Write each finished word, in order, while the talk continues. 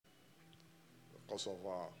because of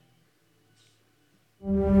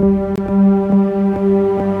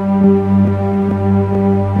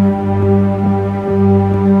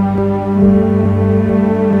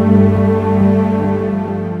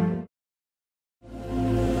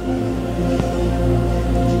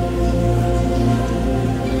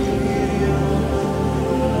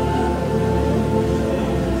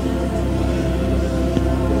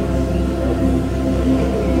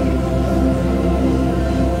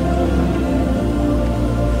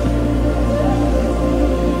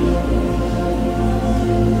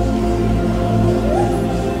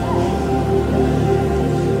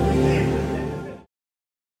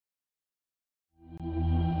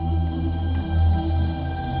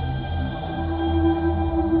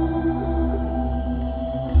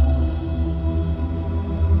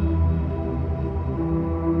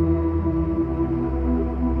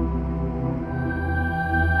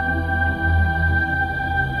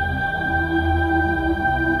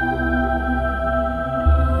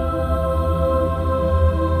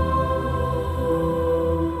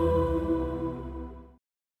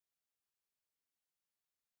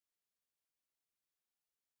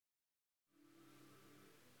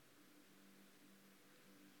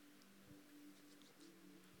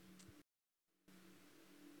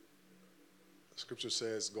Scripture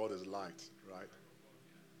says God is light, right?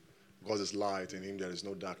 God is light. In him there is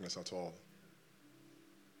no darkness at all.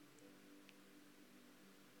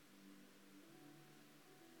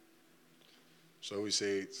 So we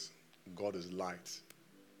say God is light.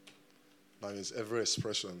 That means every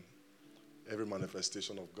expression, every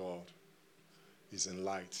manifestation of God is in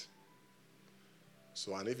light.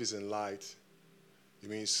 So, and if it's in light, it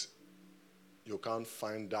means you can't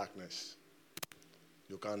find darkness.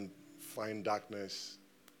 You can't find darkness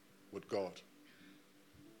with God.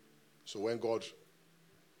 So when God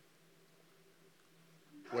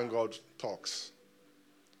talks,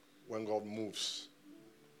 when God moves,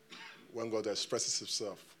 when God expresses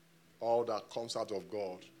himself, all that comes out of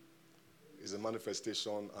God is a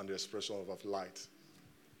manifestation and the expression of light.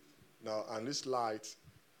 Now, and this light,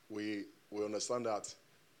 we understand that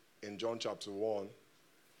in John chapter 1,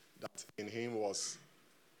 that in him was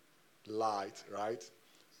light, right?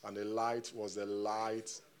 And the light was the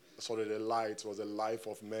light was the life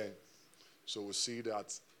of men. So we see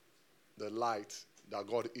that the light that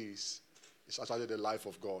God is actually the life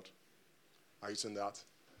of God. Are you seeing that?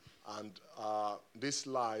 And this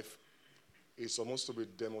life is supposed to be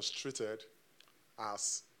demonstrated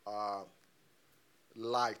as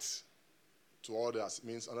light to others.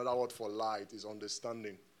 Means another word for light is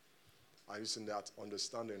understanding. Are you seeing that?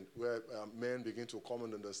 Understanding. Where men begin to come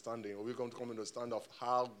in understanding, or we're going to come in understand of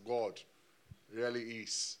how God really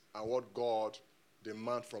is and what God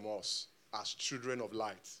demands from us as children of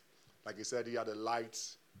light. Like he said, you are the light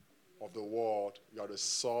of the world, you are the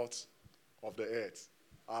salt of the earth.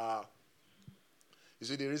 You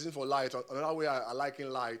see, the reason for light, another way I liken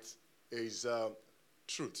light is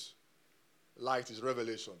truth. Light is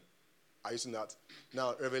revelation. Are you seeing that?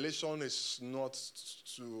 Now, revelation is not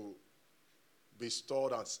to be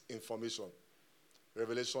stored as information.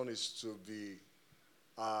 Revelation is to be,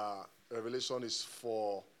 revelation is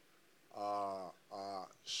for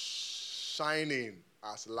shining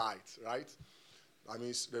as light, right? That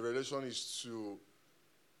means revelation is to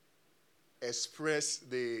express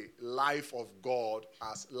the life of God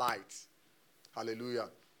as light. Hallelujah.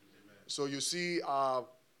 Amen. So you see,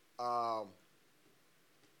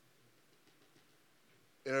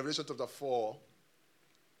 in Revelation chapter 4,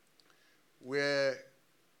 where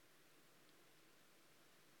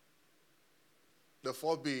the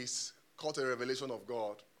four beasts caught a revelation of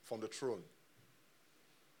God from the throne.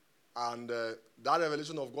 And that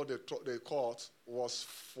revelation of God they caught was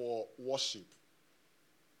for worship.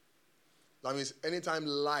 That means anytime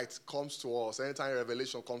light comes to us, anytime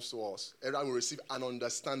revelation comes to us, everyone will receive an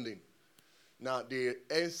understanding. Now, the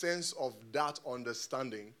essence of that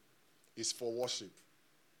understanding is for worship.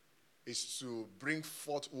 It's to bring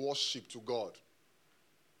forth worship to God.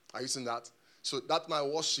 Are you seeing that? So that my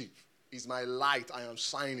worship is my light I am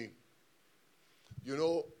shining. You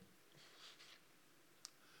know,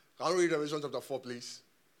 can we read Revelation chapter 4, please?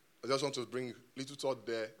 I just want to bring a little thought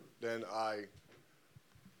there. Then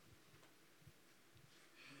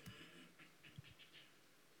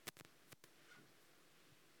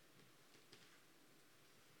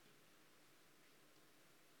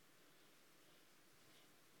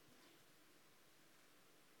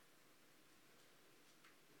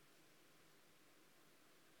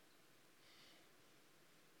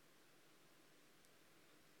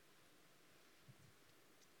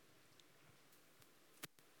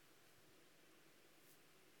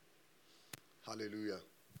Hallelujah.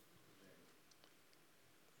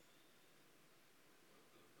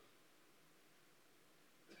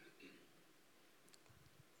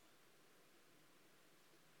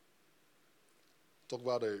 Talk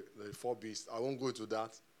about the four beasts. I won't go into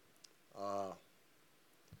that. Uh,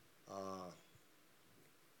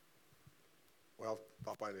 we have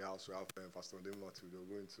Papa in the house. We have Pastor Ndemma too.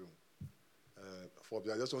 They're going to four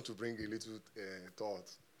beasts. I just want to bring a little thought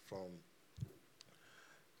from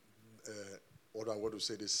what I'm going to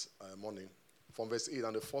say this morning. From verse 8,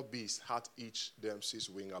 and the four beasts had each them 6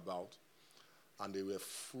 wings about, and they were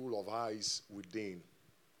full of eyes within,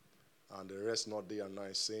 and the rest not day and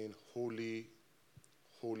night, saying, Holy,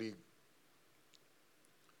 holy,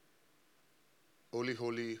 holy,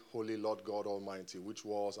 holy, holy Lord God Almighty, which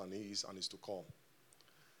was and is to come.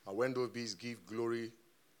 And when those beasts give glory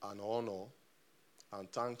and honor and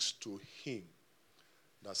thanks to him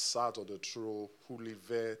that sat on the throne, who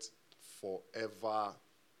liveth forever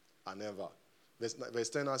and ever. Verse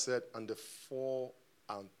 10 I said, and the 24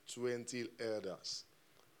 elders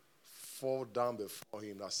fall down before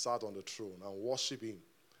him that sat on the throne and worship him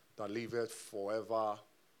that liveth forever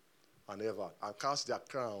and ever, and cast their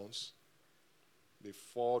crowns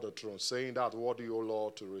before the throne, saying that worthy, O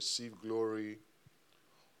Lord, to receive glory,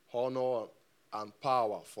 honor, and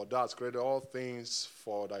power, for that created all things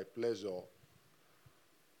for thy pleasure.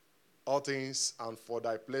 All things and for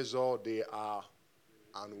thy pleasure they are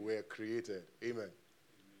and were created. Amen.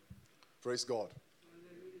 Praise God.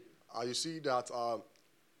 You see that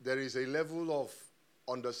there is a level of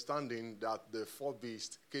understanding that the four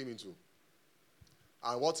beasts came into.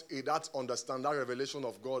 And what that understand, that revelation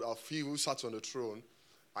of God, of he who sat on the throne,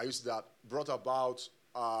 that brought about,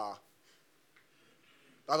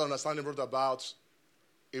 that understanding brought about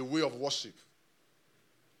a way of worship.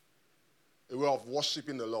 A way of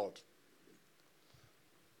worshiping the Lord.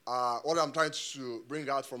 What I'm trying to bring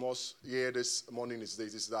out from us here this morning is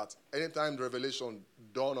that anytime the revelation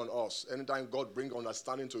dawn on us, anytime God brings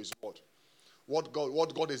understanding to his word, what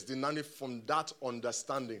God is demanding from that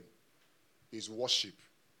understanding is worship.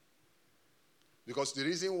 Because the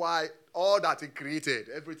reason why all that he created,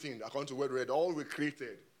 everything, according to what we read, all we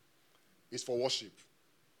created is for worship.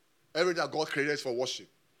 Everything that God created is for worship.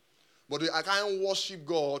 But I can't worship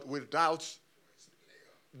God without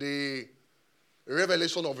the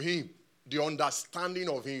revelation of him, the understanding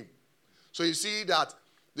of him. So you see that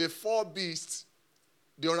the four beasts,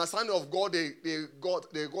 the understanding of God, they got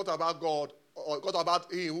about God, or got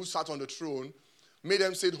about him who sat on the throne, made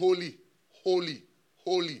them say, holy, holy,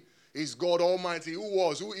 holy is God Almighty, who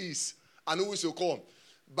was, who is, and who is to come.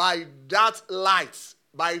 By that light,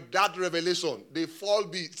 by that revelation, the four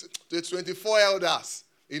beasts, the 24 elders,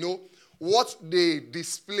 what they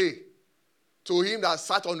display to him that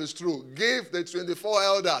sat on the throne gave the 24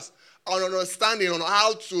 elders an understanding on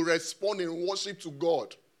how to respond in worship to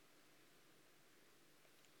God.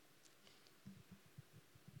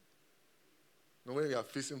 Now, when you are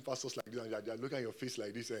facing pastors like this and they are looking at your face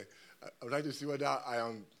like this, I'm trying to see whether I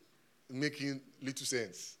am making little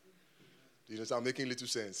sense. So I'm making little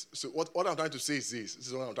sense. So what I'm trying to say is this. This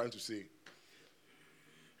is what I'm trying to say.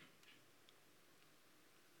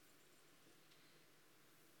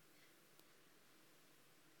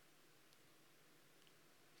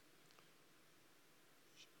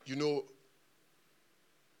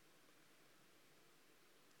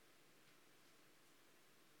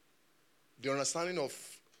 The understanding of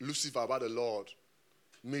Lucifer about the Lord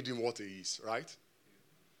made him what he is, right?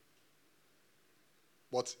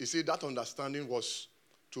 But you see, that understanding was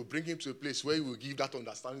to bring him to a place where he will give that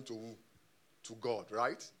understanding to who? To God,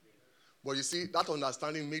 right? But you see, that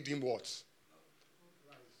understanding made him what?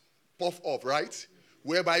 Puff up, right?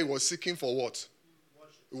 Whereby he was seeking for what?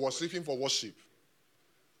 He was seeking for worship.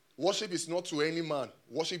 Worship is not to any man.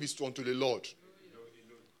 Worship is unto the Lord.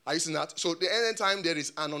 Are you seeing that? So the end time there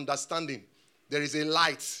is an understanding. There is a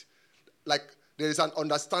light. Like there is an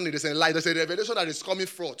understanding. There's a light. There's a revelation that is coming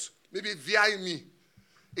forth. Maybe via me.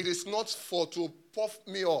 It is not for to puff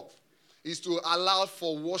me up. It's to allow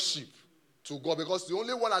for worship to God. Because the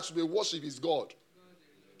only one that should be worshipped is God.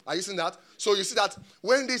 Are you seeing that? So you see that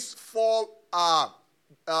when these four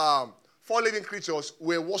living creatures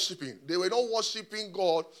were worshiping, they were not worshiping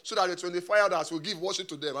God so that the 24 elders will give worship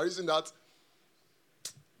to them. Are you seeing that?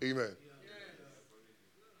 Amen.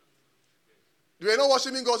 They were not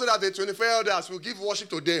worshiping God so that the 24 elders will give worship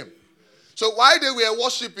to them. So while they were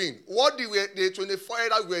worshiping, what the 24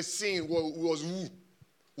 elders were seeing was who?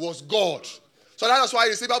 Was God. So that's why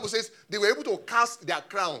the Bible says they were able to cast their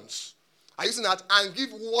crowns. Are you seeing that? And give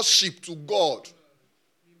worship to God.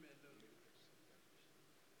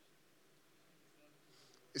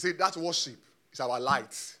 You see, that's worship. is our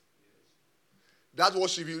light. That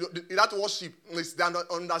worship is the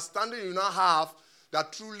understanding you now have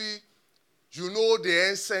that truly you know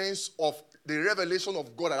the essence of the revelation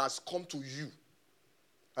of God that has come to you,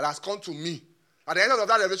 that has come to me. At the end of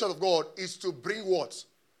that revelation of God is to bring what?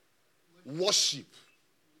 Worship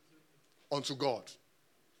unto God.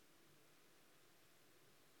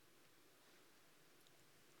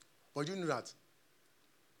 But you know that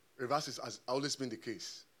reverse has always been the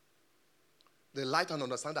case. The light and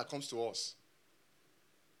understanding that comes to us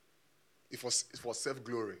is for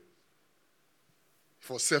self-glory,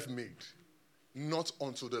 for self-made, not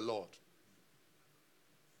unto the Lord.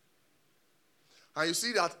 And you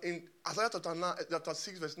see that in Isaiah chapter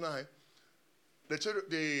 6, verse 9,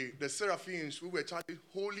 the seraphims who were chanting,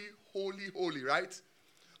 holy, holy, holy, right?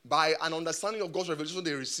 By an understanding of God's revelation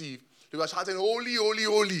they received, they were shouting, holy, holy,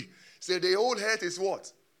 holy. So the whole earth is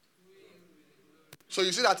what? So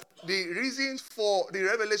you see that the reason for the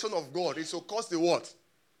revelation of God is to cause the what?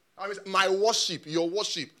 I mean, my worship, your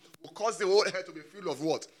worship, will cause the whole earth to be full of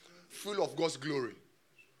what? Full of God's glory.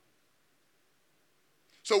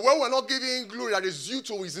 So when we're not giving glory that is due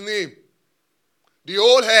to his name, the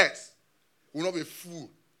whole earth will not be full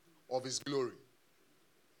of his glory.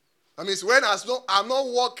 That means when I'm not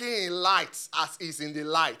walking in light as is in the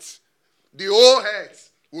light, the whole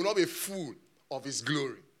earth will not be full of his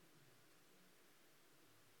glory.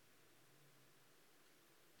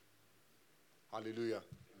 Hallelujah.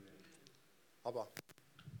 Abba.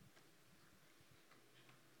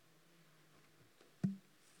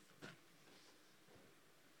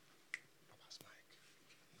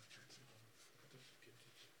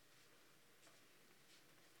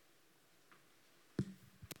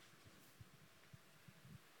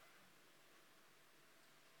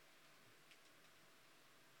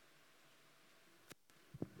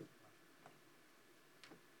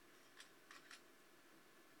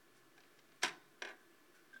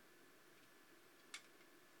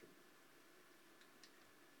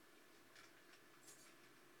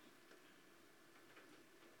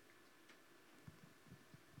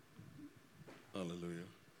 Hallelujah.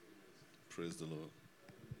 Praise the Lord.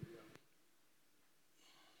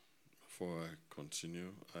 Before I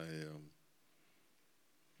continue, I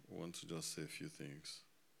want to just say a few things.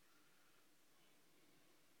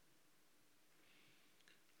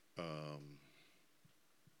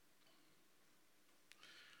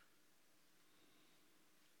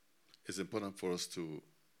 It's important for us to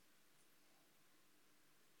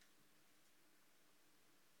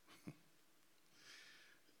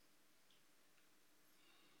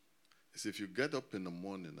if you get up in the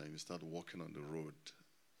morning and you start walking on the road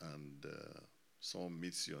and someone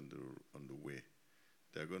meets you on the way,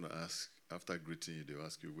 they're going to ask, after greeting you, they'll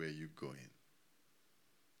ask you, where are you going?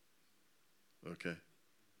 Okay?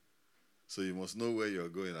 So you must know where you're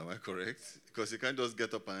going, am I correct? Because you can't just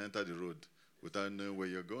get up and enter the road without knowing where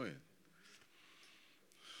you're going.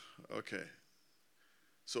 Okay.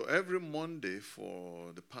 So every Monday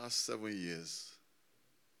for the past 7 years,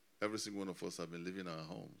 every single one of us have been leaving our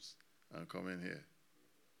homes and coming here.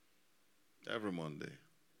 Every Monday.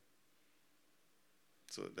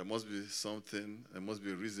 So there must be something, there must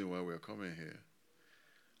be a reason why we're coming here.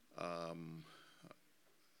 I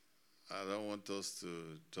don't want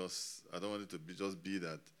it to be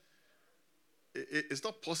that. It's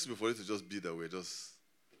not possible for it to just be that we're just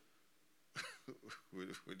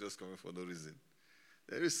we're just coming for no reason.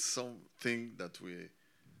 There is something that we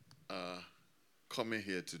are coming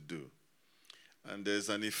here to do. And there's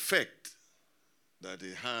an effect that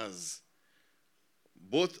it has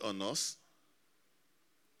both on us,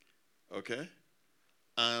 okay,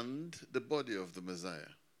 and the body of the Messiah.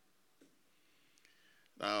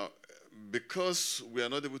 Now, because we are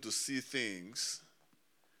not able to see things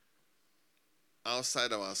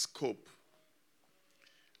outside our scope,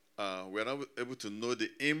 we are not able to know the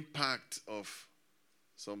impact of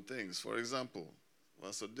some things. For example,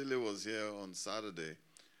 Pastor Dele was here on Saturday,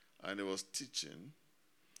 and he was teaching.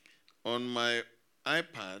 On my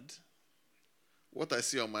iPad, what I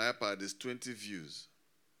see on my iPad is 20 views.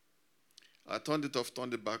 I turned it off,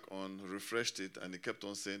 turned it back on, refreshed it, and it kept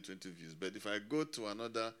on saying 20 views. But if I go to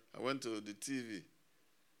I went to the TV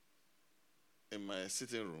in my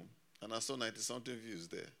sitting room, and I saw 90-something views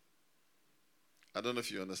there. I don't know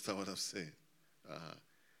if you understand what I'm saying.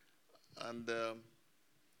 And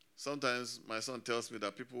sometimes my son tells me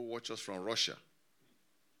that people watch us from Russia.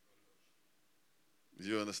 Do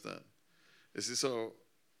you understand? You see, so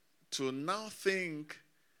to now think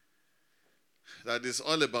that it's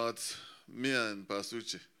all about me and Pastor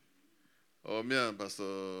Uche, or me and Pastor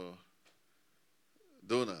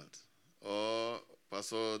Donald, or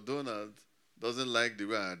Pastor Donald doesn't like the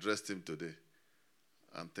way I addressed him today,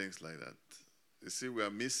 and things like that. You see, we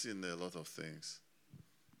are missing a lot of things.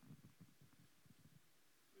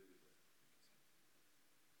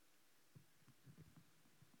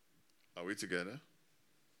 Are we together?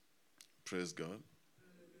 Praise God.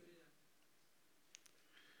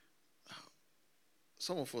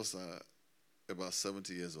 Some of us are about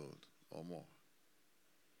 70 years old or more.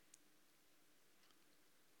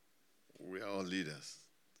 We are all leaders.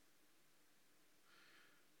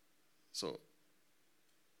 So,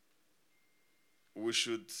 we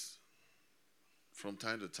should, from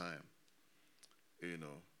time to time,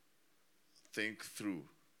 think through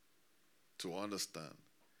to understand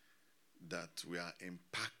that we are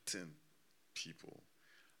impacting people.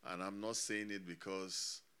 And I'm not saying it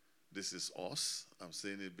because this is us. I'm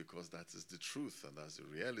saying it because that is the truth and that's the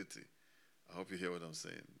reality. I hope you hear what I'm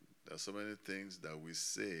saying. There are so many things that we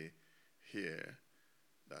say here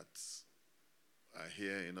that I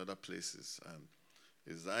hear in other places. And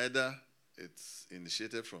it's either it's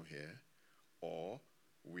initiated from here, or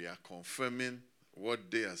we are confirming what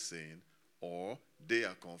they are saying, or they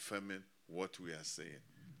are confirming what we are saying.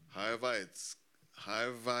 However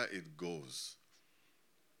it goes.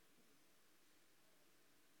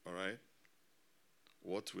 All right?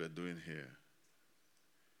 What we are doing here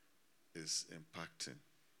is impacting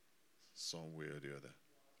some way or the other.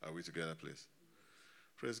 Are we together, please?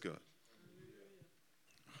 Praise God.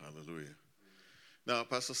 Hallelujah. Now,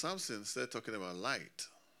 Pastor Samson started talking about light.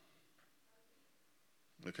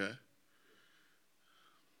 Okay?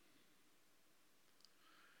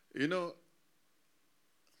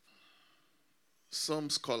 Some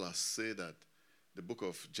scholars say that the book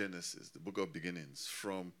of Genesis, the book of beginnings,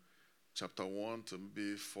 from chapter 1 to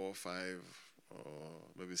maybe 4, 5, or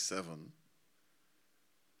maybe 7,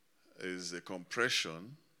 is a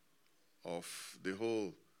compression of the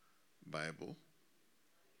whole Bible.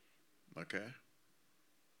 Okay?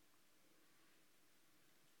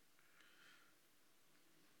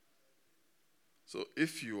 So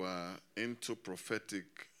if you are into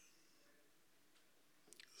prophetic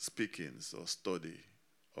speakings or study,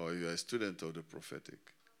 or you're a student of the prophetic,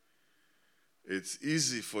 it's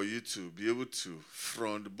easy for you to be able to,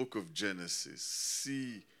 from the book of Genesis,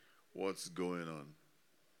 see what's going on.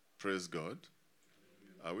 Praise God.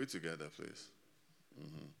 Are we together, please?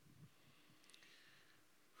 Mm-hmm.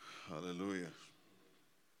 Hallelujah.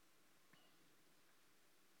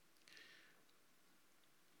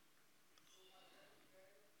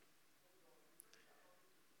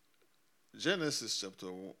 Genesis chapter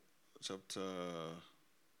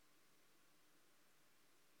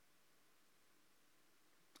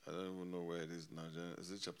I don't even know where it is now. Is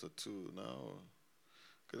it chapter 2 now?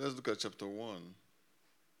 Okay, let's look at chapter 1.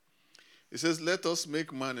 It says, "Let us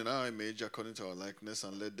make man in our image according to our likeness,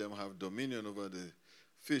 and let them have dominion over the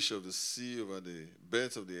fish of the sea, over the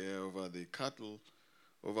birds of the air, over the cattle,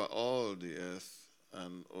 over all the earth,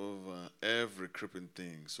 and over every creeping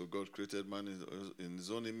thing." So God created man in his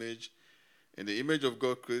own image. In the image of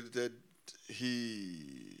God created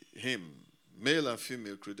him. Male and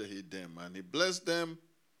female created he them. And he blessed them.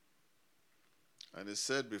 And he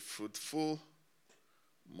said, "Be fruitful,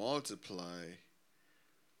 multiply,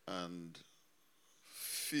 and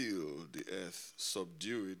fill the earth,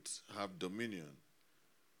 subdue it, have dominion."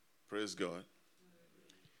 Praise God.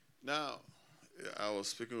 Now, I was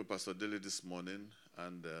speaking with Pastor Daly this morning,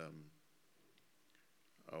 and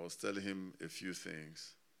I was telling him a few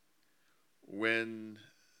things. When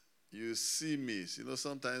you see me,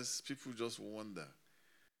 sometimes people just wonder,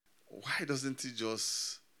 why doesn't he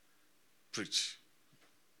just preach?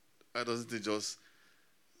 Why doesn't he just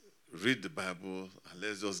read the Bible and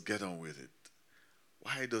let's just get on with it?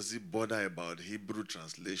 Why does he bother about Hebrew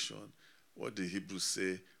translation? What the Hebrew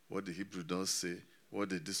say? What the Hebrew don't say? What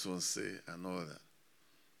did this one say? And all that.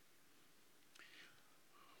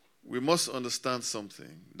 We must understand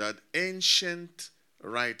something, that ancient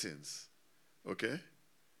writings, okay?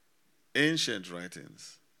 Ancient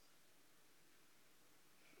writings.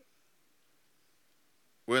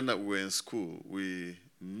 When we were in school, we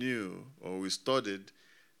knew or we studied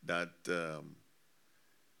that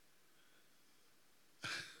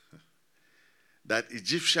that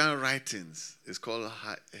Egyptian writings is called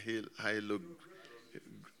hieroglyph.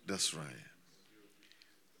 That's right.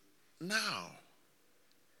 Now,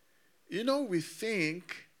 we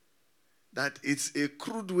think that it's a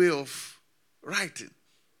crude way of writing.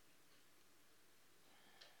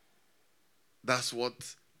 That's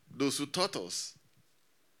what those who taught us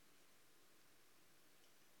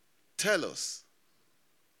tell us.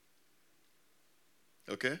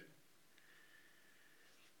 Okay?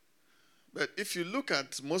 But if you look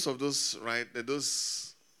at most of those, right,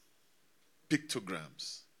 those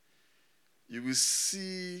pictograms, you will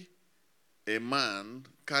see a man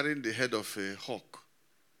carrying the head of a hawk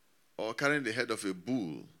or carrying the head of a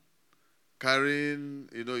bull, carrying,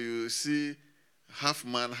 you see half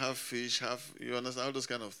man, half fish, half, you understand, all those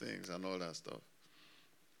kind of things and all that stuff.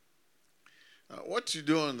 Now, what you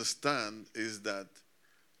don't understand is that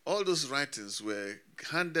all those writings were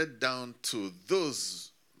handed down to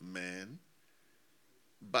those men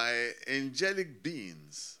by angelic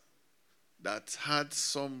beings that had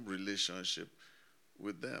some relationship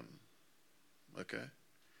with them. Okay?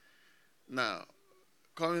 Now,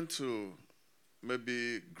 coming to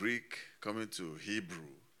maybe Greek, coming to Hebrew,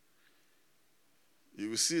 you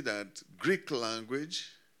will see that Greek language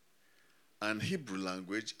and Hebrew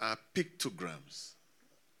language are pictograms.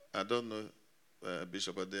 I don't know,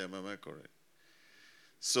 Bishop Adeyemo, am I correct?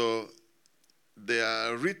 So they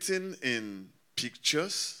are written in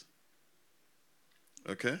pictures,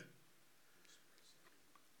 okay?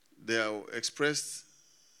 They are expressed.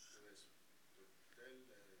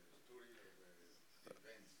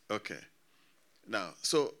 Okay. Now,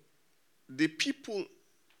 so the people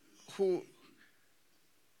who,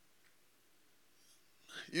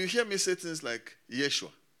 you hear me say things like Yeshua,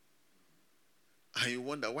 and you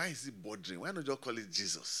wonder, why is he bothering? Why not just call it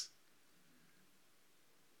Jesus?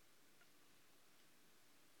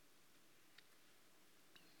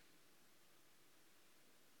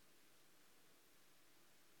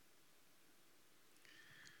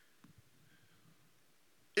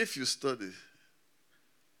 If you study, it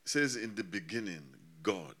says in the beginning,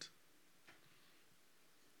 God.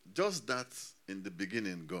 Just that, in the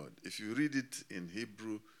beginning, God. If you read it in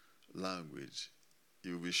Hebrew language,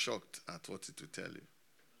 you'll be shocked at what it will tell you.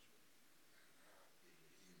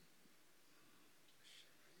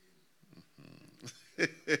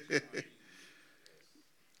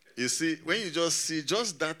 You see, when you just see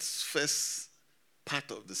just that first part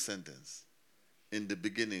of the sentence, in the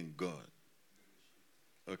beginning, God.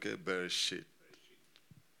 Okay, Bereshit.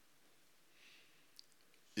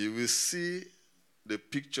 You will see the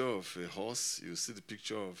picture of a horse. You will see the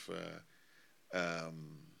picture of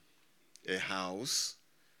a house.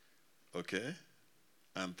 Okay,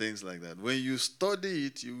 and things like that. When you study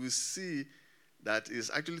it, you will see that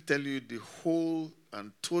it's actually telling you the whole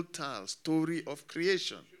and total story of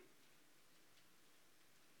creation.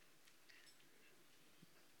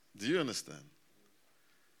 Do you understand?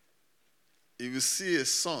 You will see a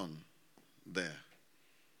sun there.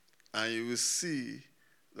 And you will see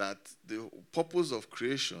that the purpose of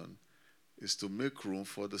creation is to make room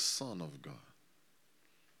for the Son of God.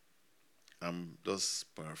 I'm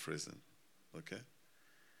just paraphrasing, okay?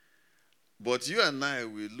 But you and I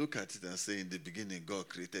will look at it and say, in the beginning, God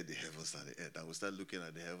created the heavens and the earth. And we'll start looking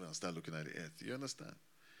at the heavens and start looking at the earth. You understand?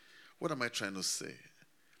 What am I trying to say?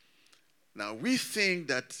 Now, we think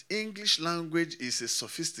that English language is a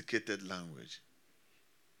sophisticated language.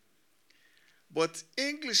 But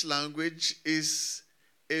English language is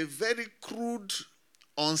a very crude,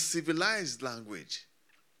 uncivilized language.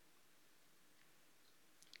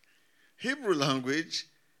 Hebrew language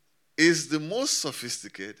is the most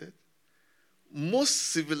sophisticated,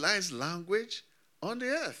 most civilized language on the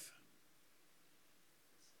earth.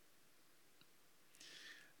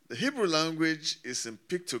 The Hebrew language is in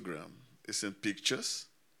pictogram, it's in pictures,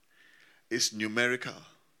 it's numerical.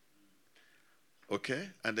 Okay?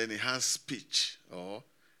 And then it has speech or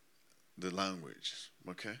the language.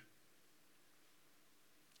 Okay?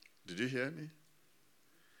 Did you hear me?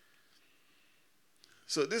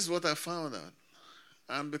 So this is what I found out.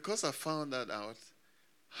 And because I found that out,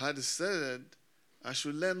 I decided I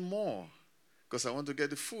should learn more because I want to get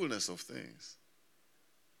the fullness of things.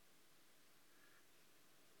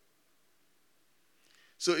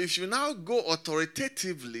 So if you now go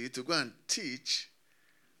authoritatively to go and teach,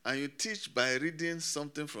 and you teach by reading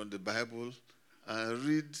something from the Bible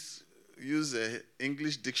and use an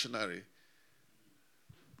English dictionary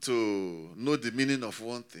to know the meaning of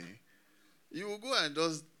one thing, you will go and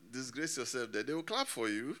just disgrace yourself there. They will clap for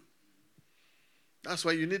you. That's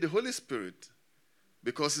why you need the Holy Spirit.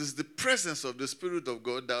 Because it's the presence of the Spirit of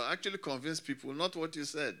God that will actually convince people, not what you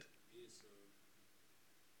said.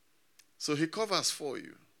 So he covers for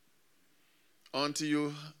you until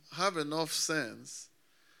you have enough sense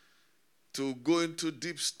to go into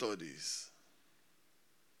deep studies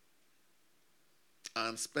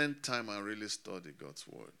and spend time and really study God's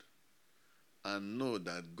word and know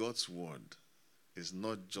that God's word is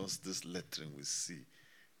not just this lettering we see.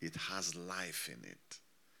 It has life in it.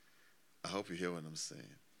 I hope you hear what I'm saying.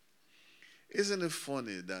 Isn't it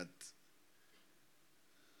funny that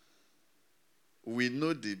we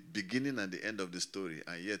know the beginning and the end of the story,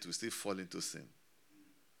 and yet we still fall into sin.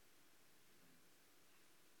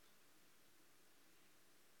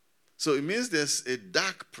 So it means there's a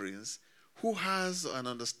dark prince who has an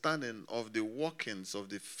understanding of the workings of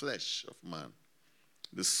the flesh of man,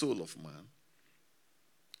 the soul of man,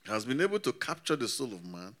 has been able to capture the soul of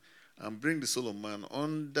man and bring the soul of man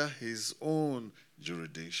under his own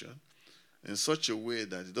jurisdiction in such a way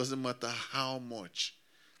that it doesn't matter how much.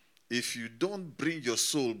 If you don't bring your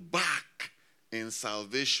soul back in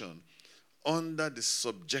salvation under the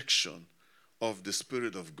subjection of the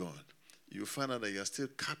Spirit of God, you find out that you are still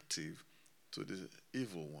captive to the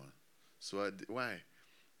evil one. So why?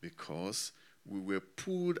 Because we were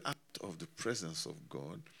pulled out of the presence of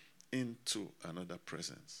God into another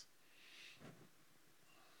presence.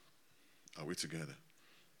 Are we together?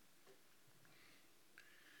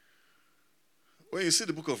 When you see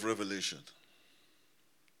the book of Revelation,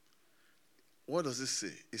 what does it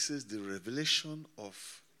say? It says the revelation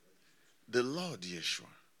of the Lord Yeshua,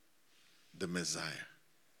 the Messiah,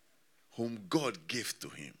 whom God gave to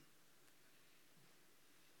him.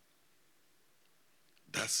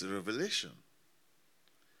 That's the revelation.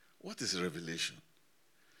 What is revelation?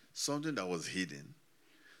 Something that was hidden,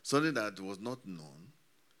 something that was not known,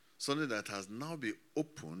 something that has now been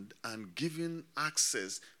opened and given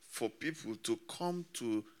access for people to come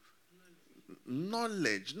to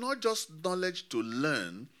knowledge, not just knowledge to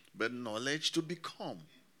learn, but knowledge to become.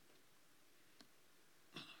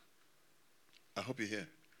 I hope you hear.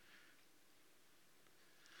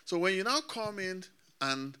 So when you now come in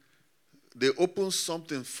and they open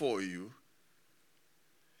something for you,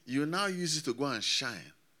 you now use it to go and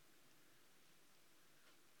shine.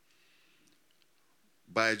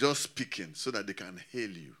 By just speaking so that they can hail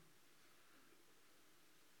you.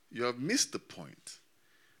 You have missed the point.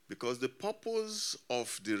 Because the purpose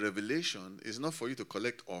of the revelation is not for you to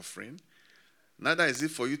collect offering. Neither is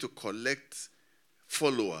it for you to collect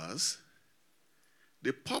followers.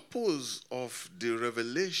 The purpose of the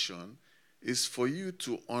revelation is for you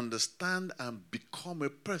to understand and become a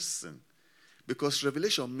person. Because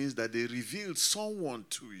revelation means that they reveal someone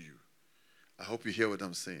to you. I hope you hear what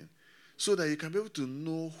I'm saying. So that you can be able to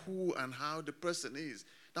know who and how the person is.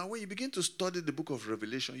 Now, when you begin to study the book of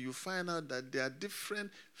Revelation, you find out that there are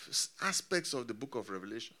different aspects of the book of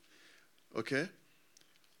Revelation. Okay?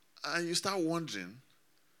 And you start wondering,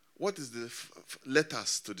 what is the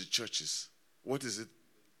letters to the churches? What is it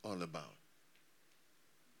all about?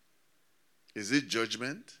 Is it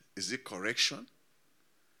judgment? Is it correction?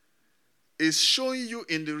 It's showing you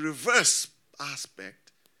in the reverse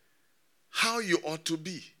aspect how you ought to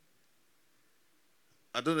be.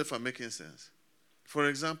 I don't know if I'm making sense. For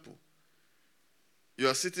example, you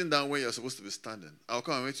are sitting down where you're supposed to be standing. I'll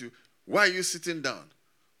come and meet you. Why are you sitting down?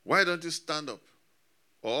 Why don't you stand up?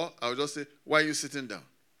 Or I'll just say, why are you sitting down?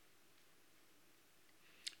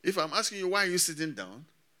 If I'm asking you, why are you sitting down?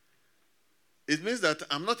 It means that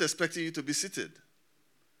I'm not expecting you to be seated.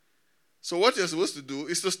 So what you're supposed to do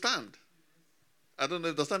is to stand. I don't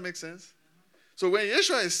know, does that make sense? So when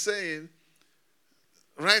Yeshua is saying,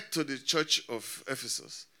 write to the church of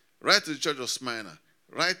Ephesus, write to the church of Smyrna,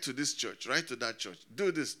 write to this church, write to that church,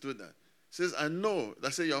 do this, do that. He says, I know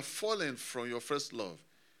that you are fallen from your first love.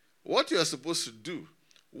 What you are supposed to do,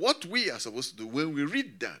 what we are supposed to do when we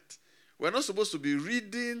read that, we're not supposed to be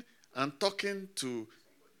reading and talking to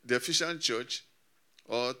the Ephesian church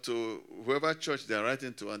or to whoever church they are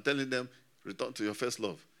writing to and telling them, return to your first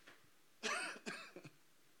love.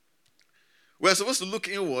 We're supposed to look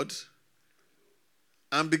inward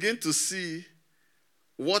and begin to see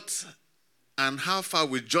what and how far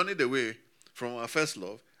we journeyed away from our first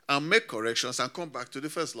love and make corrections and come back to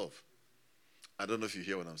the first love. I don't know if you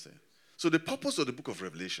hear what I'm saying. So the purpose of the book of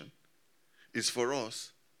Revelation is for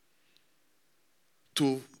us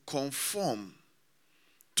to conform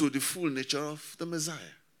to the full nature of the Messiah.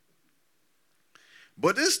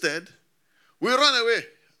 But instead, we run away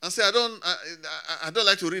and say, I don't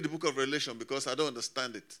like to read the book of Revelation because I don't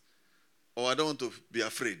understand it. Or I don't want to be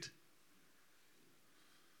afraid.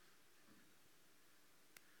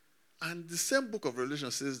 And the same book of Revelation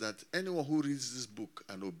says that anyone who reads this book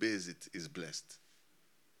and obeys it is blessed.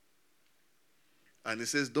 And it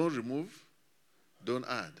says, don't remove, don't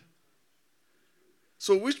add.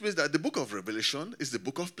 So which means that the book of Revelation is the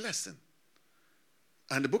book of blessing.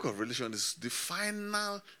 And the book of Revelation is the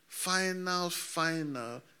final,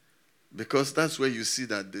 because that's where you see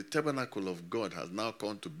that the tabernacle of God has now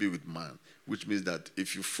come to be with man. Which means that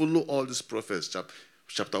if you follow all these prophets,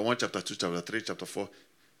 chapter 1, chapter 2, chapter 3, chapter 4,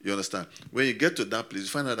 you understand? When you get to that place, you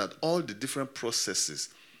find out that all the different processes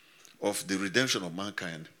of the redemption of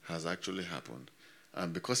mankind has actually happened.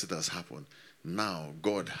 And because it has happened, now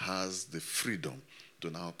God has the freedom to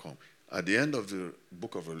now come. At the end of the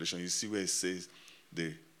book of Revelation, you see where it says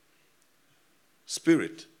the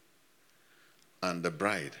Spirit and the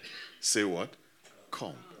bride say what?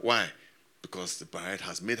 Come. Why? Because the bride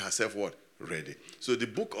has made herself what? Ready. So the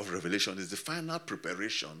book of Revelation is the final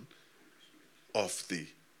preparation of the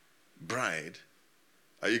bride.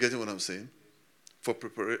 Are you getting what I'm saying?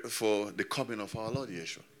 For the coming of our Lord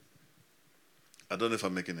Yeshua. I don't know if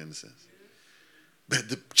I'm making any sense. But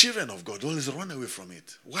the children of God always run away from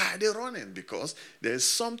it. Why are they running? Because there's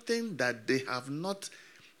something that they have not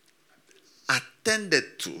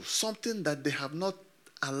attended to, something that they have not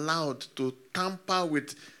allowed to tamper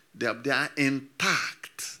with. They are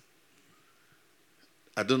intact.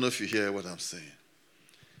 I don't know if you hear what I'm saying.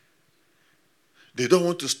 They don't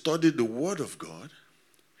want to study the Word of God.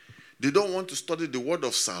 They don't want to study the Word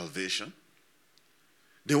of salvation.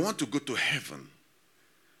 They want to go to heaven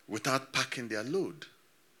without packing their load.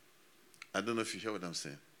 I don't know if you hear what I'm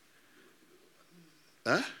saying.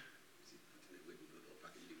 Huh?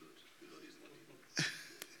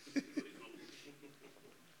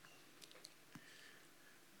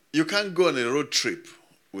 You can't go on a road trip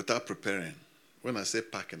without preparing. When I say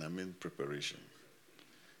packing, I mean preparation.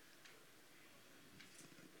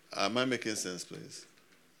 Am I making sense, please?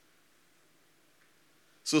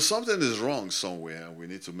 So something is wrong somewhere. We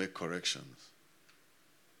need to make corrections.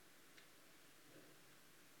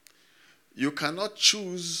 You cannot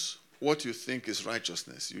choose what you think is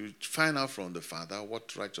righteousness. You find out from the Father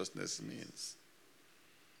what righteousness means.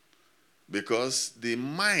 Because the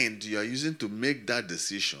mind you are using to make that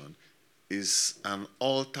decision is an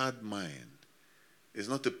altered mind. It's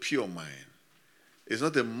not a pure mind. It's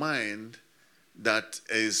not a mind that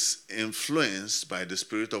is influenced by the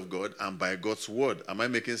Spirit of God and by God's Word. Am I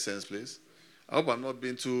making sense, please? I hope I'm not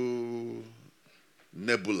being too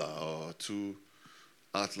nebula or too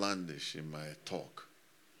outlandish in my talk.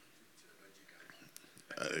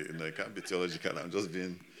 It can't be theological. I'm just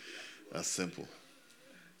being as simple.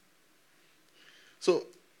 So,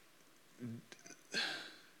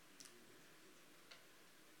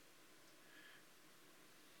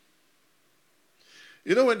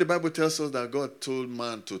 you know when the Bible tells us that God told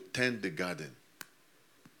man to tend the garden?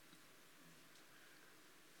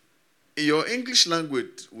 Your English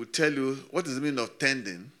language will tell you what is the meaning of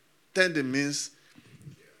tending. Tending means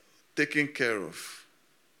taking care of.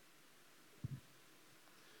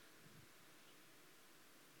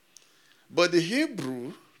 But the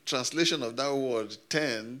Hebrew translation of that word,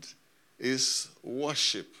 tend, is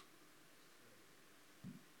worship.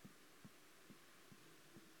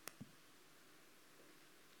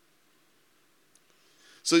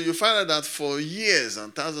 So you find out that for years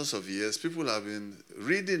and thousands of years, people have been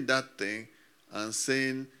reading that thing and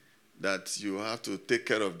saying that you have to take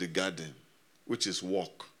care of the garden, which is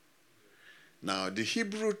walk. Now, the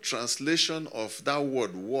Hebrew translation of that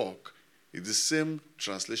word walk is the same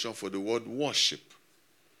translation for the word worship.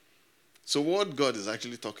 So what God is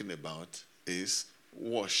actually talking about is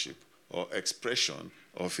worship or expression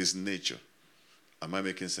of his nature. Am I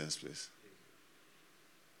making sense, please?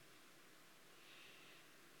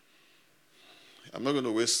 I'm not going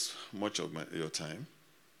to waste much of your time.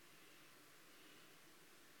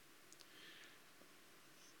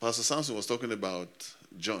 Pastor Samson was talking about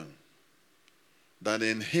John. That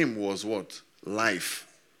in him was what? Life.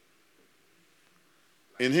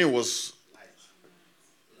 In him was...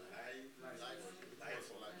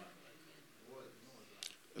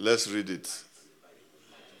 Let's read it.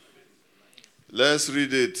 Let's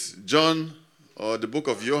read it. John, or the book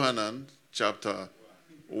of Yohanan, chapter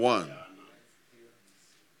 1.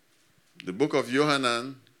 The book of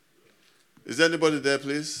Yohanan. Is there anybody there,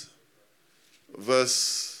 please?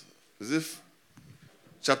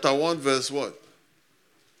 Chapter 1, verse what?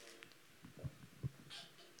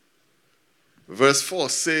 Verse 4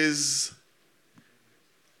 says,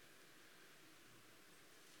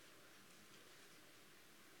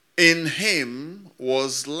 in him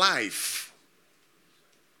was life.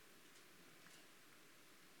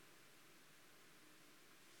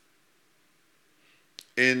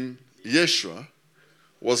 In Yeshua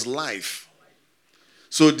was life.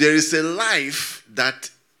 So there is a life that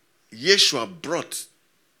Yeshua brought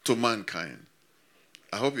to mankind.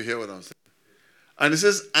 I hope you hear what I'm saying. And it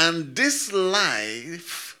says, and this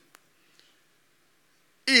life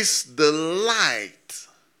is the light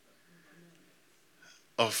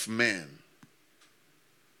of men.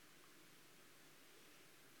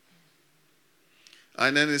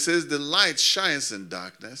 And then it says, the light shines in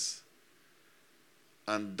darkness,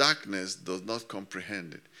 and darkness does not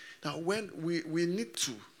comprehend it. Now, when we need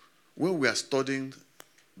to, when we are studying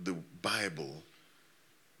the Bible,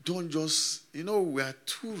 don't just, we are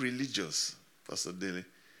too religious, Pastor Daly.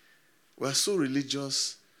 We are so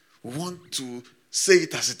religious, we want to say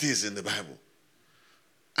it as it is in the Bible.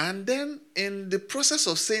 And then, in the process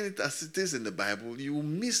of saying it as it is in the Bible, you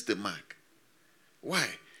miss the mark. Why?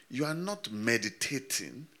 You are not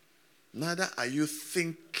meditating, neither are you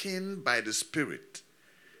thinking by the Spirit.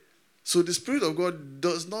 So the Spirit of God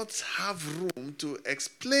does not have room to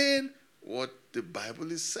explain what the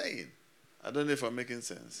Bible is saying. I don't know if I'm making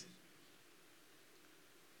sense.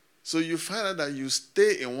 So you find out that you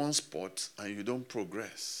stay in one spot and you don't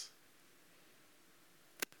progress.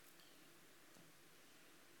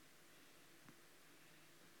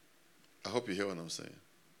 I hope you hear what I'm saying.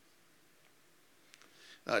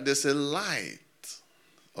 Now, there's a light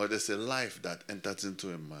or there's a life that enters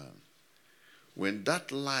into a man. When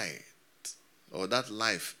that light or that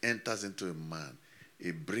life enters into a man,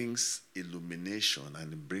 it brings illumination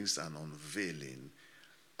and it brings an unveiling.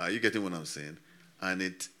 Are you getting what I'm saying? And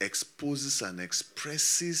it exposes and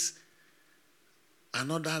expresses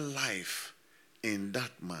another life in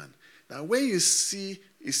that man. Now, when you see,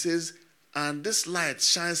 it says, and this light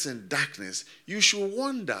shines in darkness, you should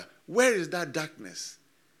wonder, where is that darkness?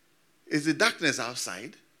 Is the darkness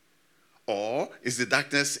outside? Or is the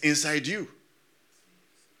darkness inside you?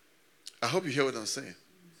 I hope you hear what I'm saying.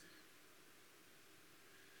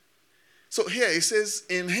 So here it says,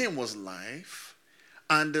 in him was life,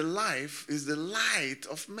 and the life is the light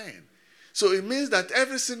of men. So it means that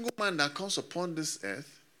every single man that comes upon this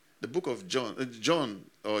earth, the book of John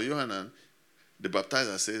or Yohanan, the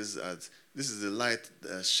baptizer says that this is the light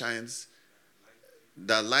that shines,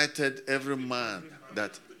 that lighted every man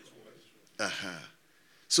that.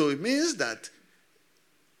 So it means that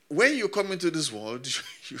when you come into this world,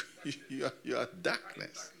 you are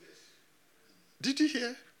darkness. Did you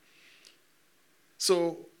hear?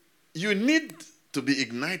 So you need to be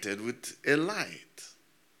ignited with a light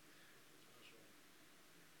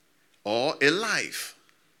or a life.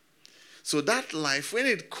 So that life, when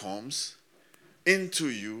it comes into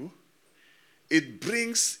you, it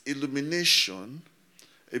brings illumination,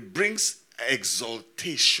 it brings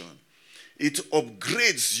exaltation, it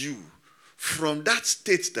upgrades you from that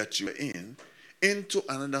state that you're in into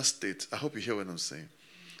another state. I hope you hear what I'm saying.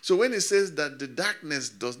 So when it says that the darkness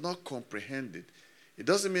does not comprehend it, it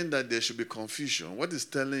doesn't mean that there should be confusion. What it's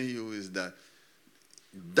telling you is that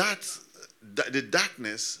the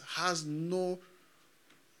darkness has no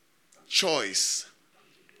choice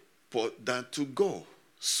than to go,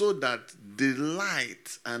 so that the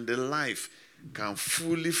light and the life can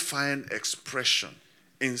fully find expression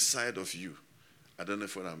inside of you. I don't know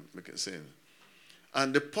if what I'm saying.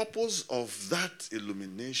 And the purpose of that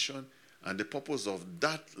illumination and the purpose of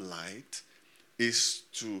that light is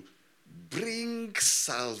to bring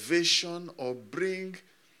salvation or bring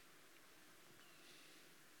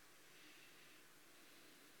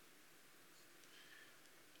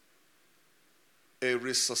a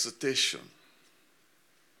resuscitation,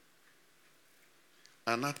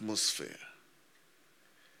 an atmosphere,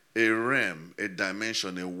 a realm, a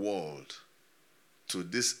dimension, a world to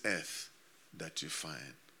this earth that you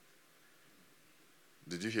find.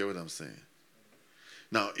 Did you hear what I'm saying?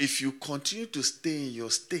 Now, if you continue to stay in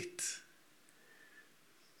your state,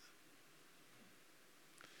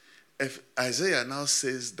 if Isaiah now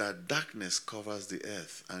says that darkness covers the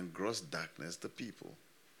earth and gross darkness the people.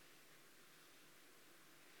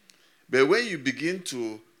 But when you begin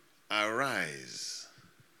to arise,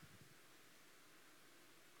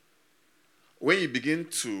 when you begin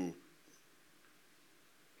to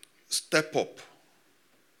step up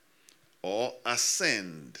or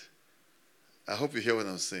ascend, I hope you hear what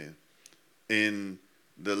I'm saying, in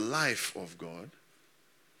the life of God,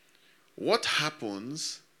 what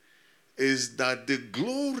happens is that the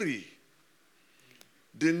glory,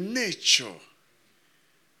 the nature,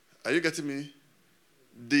 are you getting me?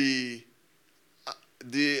 The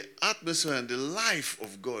atmosphere and the life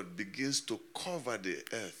of God begins to cover the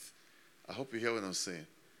earth. I hope you hear what I'm saying.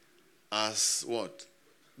 As what?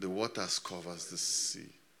 The waters covers the sea.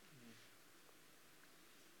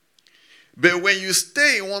 But when you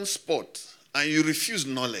stay in one spot and you refuse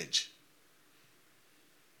knowledge,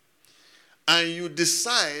 and you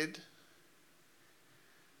decide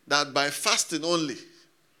that by fasting only,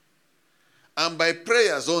 and by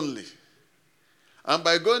prayers only, and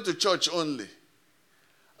by going to church only,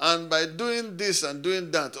 and by doing this and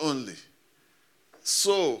doing that only,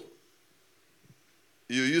 so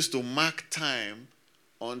you used to mark time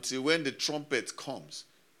until when the trumpet comes.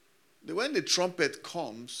 When the trumpet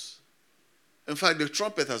comes, In fact, the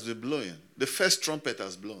trumpet has been blowing. The first trumpet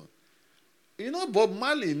has blown. You know, Bob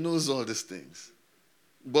Marley knows all these things.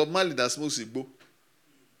 Bob Marley that smokes Igbo.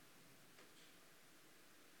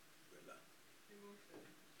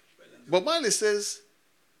 Bob Marley says,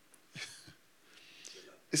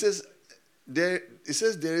 there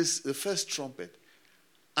is the first trumpet,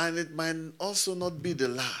 and it might also not be the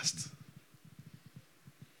last.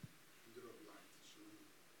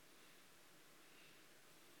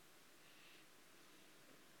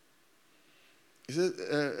 He says,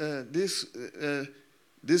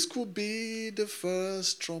 this could be the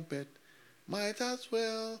first trumpet, might as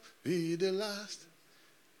well be the last.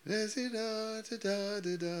 No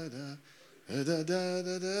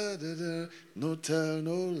tell,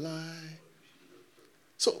 no lie.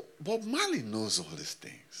 So Bob Marley knows all these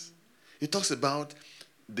things. He talks about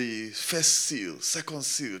the first seal, second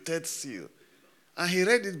seal, third seal. And he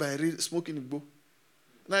read it by smoking Igbo.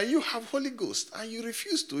 Now you have Holy Ghost and you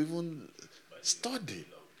refuse to even study.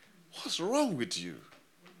 What's wrong with you?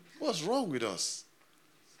 What's wrong with us?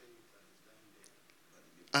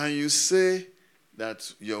 And you say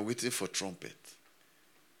that you're waiting for trumpet.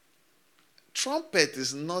 Trumpet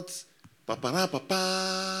is not papa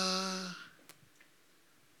papa.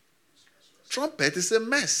 Trumpet is a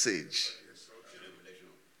message.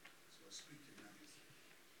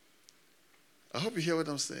 I hope you hear what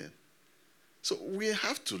I'm saying. So we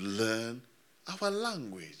have to learn our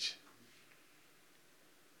language.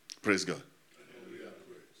 Praise God.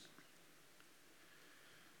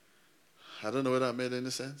 I don't know whether I made any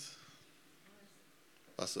sense.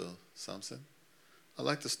 Pastor Samson, I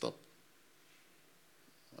like to stop.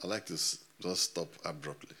 I like to just stop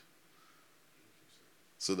abruptly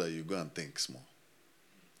so that you go and think small.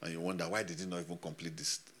 And you wonder, why did he not even complete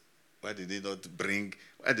this? Why did he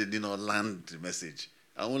not land the message?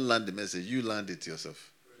 I won't land the message. You land it yourself.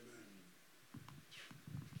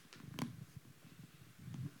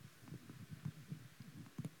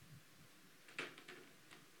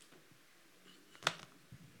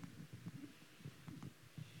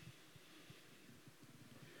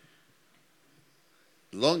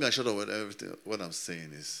 Long and short of what I'm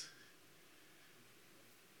saying is,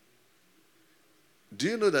 do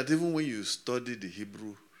you know that even when you study the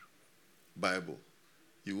Hebrew Bible,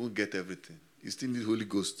 you won't get everything? You still need Holy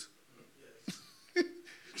Ghost.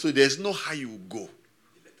 So there's no how you go.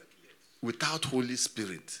 Without Holy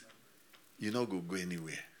Spirit, you're not going to go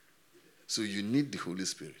anywhere. So you need the Holy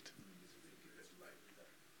Spirit.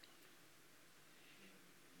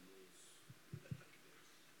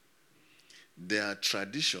 There are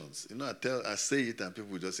traditions. You know, I say it and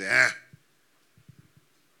people just say, ah.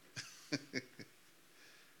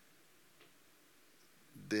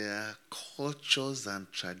 There are cultures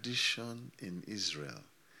and traditions in Israel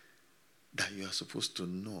that you are supposed to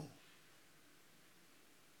know.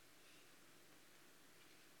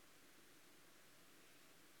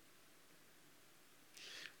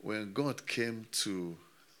 When God came to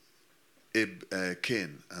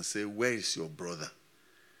Cain and said, where is your brother?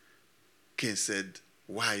 Cain said,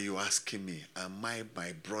 why are you asking me? Am I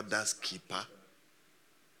my brother's keeper?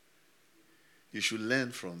 You should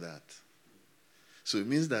learn from that. So it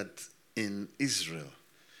means that in Israel,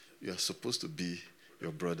 you are supposed to be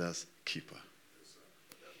your brother's keeper.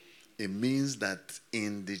 It means that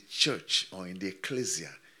in the church or in the ecclesia,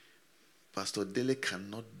 Pastor Dele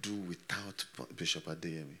cannot do without Bishop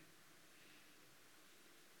Adeyemi.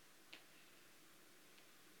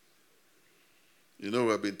 You know,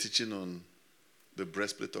 we've been teaching on the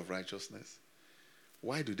breastplate of righteousness.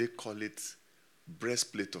 Why do they call it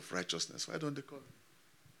breastplate of righteousness? Why don't they call it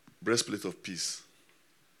breastplate of peace?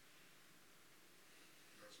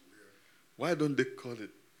 Why don't they call it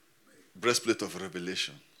breastplate of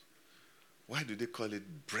revelation? Why do they call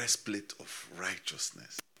it breastplate of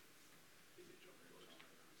righteousness?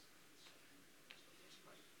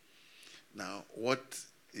 Now,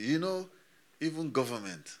 even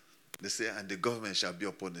government, they say, and the government shall be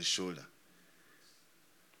upon his shoulder.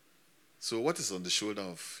 So what is on the shoulder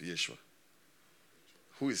of Yeshua?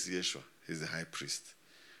 Who is Yeshua? He's the high priest.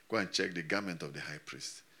 Go and check the garment of the high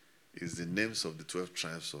priest. It's the names of the 12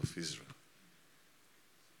 tribes of Israel.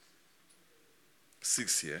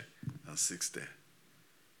 6 here and 6 there.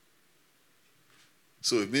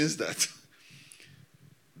 So it means that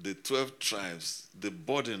the 12 tribes, the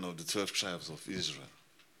burden of the 12 tribes of Israel,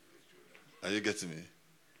 are you getting me?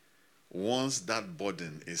 Once that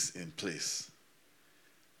burden is in place,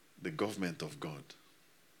 the government of God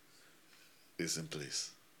is in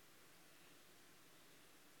place.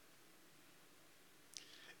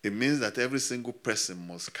 It means that every single person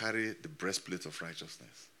must carry the breastplate of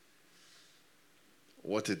righteousness.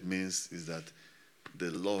 What it means is that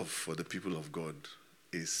the love for the people of God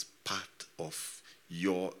is part of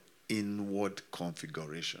your inward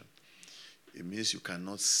configuration. It means you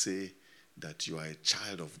cannot say that you are a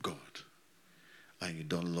child of God and you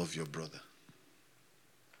don't love your brother.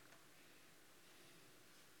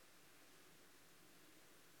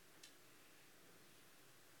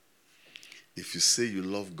 If you say you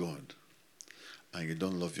love God and you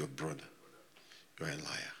don't love your brother, you're a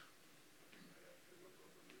liar.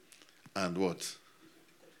 And what?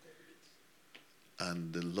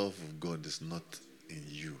 And the love of God is not in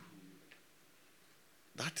you.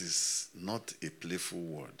 That is not a playful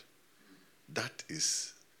word. That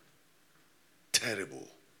is terrible.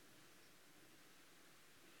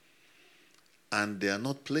 And they are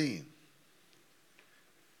not playing.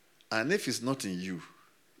 And if it's not in you,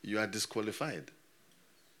 you are disqualified.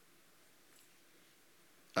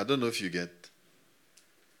 I don't know if you get.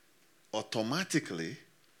 Automatically,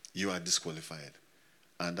 you are disqualified.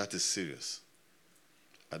 And that is serious.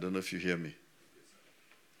 I don't know if you hear me.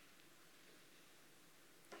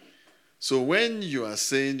 So when you are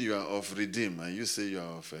saying you are of Redeem and you say you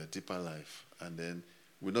are of Deeper Life, and then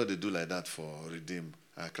we know they do like that for Redeem,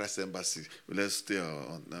 Christ Embassy, let's stay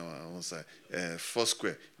on our own side.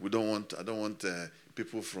 Foursquare, I don't want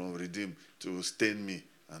people from Redeem to stain me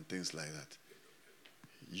and things like that.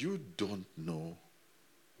 You don't know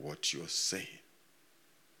what you're saying.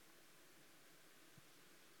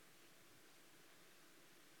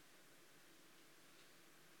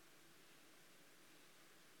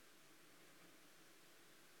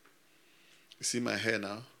 You see my hair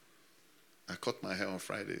now? I cut my hair on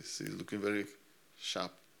Fridays. It's looking very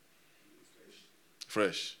sharp.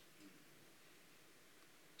 Fresh.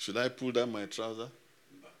 Should I pull down my trouser?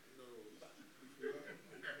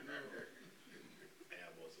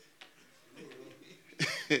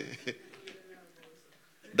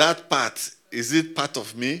 That part, is it part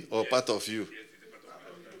of me or part of you?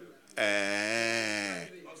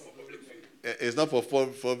 It's not for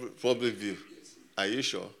public view. Are you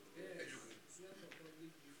sure?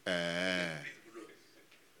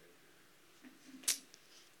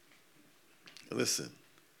 Listen,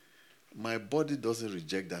 my body doesn't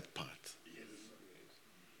reject that part.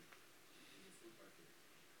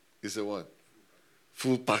 It's a what?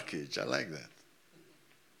 Full package. I like that.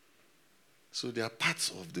 So there are parts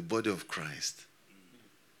of the body of Christ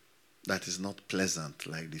that is not pleasant,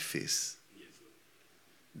 like the face.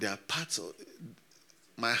 There are parts of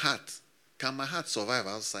my heart. Can my heart survive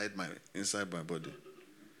inside my body?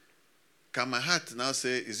 Can my heart now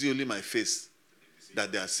say, is it only my face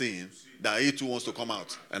that they are seeing, that he too wants to come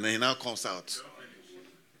out, and then he now comes out?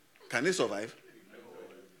 Can he survive?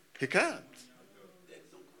 He can't.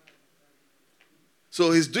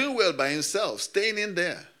 So he's doing well by himself, staying in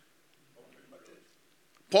there,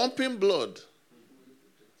 pumping blood.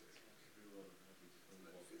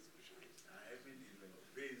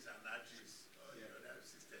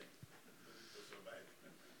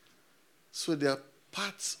 So there are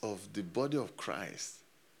parts of the body of Christ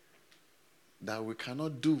that we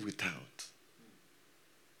cannot do without.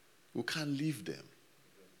 We can't leave them.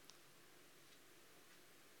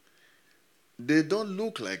 They don't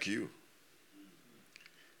look like you.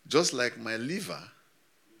 Just like my liver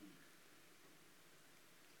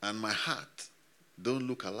and my heart don't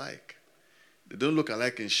look alike. They don't look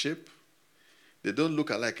alike in shape. They don't look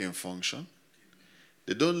alike in function.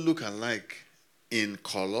 They don't look alike in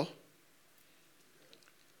color.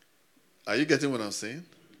 Are you getting what I'm saying?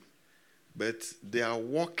 But they are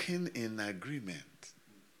working in agreement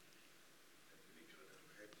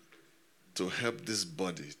to help this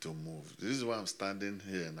body to move. This is why I'm standing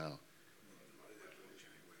here now.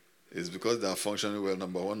 It's because they are functioning well,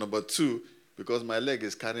 number one. Number two, because my leg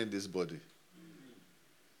is carrying this body.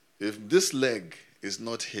 If this leg is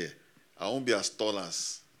not here, I won't be as tall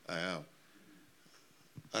as I am.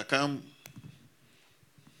 I can't.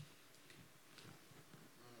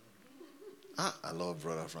 I love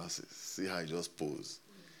Brother Francis. See how he just posed.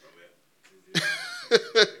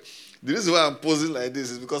 The reason why I'm posing like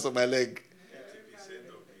this is because of my leg.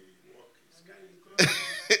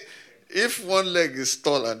 If one leg is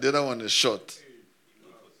tall and the other one is short,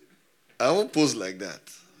 I won't pose like that.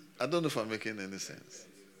 I don't know if I'm making any sense.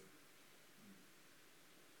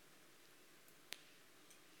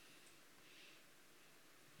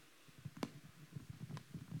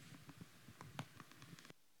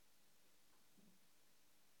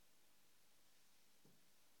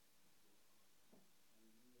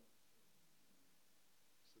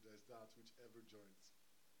 So there's that which every joint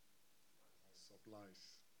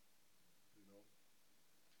supplies, you know.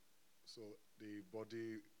 So the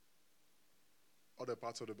body other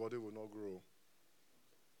parts of the body will not grow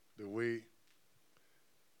the way.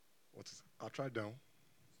 I'll try down.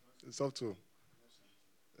 It's up to.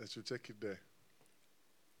 I should check it there.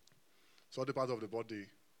 So other parts of the body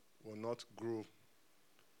will not grow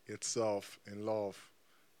itself in love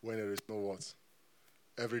when there is no what?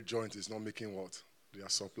 Every joint is not making what? Their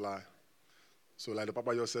supply. So like the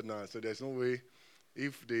Papa just said now, so there's no way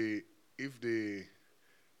if a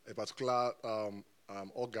particular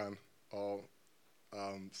organ or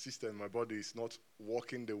system in my body is not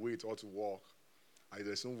working the way it ought to work,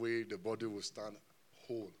 there's no way the body will stand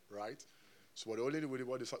whole, right? So the only way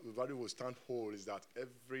the body will stand whole is that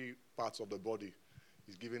every part of the body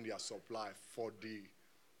is giving their supply for the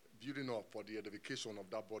building up, for the edification of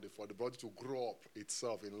that body, for the body to grow up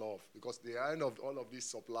itself in love. Because the end of all of this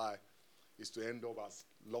supply is to end up as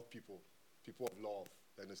love people of love.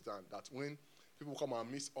 You understand? That when people come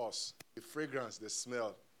and meet us, the fragrance, the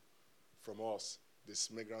smell from us, the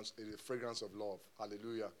fragrance of love.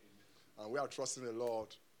 Hallelujah. Amen. And we are trusting the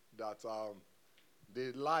Lord that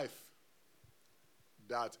the life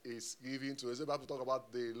that is given to us. The Bible talk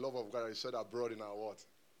about the love of God that is shed abroad in our what?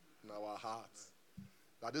 In our hearts.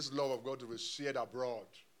 That this love of God will be shared abroad,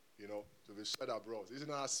 to be shed abroad. It's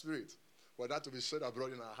in our spirit, but that to be shed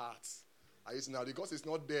abroad in our hearts. Now, because it's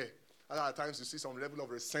not there, at times you see some level of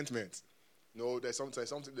resentment. There's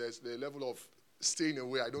there's the level of staying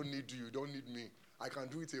away. I don't need you, you don't need me. I can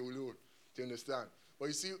do it alone. Do you understand? But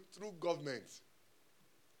you see, through government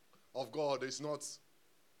of God, it's not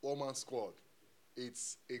one man squad.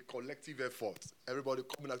 It's a collective effort. Everybody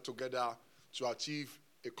coming out together to achieve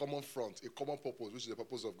a common front, a common purpose, which is the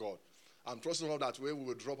purpose of God. I'm trusting all that way we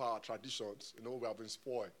will drop our traditions. We have been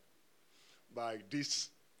spoiled by this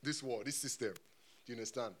world, this system. Do you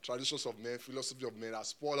understand? Traditions of men, philosophy of men have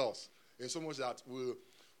spoiled us. And so much that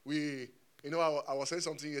I was saying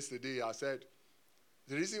something yesterday. I said,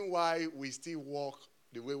 the reason why we still walk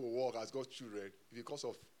the way we walk as God's children is because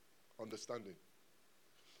of understanding.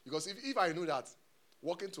 Because if I knew that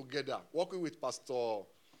working together, working with Pastor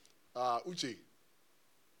Uche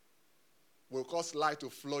will cause light to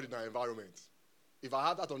flood in our environment, if I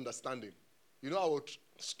had that understanding, I would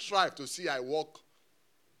strive to see I walk,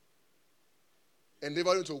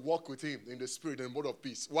 endeavoring to walk with him in the spirit and mode of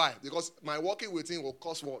peace. Why? Because my walking with him will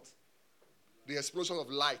cause what? The explosion of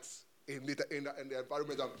light in the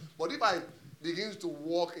environment. But if I begin to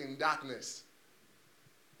walk in darkness,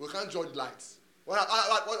 we can't judge light. What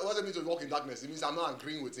does it mean to walk in darkness? It means I'm not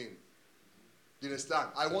agreeing with him. Do you understand?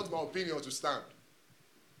 I want my opinion to stand.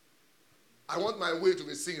 I want my way to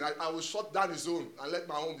be seen. I will shut down his own and let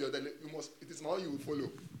my own be. It is my own you will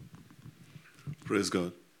follow. Praise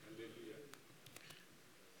God.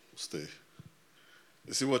 Stay.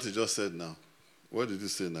 You see what he just said now? What did you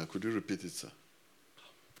say now? Could you repeat it, sir?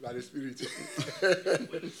 By the Spirit.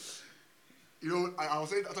 I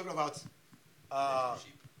was talking about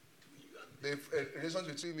the relation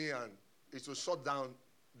between me and it will shut down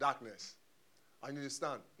darkness. And you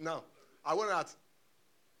understand? Now, I want that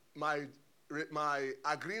my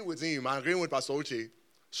agreeing with him, my agreeing with Pastor Uche,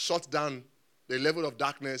 shut down the level of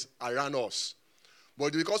darkness around us.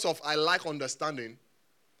 But because of I lack understanding,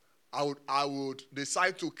 I would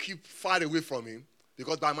decide to keep far away from him,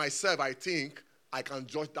 because by myself I think I can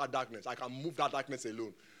judge that darkness. I can move that darkness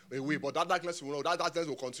away. But that darkness will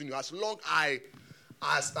continue as long as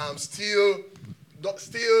I'm still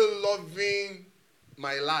loving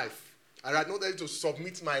my life. I'm not ready to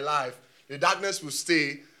submit my life. The darkness will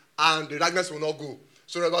stay and the darkness will not go.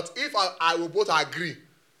 So that if I will both agree,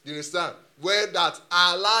 you understand, where that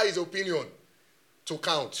I allow his opinion to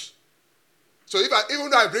count. So even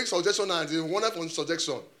though I bring suggestion and it's wonderful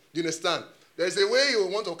suggestion, you understand, there's a way you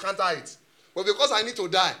want to counter it. But because I need to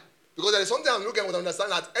die, because there is something I'm looking at to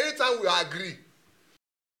understand that anytime we agree,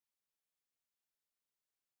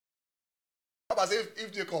 as if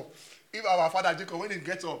our father Jacob, when he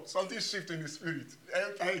gets up, something shifts in his spirit.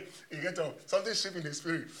 Every time he gets up, something shifts in his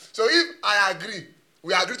spirit. So if I agree,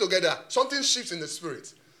 we agree together, something shifts in the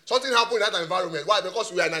spirit. Something happens in that environment. Why?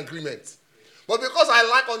 Because we are in agreement. But because I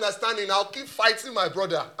lack understanding, I'll keep fighting my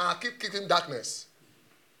brother and I'll keep kicking darkness.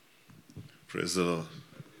 Praise the Lord.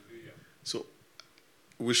 So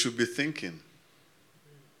we should be thinking.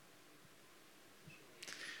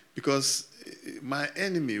 Because my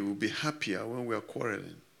enemy will be happier when we are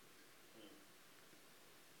quarreling.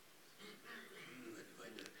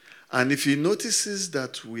 And if he notices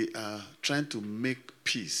that we are trying to make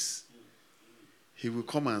peace, he will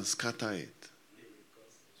come and scatter it.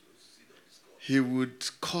 He would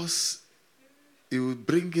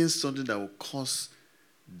bring in something that will cause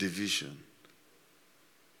division.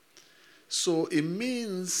 So it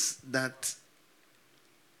means that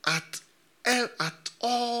at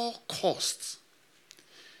all costs,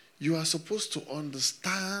 you are supposed to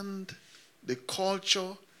understand the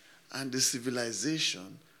culture and the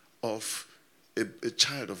civilization of a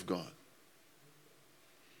child of God.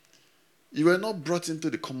 You were not brought into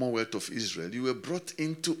the commonwealth of Israel. You were brought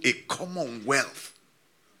into a commonwealth.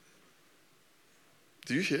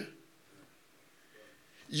 Do you hear?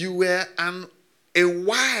 You were a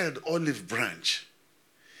wild olive branch.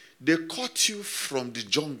 They caught you from the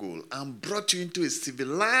jungle and brought you into a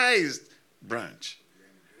civilized branch.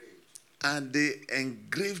 And they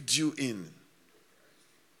engraved you in.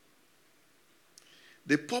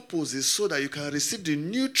 The purpose is so that you can receive the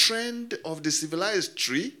nutrient of the civilized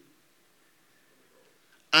tree,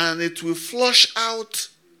 and it will flush out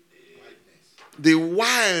the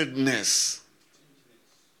wildness.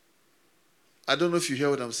 I don't know if you hear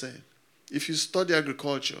what I'm saying. If you study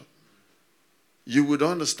agriculture, you would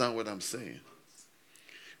understand what I'm saying.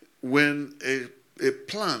 When a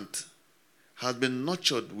plant has been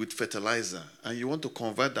nurtured with fertilizer and you want to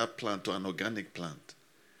convert that plant to an organic plant,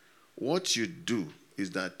 what you do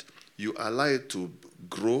is that you allow it to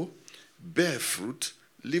grow, bear fruit,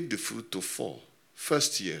 leave the fruit to fall.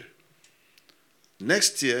 First year.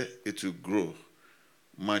 Next year, it will grow,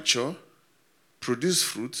 mature, produce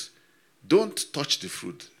fruit. Don't touch the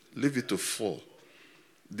fruit. Leave it to fall.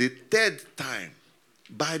 The third time,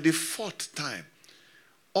 by the fourth time,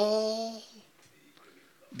 all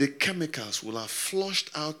the chemicals will have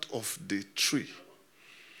flushed out of the tree.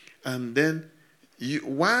 And then,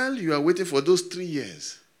 while you are waiting for those 3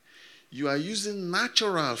 years, you are using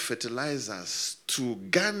natural fertilizers to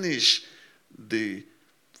garnish the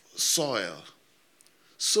soil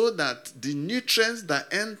so that the nutrients that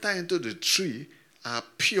enter into the tree are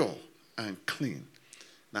pure and clean.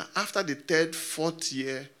 Now, after the third, fourth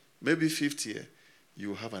year, maybe fifth year,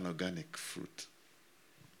 you have an organic fruit.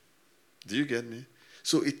 Do you get me?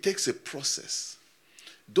 So it takes a process.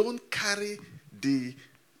 Don't carry the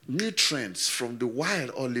nutrients from the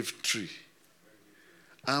wild olive tree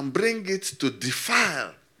and bring it to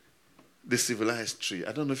defile the civilized tree.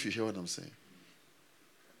 I don't know if you hear what I'm saying.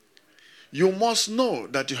 You must know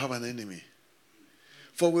that you have an enemy.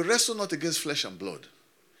 For we wrestle not against flesh and blood,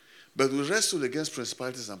 but we wrestle against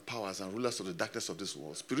principalities and powers and rulers of the darkness of this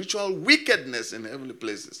world, spiritual wickedness in heavenly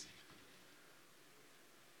places.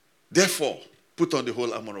 Therefore, put on the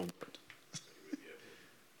whole armor of God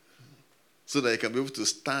so that you can be able to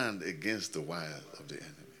stand against the wile of the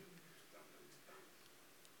enemy.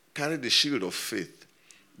 Carry the shield of faith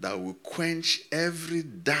that will quench every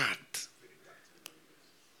dart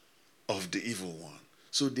of the evil one.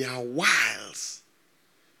 So there are wiles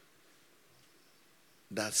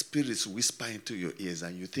that spirits whisper into your ears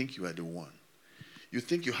and you think you are the one. You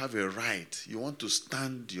think you have a right. You want to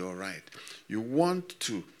stand your right. You want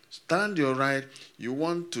to stand your right. You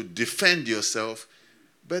want to defend yourself.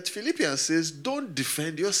 But Philippians says, don't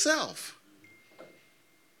defend yourself.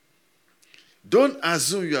 Don't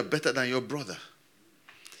assume you are better than your brother.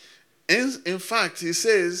 In fact, he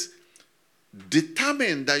says,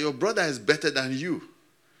 determine that your brother is better than you.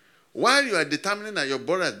 While you are determining that your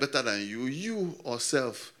brother is better than you, you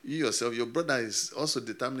yourself, your brother is also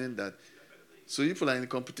determining that. So you people are in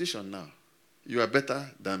competition now. You are better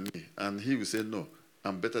than me. And he will say, no,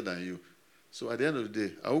 I'm better than you. So at the end of the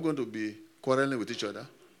day, are we going to be quarreling with each other?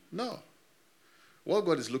 No. What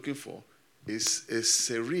God is looking for is a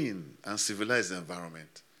serene and civilized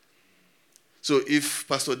environment. So if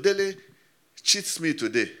Pastor Dele cheats me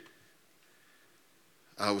today,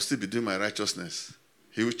 I will still be doing my righteousness.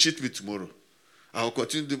 He will cheat me tomorrow. I will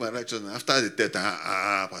continue to do my righteousness. After the third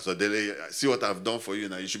time, Pastor Dele, see what I've done for you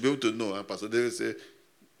now. You should be able to know. And Pastor Dele will say,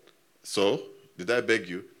 so, did I beg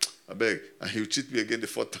you? I beg. And he will cheat me again the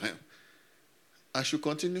fourth time. I should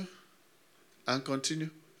continue and continue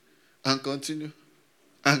and continue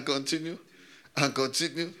and continue and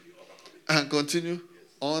continue and continue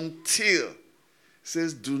until it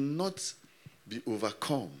says, do not be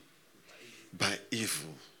overcome by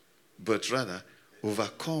evil, but rather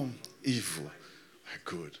overcome evil by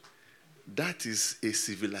good. That is a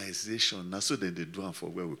civilization. Now, so that they do for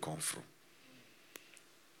where we come from.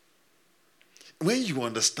 When you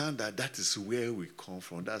understand that that is where we come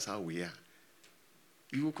from, that's how we are,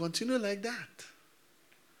 you will continue like that.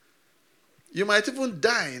 You might even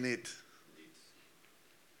die in it.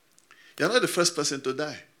 You're not the first person to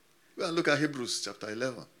die. Go and look at Hebrews chapter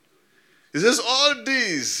 11. It says, all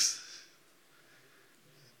these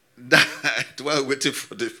died while waiting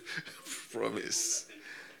for the promise.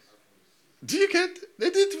 Do you get? They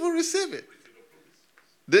didn't even receive it.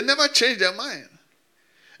 They never changed their mind.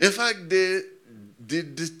 In fact, they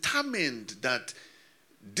determined that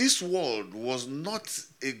this world was not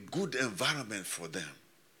a good environment for them.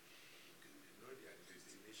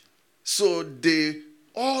 So they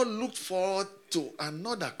all looked forward to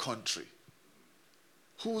another country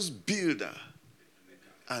whose builder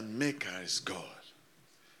and maker is God.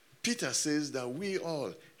 Peter says that we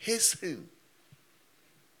all hasten.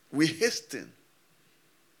 We hasten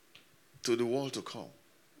to the world to come,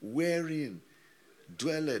 wherein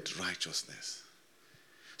dwelleth righteousness.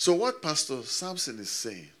 So what Pastor Samson is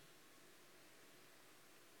saying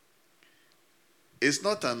is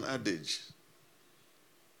not an adage.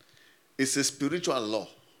 It's a spiritual law.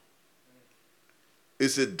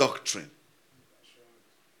 It's a doctrine.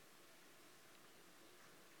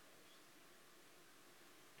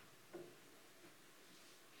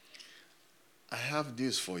 I have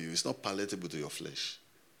news for you. It's not palatable to your flesh.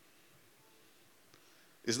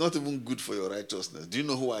 It's not even good for your righteousness. Do you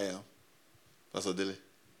know who I am? Pastor Dele,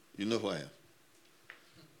 you know who I am?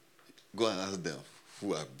 Go and ask them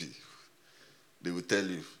who I be. They will tell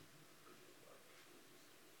you.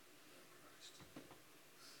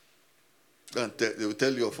 They will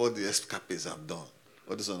tell you of all the escapades I've done.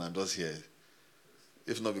 All this one I'm just here.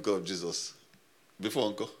 If not because of Jesus. Before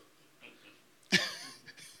Uncle.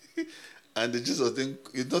 And the Jesus thing,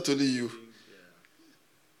 it's not only you.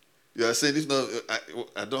 You are saying, if not,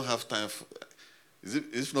 I don't have time for,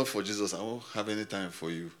 if not for Jesus, I won't have any time for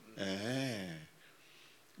you.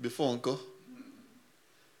 Before Uncle.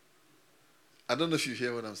 I don't know if you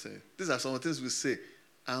hear what I'm saying. These are some things we say,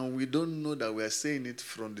 and we don't know that we are saying it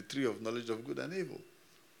from the tree of knowledge of good and evil.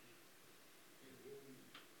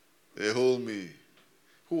 Behold me.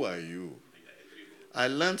 Who are you? I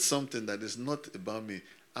learned something that is not about me.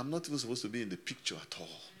 I'm not even supposed to be in the picture at all.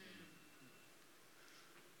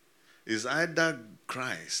 It's either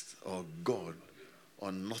Christ or God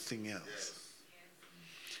or nothing else.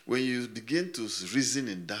 When you begin to reason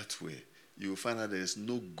in that way, you will find out there is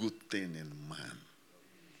no good thing in man.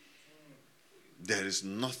 There is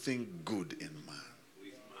nothing good in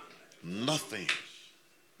man. Nothing.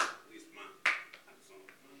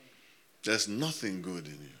 There's nothing good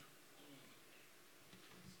in you.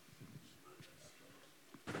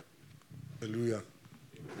 Hallelujah.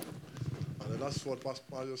 And that's what Pastor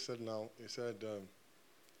Mario said now. He said,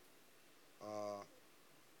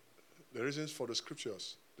 the reasons for the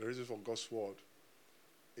scriptures, the reasons for God's word,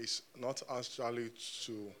 is not actually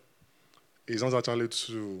it's not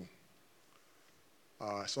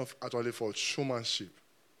actually for showmanship.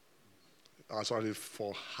 It's actually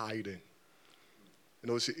for hiding. You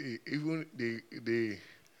know, see, even the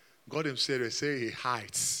God himself, they say he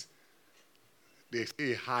hides. They say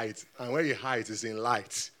he hides. And where he hides is in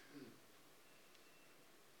light.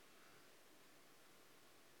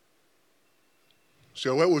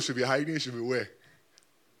 So where we should be hiding should be where?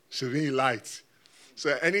 Should be in light.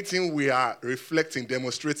 So anything we are reflecting,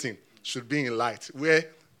 demonstrating, should be in light. Where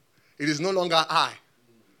it is no longer I,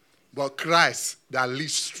 but Christ that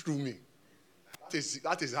lives through me.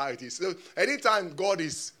 That is how it is. So anytime God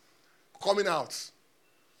is coming out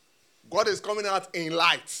in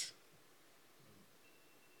light.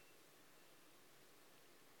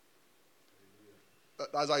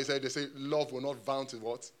 That's why he said, they say love will not vaunt in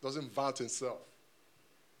what? Doesn't vaunt itself.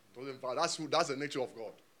 Doesn't vaunt. That's the nature of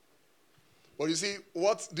God. But you see,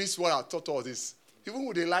 what this word has taught us is, even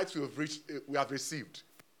with the light we have received,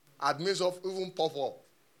 admits of even puff up.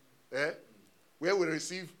 Where we want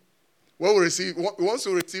to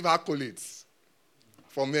receive accolades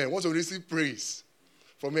from men, want to receive praise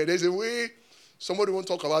from men. There's a way somebody won't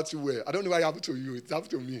talk about you well. I don't know why it happened to you. It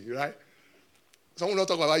happened to me, right? Someone will not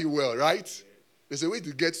talk about you well, right? There's a way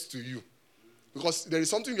to get to you. Because there is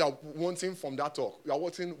something you are wanting from that talk. You are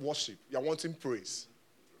wanting worship. You are wanting praise.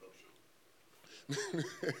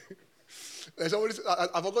 Somebody,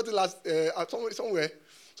 I forgot the last, somewhere,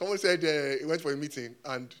 someone said he went for a meeting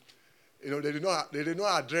and, you know, they did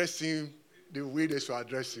not address him the way they should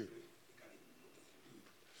address him.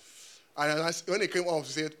 And when they came off,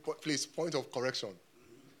 he said, please, point of correction.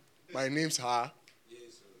 My name's Ha.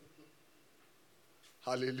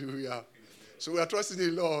 Hallelujah. So we are trusting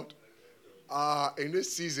the Lord in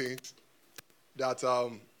this season that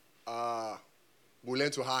we'll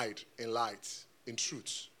learn to hide in light, in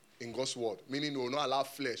truth, in God's word. Meaning we will not allow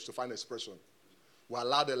flesh to find expression. We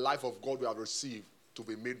allow the life of God we have received to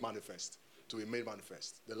be made manifest. To be made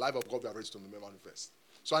manifest. The life of God we have received to be made manifest.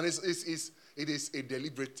 So and it is a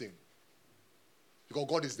deliberate thing. Because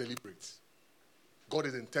God is deliberate. God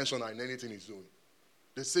is intentional in anything he's doing.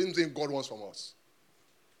 The same thing God wants from us.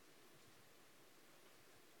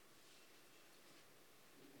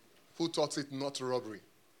 Who taught it not robbery?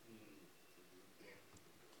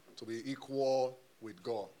 To be equal with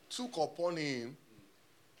God, took upon him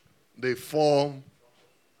the form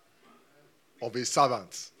of a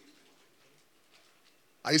servant.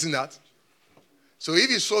 Are you seeing that? So if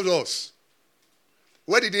he showed us,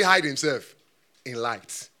 where did he hide himself? In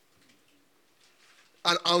light.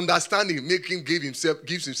 And understanding,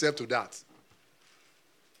 gives himself to that.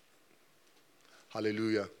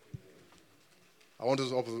 Hallelujah. I want us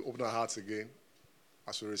to open our hearts again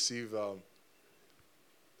as we receive the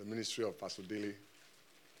ministry of Pastor Dele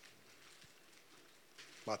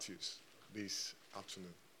Matthews this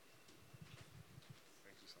afternoon.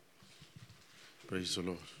 Thank you, sir. Praise the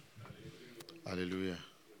Lord. Hallelujah.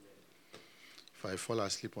 If I fall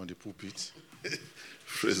asleep on the pulpit,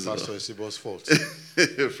 it's Pastor Esibo's fault.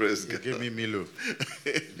 Praise God. Give me Milo.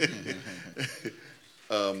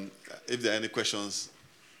 If there are any questions,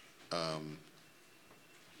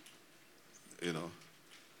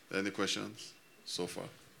 any questions so far?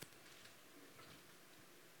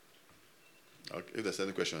 Okay, if there's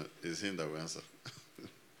any question, it's him that will answer.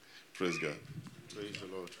 Praise God. Praise the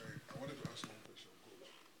Lord. I wanted to ask one question, Coach.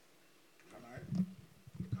 Can I?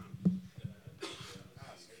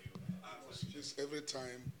 Just every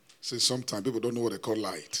time, sometimes people don't know what they call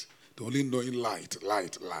light. They only know in light.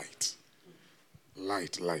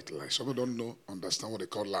 Some people don't understand what they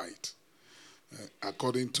call light.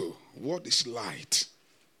 According to what is light?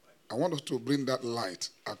 I want us to bring that light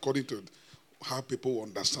according to how people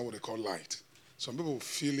understand what they call light. Some people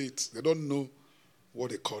feel it. They don't know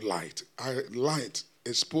what they call light. Light,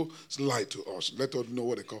 expose light to us. Let us know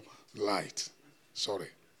what they call light. Sorry.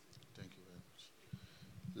 Thank you very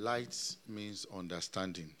much. Light means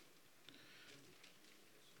understanding.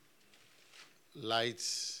 Light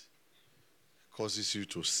causes you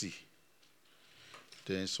to see.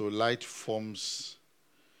 Then so light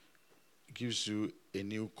gives you a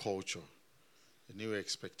new culture, a new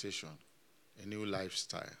expectation, a new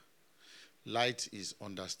lifestyle. Light is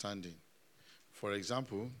understanding. For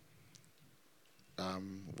example,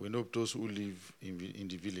 we know those who live in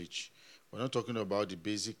the village. We're not talking about the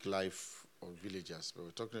basic life of villagers, but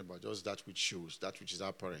we're talking about just that which shows, that which is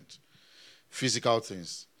apparent. Physical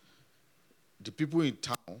things. The people in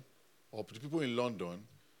town or the people in London,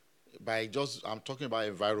 I'm talking about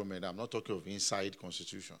environment, I'm not talking of inside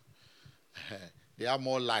constitution. They have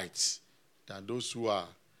more lights than those who are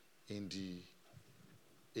in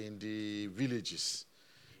the villages.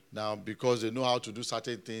 Now, because they know how to do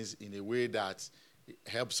certain things in a way that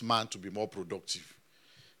helps man to be more productive.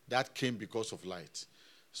 That came because of light.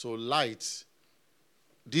 So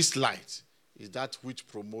this light is that which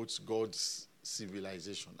promotes God's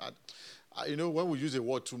civilization. When we use the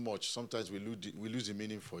word too much, sometimes we lose the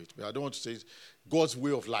meaning for it. But I don't want to say it. God's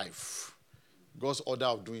way of life, God's order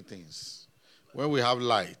of doing things. When we have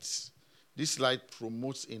light, this light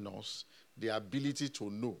promotes in us the ability to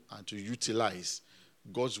know and to utilize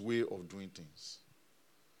God's way of doing things.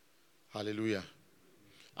 Hallelujah.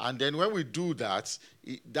 And then when we do that,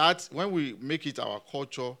 when we make it our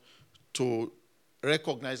culture to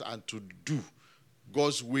recognize and to do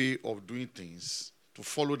God's way of doing things, to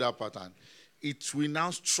follow that pattern, it will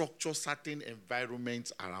now structure certain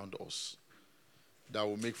environments around us that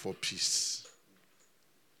will make for peace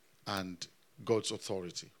and God's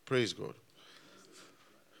authority. Praise God.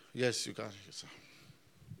 Yes, you can. Yes, sir.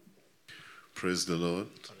 Praise the Lord.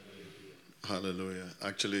 Hallelujah.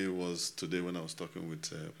 Actually, it was today when I was talking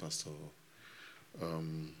with Pastor.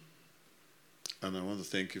 And I want to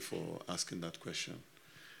thank you for asking that question.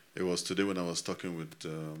 It was today when I was talking with,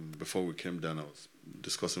 before we came down, I was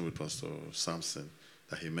discussing with Pastor Samson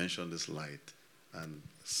that he mentioned this light, and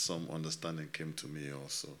some understanding came to me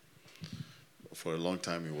also. For a long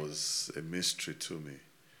time, it was a mystery to me.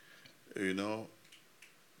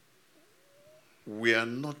 We are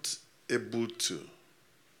not able to,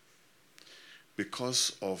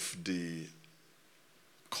 because of the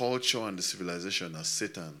culture and the civilization that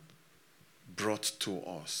Satan brought to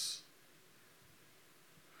us.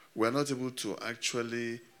 We are not able to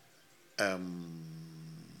actually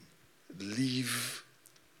live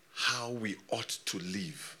how we ought to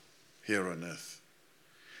live here on earth.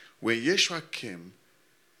 When Yeshua came,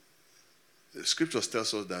 the scriptures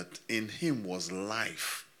tells us that in him was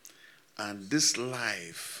life, and this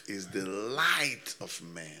life is the light of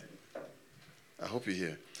man. I hope you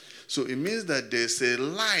hear. So it means that there's a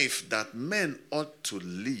life that men ought to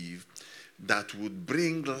live that would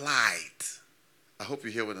bring light. I hope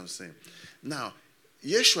you hear what I'm saying. Now,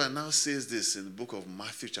 Yeshua now says this in the book of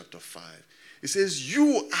Matthew chapter 5. He says,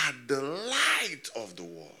 you are the light of the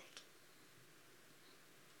world.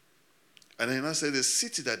 And then I say, the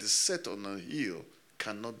city that is set on a hill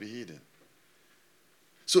cannot be hidden.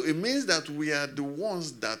 So it means that we are the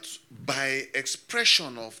ones that, by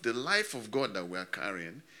expression of the life of God that we are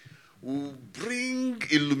carrying, will bring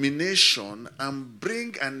illumination and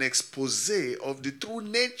bring an expose of the true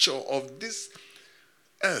nature of this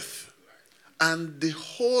earth. And the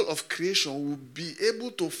whole of creation will be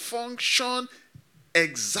able to function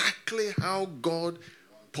exactly how God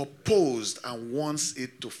proposed and wants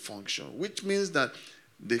it to function, which means that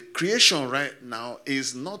the creation right now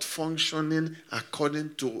is not functioning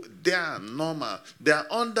according to their normal. They are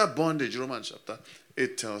under bondage, Romans chapter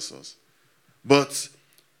 8 tells us. But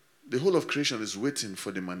the whole of creation is waiting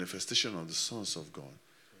for the manifestation of the sons of God.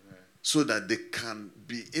 Amen. So that they can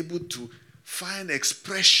be able to find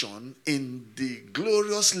expression in the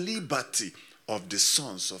glorious liberty of the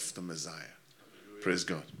sons of the Messiah. Praise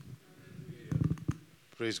God.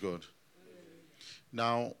 Praise God.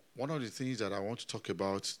 Now, one of the things that I want to talk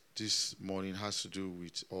about this morning has to do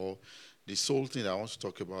with, or the sole thing I want to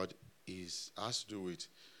talk about has to do with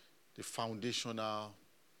the foundational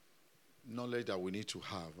knowledge that we need to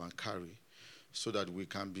have and carry so that we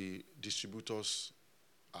can be distributors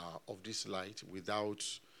of this light without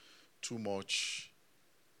too much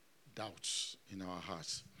doubts in our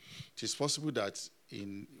hearts. It is possible that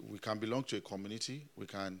we can belong to a community, we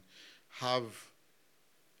can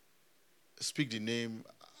speak the name,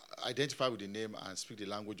 identify with the name and speak the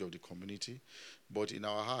language of the community, but in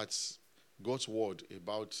our hearts, God's word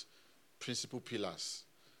about principal pillars,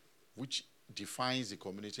 which defines the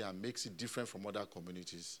community and makes it different from other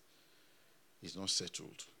communities, is not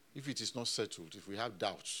settled. If it is not settled, if we have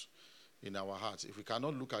doubts in our hearts, if we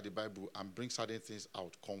cannot look at the Bible and bring certain things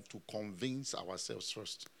out to convince ourselves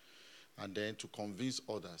first, and then to convince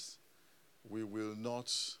others, we will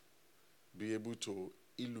not be able to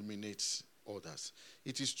illuminate others.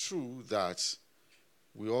 It is true that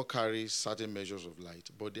we all carry certain measures of light,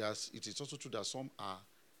 but it is also true that some are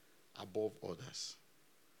above others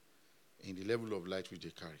in the level of light which they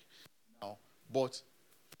carry. Now, but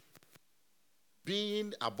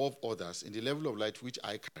being above others in the level of light which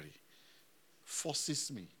I carry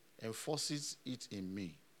forces me, enforces it in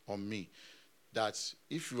me, on me, that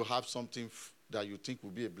if you have something that you think will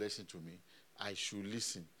be a blessing to me, I should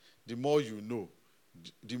listen. The more you know,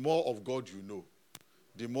 the more of God you know,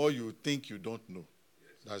 the more you think you don't know.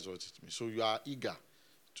 That's what it means. So you are eager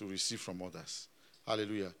to receive from others.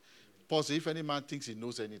 Hallelujah. Paul says, if any man thinks he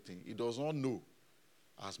knows anything, he does not know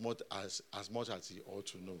as much as he ought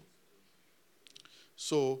to know.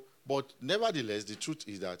 So, but nevertheless, the truth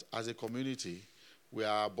is that as a community, we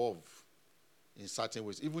are above in certain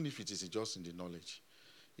ways, even if it is just in the knowledge.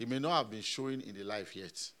 It may not have been showing in the life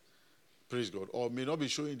yet. Praise God. Or may not be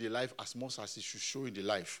showing in the life as much as it should show in the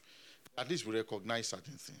life. At least we recognize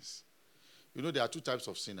certain things. You know, there are two types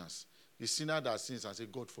of sinners. The sinner that sins and says,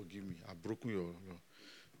 God, forgive me. I've broken your.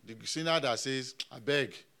 The sinner that says, I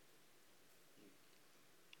beg.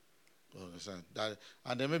 You understand?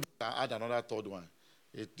 And then maybe I add another third one.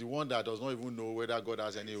 The one that does not even know whether God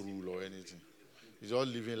has any rule or anything. He's all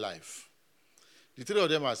living life. The three of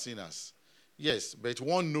them are sinners. Yes, but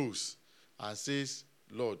one knows and says,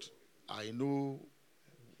 Lord, I know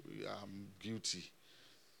I'm guilty.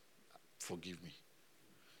 Forgive me.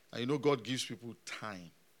 And you know God gives people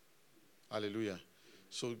time. Hallelujah.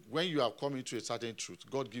 So when you are coming to a certain truth,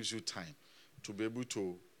 God gives you time to be able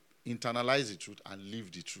to internalize the truth and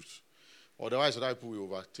live the truth. Otherwise, other people will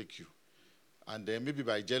overtake you. And then maybe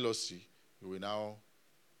by jealousy, you will now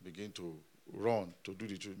begin to run to do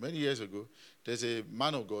the truth. Many years ago, there's a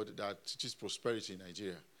man of God that teaches prosperity in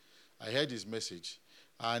Nigeria. I heard his message,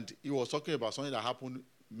 and he was talking about something that happened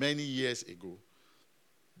many years ago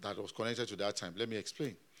that was connected to that time. Let me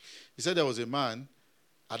explain. He said there was a man,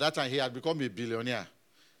 at that time he had become a billionaire.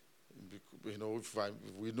 You know, if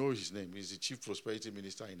we know his name, he's the chief prosperity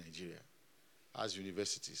minister in Nigeria. Has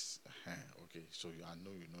universities. Okay, so I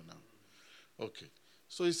know you know now. Okay.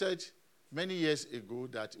 So he said many years ago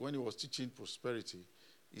that when he was teaching prosperity,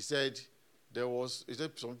 he said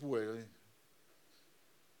some people were,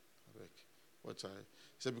 he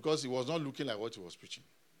said because he was not looking like what he was preaching.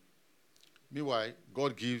 Meanwhile,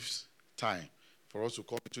 God gives time for us to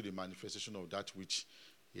come into the manifestation of that which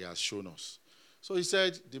he has shown us. So he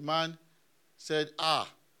said, the man said, but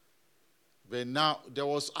now there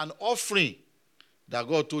was an offering that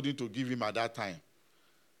God told him to give him at that time.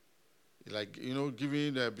 Like, you know,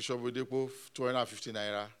 giving Bishop Oyedepo 250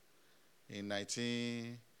 naira in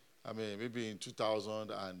maybe in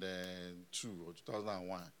 2002 or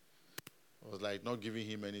 2001. It was like not giving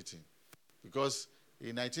him anything. Because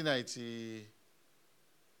in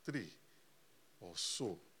 1993 or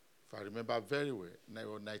so, if I remember very well,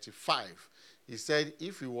 95, he said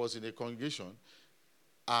if he was in a congregation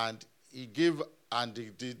and he gave,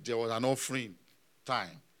 and there was an offering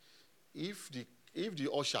time. If the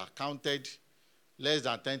usher counted less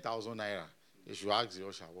than 10,000 naira, you should ask the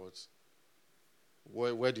usher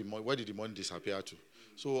where did the money disappear to.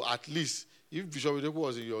 So at least if Bishop Oyedepo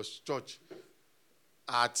was in your church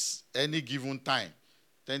at any given time,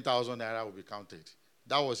 10,000 naira will be counted.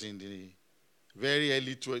 That was in the very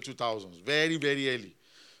early 2000s, very, very early.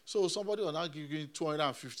 So somebody was now giving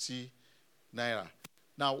 250 naira.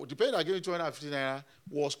 Now, the person that gave 250 naira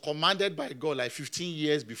was commanded by God like 15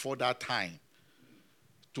 years before that time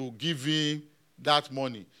to give him that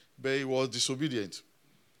money, but he was disobedient.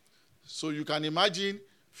 So you can imagine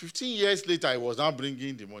 15 years later, he was now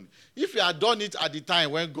bringing the money. If he had done it at the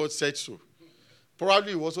time when God said so,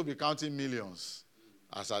 probably he would also be counting millions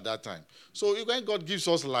as at that time. So when God gives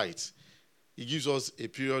us light, he gives us a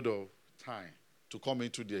period of time to come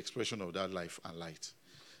into the expression of that life and light.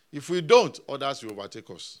 If we don't, others will overtake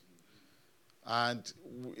us. And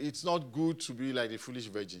it's not good to be like the foolish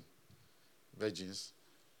virgins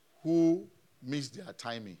who missed their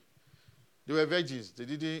timing. They were virgins. They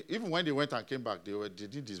didn't, even when they went and came back, they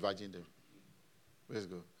didn't disvirgin them. Let's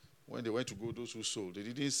go. When they went to go, those who sold, they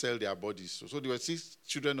didn't sell their bodies. So they were still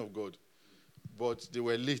children of God. But they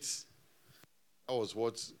were late. That was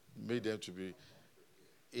what made them to be.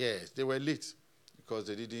 Yes, they were late because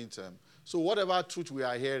they didn't. So whatever truth we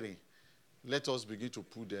are hearing, let us begin to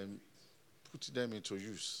put them into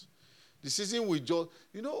use. The season we just,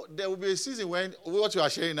 there will be a season when what you are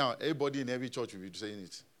sharing now, everybody in every church will be saying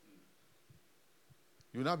it.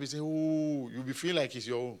 You'll not be saying, oh, you'll be feeling like it's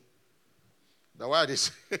your own. That's why they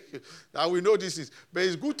say that we know these things. But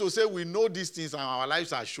it's good to say we know these things and our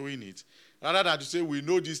lives are showing it, rather than to say we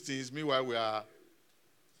know these things, meanwhile we are.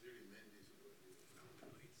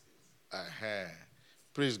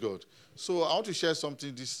 Praise God. So I want to share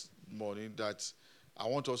something this morning that I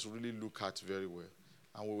want us to really look at very well.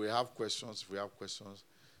 And we will have questions. If we have questions,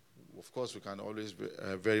 of course, we can always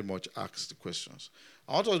very much ask the questions.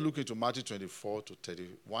 I want us to look into Matthew 24 to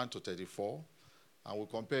 31 to 34, and we'll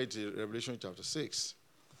compare it to Revelation chapter 6.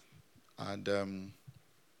 And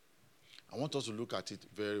I want us to look at it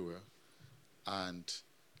very well, and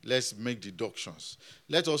let's make deductions.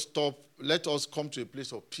 Let us come to a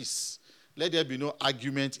place of peace. Let there be no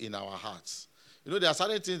argument in our hearts. There are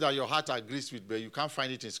certain things that your heart agrees with, but you can't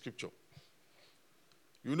find it in Scripture.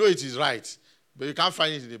 You know it is right, but you can't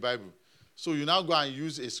find it in the Bible. So you now go and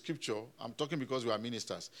use a scripture. I'm talking because we are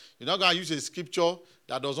ministers. You now go and use a scripture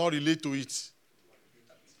that does not relate to it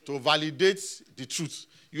to validate the truth.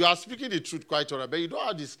 You are speaking the truth quite all right, but you don't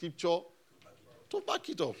have the scripture to back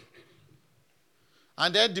it up.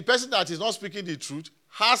 And then the person that is not speaking the truth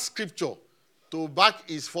has scripture to back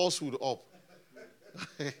his falsehood up.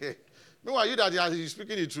 Meanwhile, you that is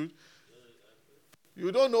speaking the truth,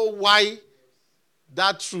 you don't know why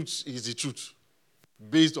that truth is the truth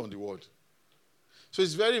based on the word. So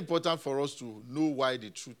it's very important for us to know why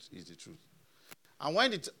the truth is the truth. And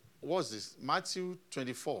when what's this? Matthew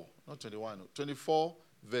 24, not 21, 24,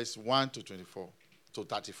 verse 1 to 24, to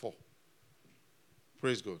 34.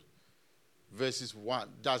 Praise God. Verses 1.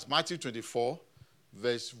 That's Matthew 24,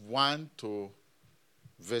 verses 1 to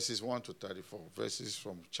 34. Verses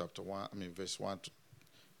from verse 1 to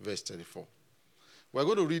verse 34. We're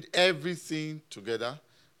going to read everything together,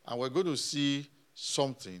 and we're going to see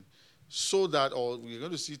something we're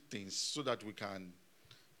going to see things so that we can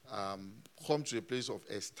come to a place of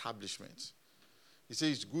establishment. He says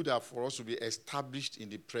it's good for us to be established in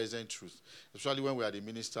the present truth, especially when we are the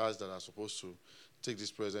ministers that are supposed to take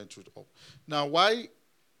this present truth up. Now, why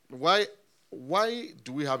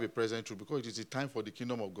do we have a present truth? Because it is the time for the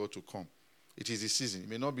kingdom of God to come. It is the season. It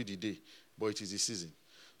may not be the day, but it is the season.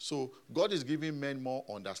 So God is giving men more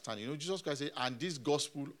understanding. Jesus Christ said, and this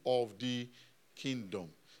gospel of the kingdom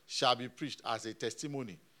shall be preached as a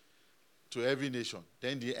testimony to every nation.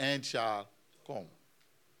 Then the end shall come.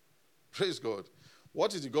 Praise God.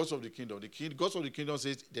 What is the gospel of the kingdom? The gospel of the kingdom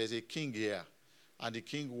says there's a king here, and the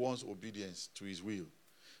king wants obedience to his will.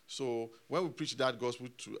 So when we preach that gospel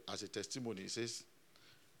as a testimony, it says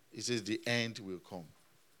the end will come.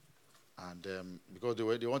 And because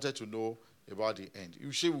they wanted to know about the end.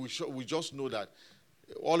 We just know that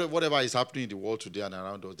whatever is happening in the world today and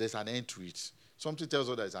around us, there's an end to it. Something tells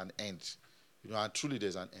us there's an end. And truly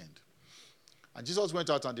there's an end. And Jesus went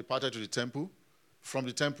out and departed to the temple, from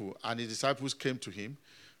the temple, and his disciples came to him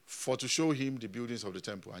to show him the buildings of the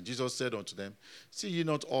temple. And Jesus said unto them, see ye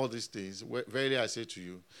not all these things? Verily I say to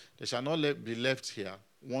you, there shall not be left here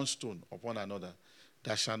one stone upon another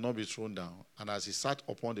that shall not be thrown down. And as he sat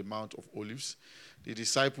upon the Mount of Olives, the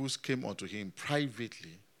disciples came unto him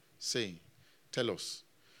privately, saying, tell us,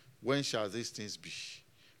 when shall these things be?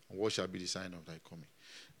 And what shall be the sign of thy coming?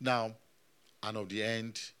 Now, and of the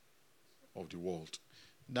end of the world.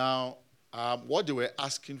 Now, what they were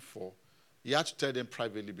asking for, he had to tell them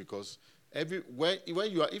privately, because if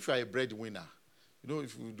you are a breadwinner,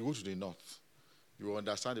 if you go to the north, you will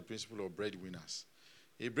understand the principle of breadwinners.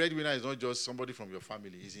 A breadwinner is not just somebody from your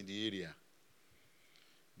family, he's in the area.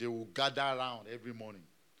 They will gather around every morning.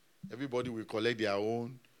 Everybody will collect their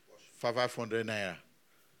own 500 naira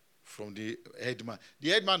from the headman. The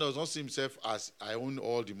headman does not see himself as, I own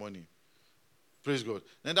all the money. Praise God.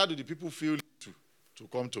 Neither do the people feel to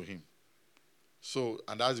come to him. So,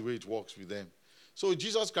 and that's the way it works with them. So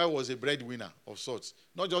Jesus Christ was a breadwinner of sorts.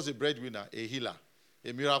 Not just a breadwinner, a healer,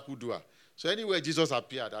 a miracle doer. So anywhere Jesus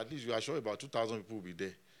appeared, at least you are sure about 2,000 people will be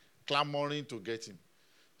there, clamoring to get him.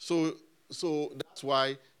 So that's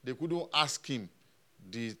why they couldn't ask him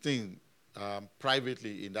the thing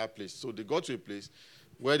privately in that place. So they got to a place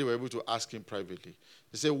where they were able to ask him privately.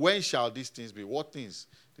 They said, when shall these things be? What things?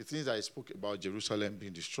 The things that I spoke about Jerusalem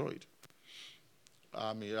being destroyed.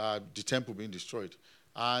 The temple being destroyed.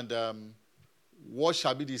 And what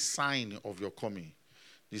shall be the sign of your coming?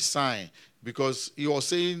 The sign. Because he was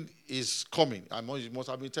saying he's coming. He must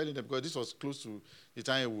have been telling them, because this was close to the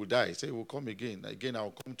time he will die. He said, he will come again. Again, I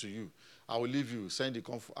will come to you. I will leave you,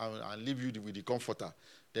 and leave you with the comforter.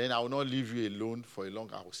 Then I will not leave you alone for a long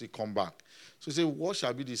time. I will still come back. So he said, what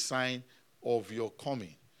shall be the sign of your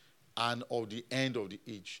coming and of the end of the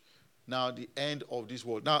age? Now, the end of this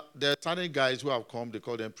world. Now, there are certain guys who have come. They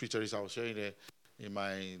call them preachers. I was sharing it in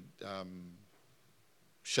my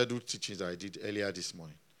scheduled teachings that I did earlier this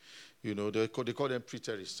morning. They call them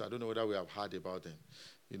preterists. I don't know whether we have heard about them.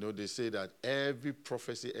 They say that every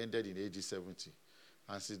prophecy ended in AD 70.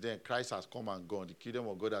 And since then, Christ has come and gone. The kingdom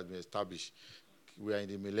of God has been established. We are in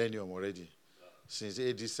the millennium already. Since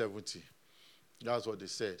AD 70. That's what they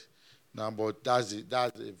said. Now, but that's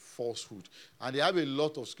a falsehood. And they have a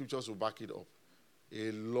lot of scriptures to back it up.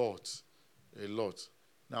 A lot.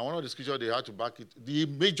 Now, one of the scriptures they had to back it, the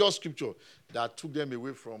major scripture that took them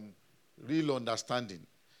away from real understanding,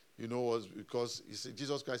 was because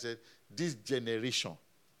Jesus Christ said, this generation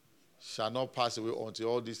shall not pass away until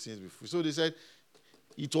all these things be fulfilled. So they said,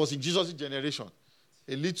 it was in Jesus' generation.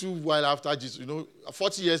 A little while after Jesus,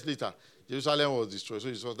 40 years later, Jerusalem was destroyed. So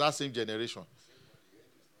it was that same generation.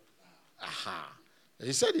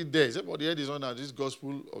 He said it there. He said, but the end is on, and this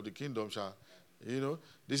gospel of the kingdom shall,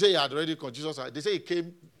 They say he had already come. They say he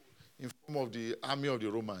came in form of the army of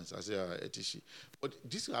the Romans, as a Etishi. But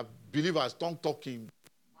these are believers, tongue-talking,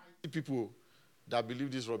 mighty people that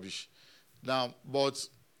believe this rubbish. Now, but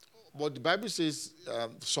the Bible says,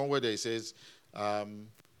 somewhere there it says,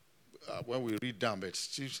 when we read down, but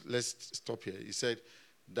let's stop here. He said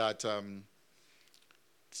that,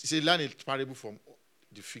 he said, learn a parable from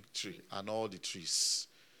the fig tree and all the trees.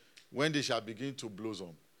 When they shall begin to blossom,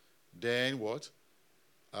 then what?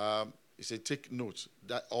 He said, take note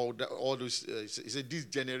that all those. He said, this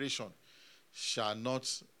generation shall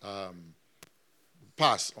not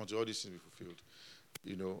pass until all these things be fulfilled.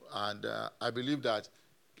 And I believe that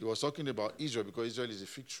he was talking about Israel, because Israel is a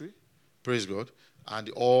fig tree. Praise God. And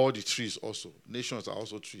all the trees also. Nations are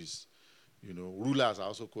also trees. Rulers are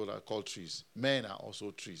also called trees. Men are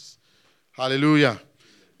also trees. Hallelujah.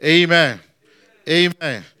 Amen.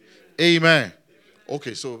 Amen. Amen.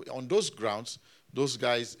 Okay, so on those grounds, those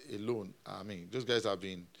guys alone, those guys have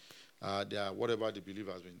been, whatever they believe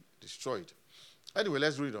has been destroyed. Anyway,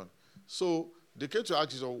 let's read on. So they came to ask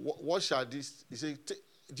Jesus, what shall this? He said,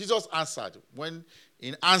 Jesus answered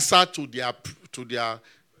in answer to their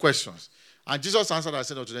questions. And Jesus answered and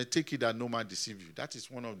said unto them, take it that no man deceive you. That is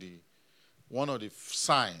one of the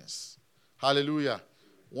signs. Hallelujah.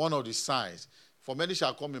 One of the signs. For many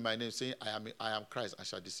shall come in my name, saying, I am Christ, and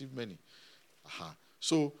shall deceive many.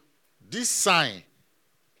 So this sign,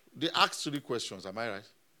 they asked 3 questions. Am I right?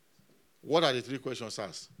 What are the 3 questions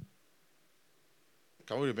asked?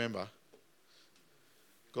 Can we remember?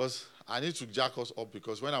 Because I need to jack us up,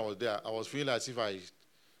 because when I was there, I was feeling as if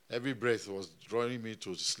every breath was drawing me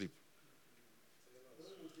to sleep.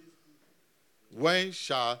 When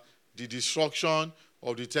shall the destruction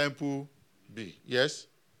of the temple be? Yes?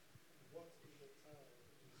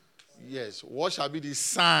 Yes. What shall be the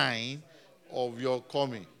sign of your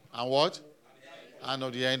coming? And what? And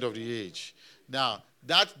of the end of the age. Now,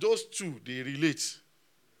 those 2, they relate.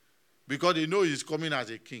 Because they know he's coming as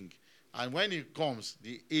a king. And when he comes,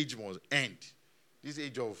 the age must end. This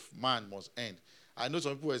age of man must end. I know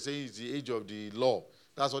some people are saying it's the age of the law.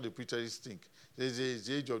 That's what the preachers think. There's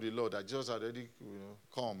the age of the law that Jesus had already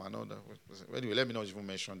come and all that. Anyway, let me not even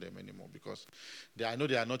mention them anymore, because I know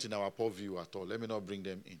they are not in our purview at all. Let me not bring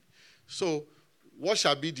them in. So, what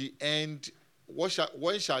shall be the end? When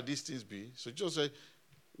shall these things be? So Jesus said,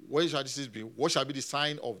 when shall these things be? What shall be the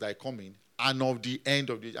sign of thy coming and of the end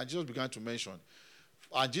of the age? And Jesus began to mention.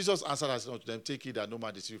 And Jesus answered and said unto them, take it that no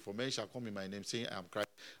man deceive you, for many shall come in my name, saying, I am Christ,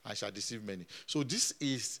 and shall deceive many. So this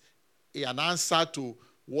is an answer to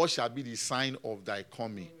what shall be the sign of thy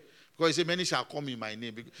coming. Because he said, many shall come in my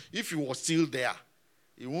name. If he was still there,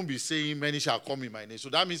 he won't be saying, many shall come in my name. So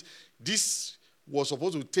that means this was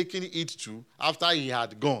supposed to taking it to after he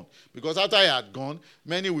had gone. Because after he had gone,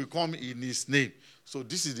 many will come in his name. So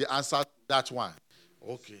this is the answer to that one.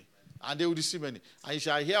 Okay. And they will deceive many. And you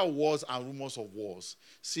shall hear wars and rumors of wars.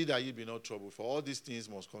 See that ye be not troubled. For all these things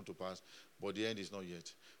must come to pass, but the end is not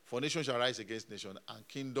yet. For nation shall rise against nation, and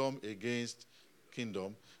kingdom against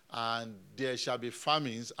kingdom. And there shall be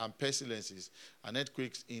famines and pestilences and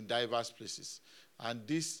earthquakes in diverse places. And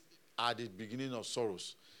these are the beginning of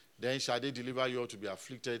sorrows. Then shall they deliver you all to be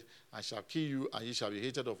afflicted, and shall kill you, and ye shall be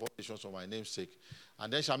hated of all nations for my name's sake.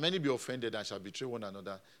 And then shall many be offended, and shall betray one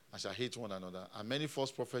another, and shall hate one another. And many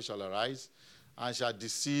false prophets shall arise, and shall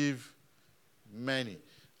deceive many.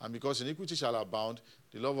 And because iniquity shall abound,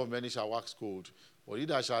 the love of many shall wax cold. But he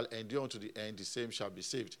that shall endure unto the end, the same shall be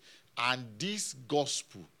saved. And this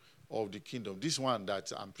gospel of the kingdom, this one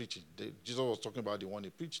that I'm preaching, Jesus was talking about the one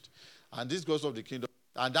he preached. And this gospel of the kingdom,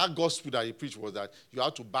 and that gospel that he preached was that you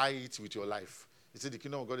have to buy it with your life. He said the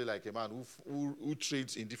kingdom of God is like a man who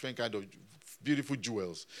trades in different kind of beautiful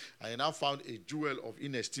jewels. And he now found a jewel of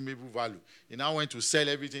inestimable value. He now went to sell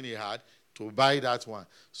everything he had to buy that one.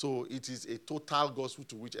 So it is a total gospel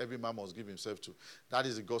to which every man must give himself to. That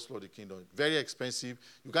is the gospel of the kingdom. Very expensive.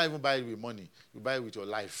 You can't even buy it with money. You buy it with your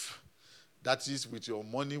life. That is with your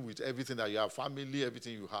money, with everything that you have, family,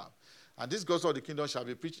 everything you have. And this gospel of the kingdom shall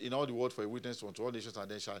be preached in all the world for a witness unto all nations,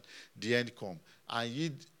 and then shall the end come.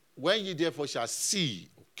 And when ye therefore shall see,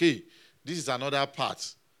 okay, this is another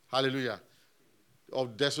part, hallelujah,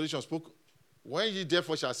 of desolation. When ye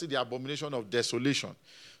therefore shall see the abomination of desolation.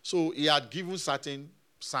 So he had given certain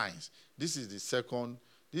signs. This is the second,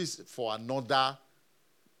 this is for another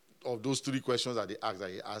of those three questions that they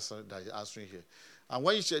asked that he's answering here. And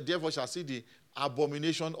when ye therefore shall see the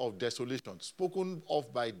abomination of desolation, spoken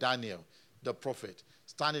of by Daniel, the prophet,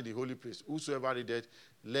 stand in the holy place. Whosoever readeth,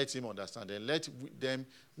 let him understand. And let them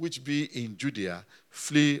which be in Judea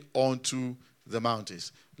flee unto the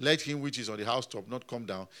mountains. Let him which is on the housetop not come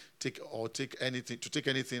down, take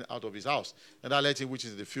anything out of his house. And let him which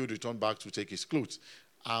is in the field return back to take his clothes.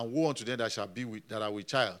 And woe unto them that that are with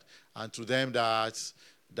child, and to them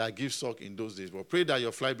that give suck in those days. But pray that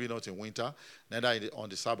your flight be not in winter, neither on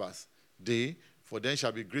the Sabbath day, for then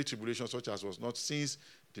shall be great tribulation, such as was not since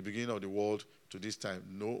the beginning of the world to this time.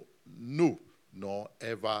 No, nor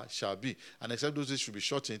ever shall be. And except those days should be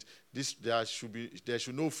shortened, there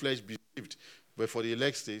should no flesh be saved. But for the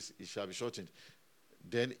elect's days it shall be shortened.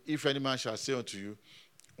 Then if any man shall say unto you,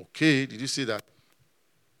 okay, did you see that?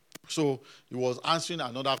 So he was answering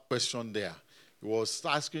another question there. He was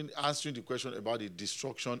answering the question about the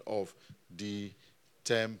destruction of the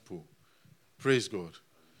temple. Praise God.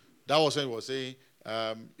 That was when he was saying,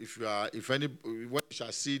 when you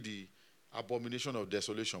shall see the abomination of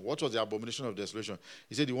desolation. What was the abomination of desolation?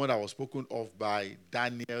 He said the one that was spoken of by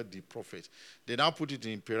Daniel the prophet. They now put it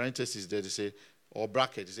in parentheses there, they say, or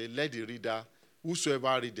bracket. They say, let the reader,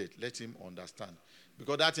 whosoever read it, let him understand.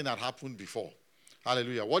 Because that thing had happened before.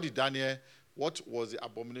 Hallelujah. What was the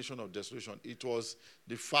abomination of desolation? It was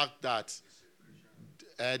the fact that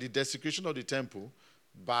the desecration of the temple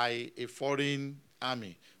by a foreign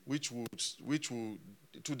army, which would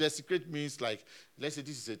to desecrate means like, let's say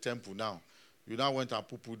this is a temple now. You now went and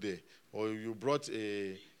poo there, or you brought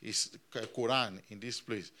a Quran in this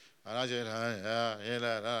place, and I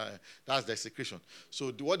said, that's desecration.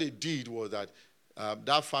 So what they did was that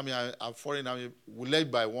that family, a foreign army,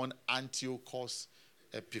 led by one Antiochus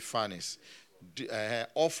Epiphanes,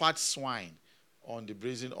 offered swine on the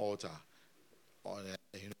brazen altar,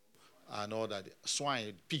 and all that.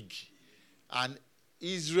 Swine, pig. And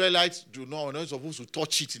Israelites are not supposed to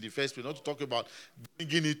touch it in the first place, not to talk about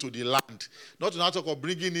bringing it to the land, not to now talk of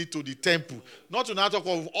bringing it to the temple, not to now talk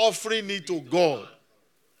of offering it to God.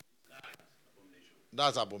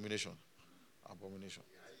 That's abomination. Abomination.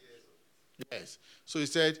 Yes. So he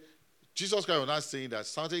said, Jesus Christ was not saying that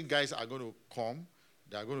certain guys are going to come,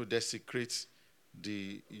 they are going to desecrate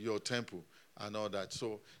your temple and all that.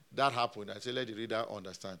 So that happened. I said, let the reader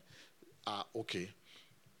understand. Okay.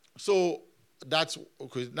 So that's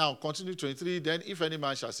okay. Now continue 23. Then if any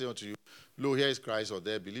man shall say unto you, lo, here is Christ, or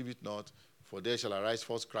there, believe it not, for there shall arise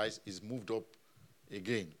false Christ, is moved up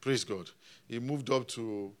again. Praise God. He moved up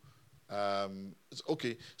to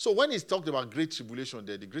Okay, so when he's talked about great tribulation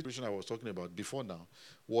there, the great tribulation I was talking about before now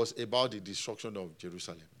was about the destruction of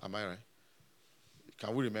Jerusalem. Am I right?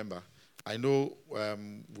 Can we remember? I know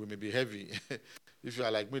we may be heavy. If you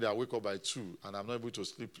are like me that I wake up by 2 and I'm not able to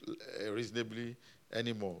sleep reasonably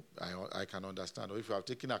anymore, I can understand. Or if you have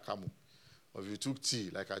taken a camel, or if you took tea,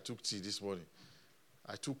 like I took tea this morning,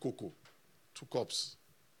 I took cocoa, 2 cups.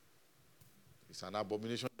 It's an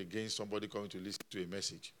abomination against somebody coming to listen to a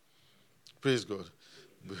message. Praise God.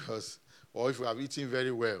 Because, or if you have eaten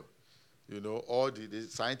very well, all the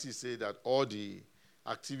scientists say that all the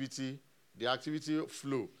activity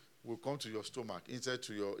flow will come to your stomach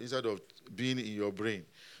instead of being in your brain.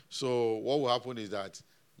 So what will happen is that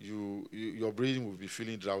your brain will be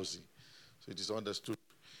feeling drowsy. So it is understood.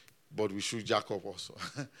 But we should jack up also.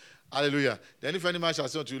 Hallelujah. Then if any man shall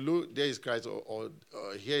say unto you, lo, there is Christ, or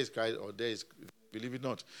here is Christ, or there is, believe it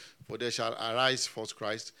not. For there shall arise false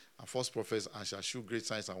Christ and false prophets, and shall shew great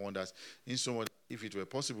signs and wonders, insomuch if it were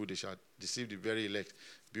possible, they shall deceive the very elect.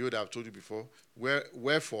 Behold, I have told you before.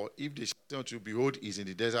 Wherefore, if they shall say unto you, behold, he is in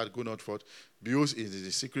the desert, go not forth. Behold, he is in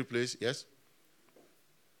the secret place. Yes?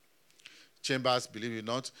 Chambers, believe it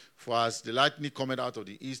not. For as the lightning cometh out of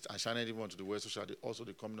the east and shineth even unto the west, so shall also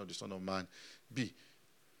the coming of the Son of Man be.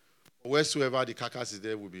 Wheresoever the carcass is,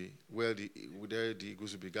 there will be, the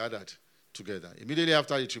eagles will be gathered together. Immediately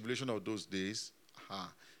after the tribulation of those days,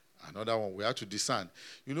 another one, we have to discern.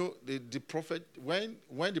 The prophet, when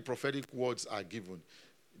the prophetic words are given,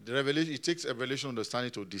 the revelation, it takes a revelation understanding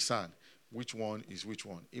to discern which one is which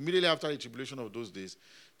one. Immediately after the tribulation of those days,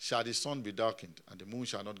 shall the sun be darkened, and the moon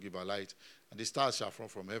shall not give her light, and the stars shall fall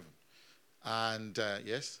from heaven. And, and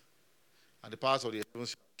the powers of the heavens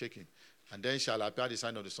shall be shaken. And then shall appear the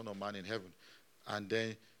sign of the Son of Man in heaven. And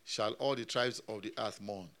then shall all the tribes of the earth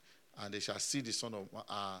mourn, and they shall see the Son of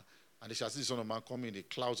Man coming in the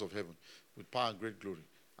clouds of heaven with power and great glory.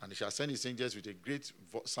 And they shall send his angels with a great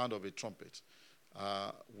sound of a trumpet,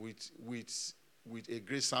 with a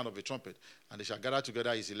great sound of a trumpet, and they shall gather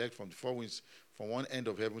together his elect from the four winds, from one end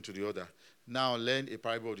of heaven to the other. Now learn a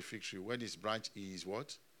parable of the fig tree. When its branch is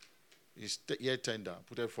what? Is yet tender,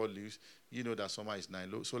 put forth leaves, ye know that summer is nigh.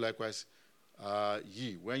 So likewise,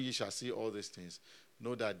 when ye shall see all these things,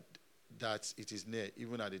 know that it is near,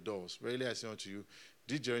 even at the doors. Verily I say unto you,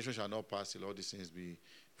 this generation shall not pass till all these things be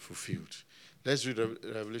fulfilled. Let's read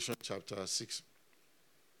Revelation chapter 6.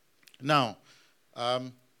 Now,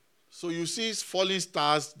 so you see falling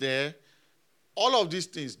stars there. All of these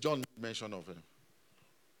things, John made mention of them.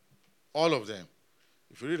 All of them.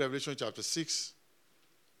 If you read Revelation chapter 6,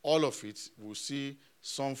 all of it, we'll see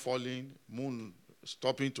sun falling, moon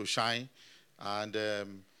stopping to shine, and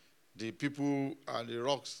the people and the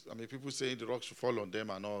rocks, people saying the rocks should fall on them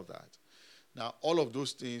and all that. Now, all of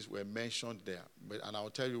those things were mentioned there, and I'll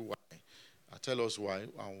tell you why. I'll tell us why.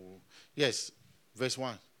 Yes, verse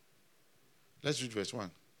 1. Let's read verse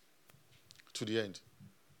 1 to the end.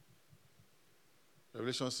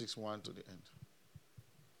 Revelation 6:1 to the end.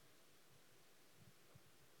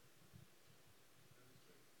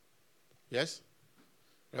 Yes?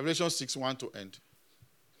 Revelation 6:1 to end.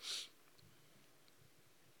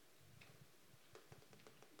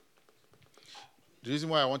 The reason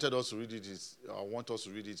why I want us to read it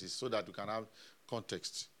is so that we can have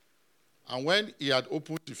context. And when he had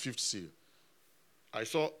opened the 5th seal, I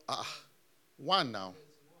saw 1 now.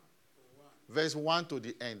 Verse 1 to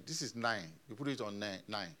the end. This is 9. You put it on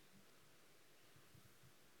 9.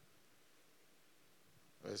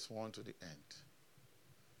 Verse 1 to the end.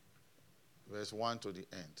 Verse 1 to the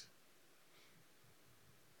end.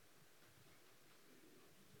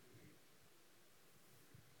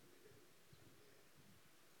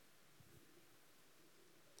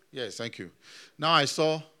 Yes, thank you. Now I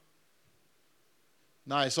saw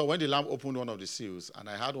when the Lamb opened one of the seals, and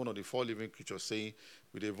I heard one of the 4 living creatures saying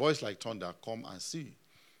with a voice like thunder, come and see.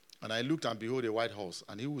 And I looked, and behold, a white horse,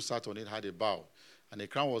 and he who sat on it had a bow, and a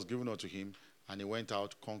crown was given unto him, and he went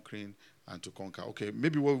out conquering and to conquer. Okay,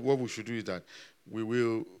 maybe what we should do is that we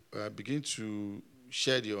will begin to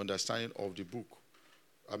share the understanding of the book,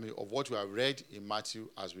 of what we have read in Matthew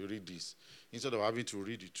as we read this, instead of having to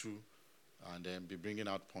read the 2 and then be bringing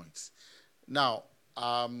out points. Now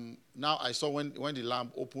I saw when the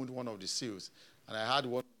Lamb opened one of the seals, and I heard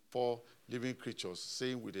 4 living creatures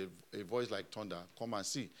saying with a voice like thunder, come and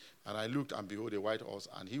see. And I looked, and behold, a white horse,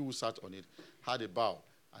 and he who sat on it had a bow,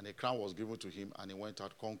 and a crown was given to him, and he went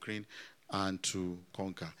out conquering and to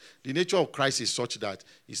conquer. The nature of Christ is such that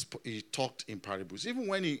he talked in parables. Even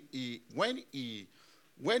when he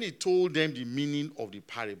told them the meaning of the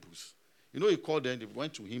parables, he called them, they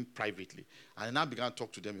went to him privately, and now began to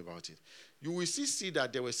talk to them about it. you will see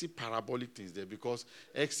that there were still parabolic things there, because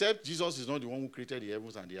except Jesus is not the one who created the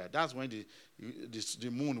heavens and the earth, that's when the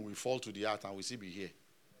moon will fall to the earth and we still be here.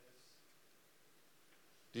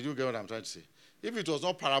 Did you get what I'm trying to say? If it was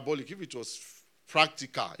not parabolic, if it was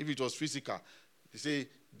practical, if it was physical, you say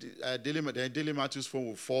the daily Matthew's phone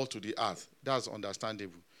will fall to the earth. That's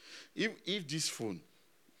understandable. If this phone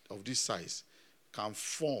of this size can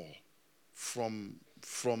fall from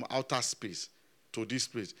outer space to this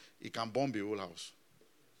place, it can bomb a whole house.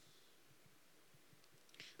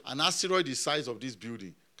 An asteroid the size of this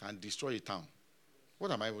building can destroy a town.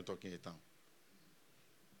 What am I even talking a town?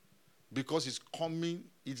 Because it's coming,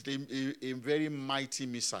 it's a very mighty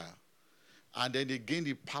missile. And then they gain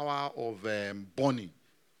the power of burning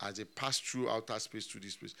as they pass through outer space to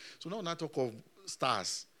this place. So now when I talk of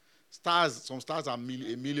stars, some stars are a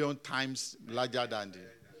million times larger than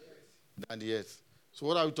the earth. So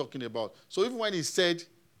what are we talking about? So even when he said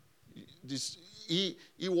this, he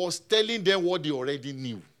was telling them what they already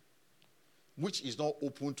knew, which is not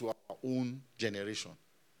open to our own generation.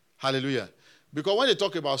 Hallelujah. Because when they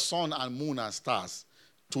talk about sun and moon and stars,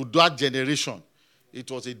 to that generation, it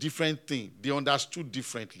was a different thing. They understood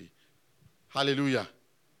differently. Hallelujah.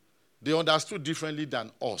 They understood differently than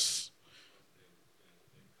us.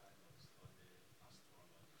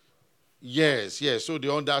 Yes. So they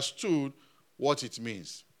understood what it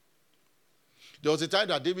means. There was a time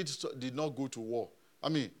that David did not go to war.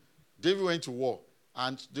 David went to war,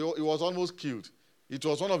 and he was almost killed. It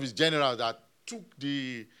was one of his generals that took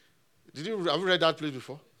the... have you read that place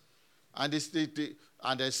before? And they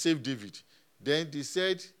saved David. Then they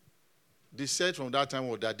said from that time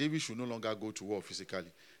on that David should no longer go to war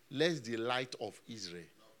physically, lest the light of Israel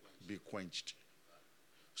be quenched.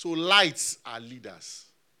 So lights are leaders.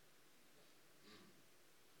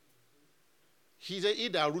 He said, he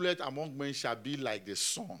that ruleth among men shall be like the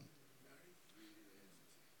sun.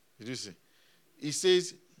 Did you see? He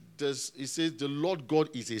says, the Lord God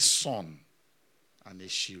is a sun and a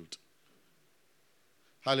shield.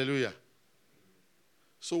 Hallelujah.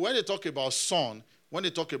 So when they talk about sun, when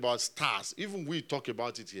they talk about stars, even we talk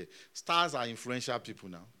about it here, stars are influential people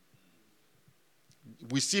now.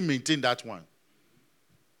 We still maintain that one.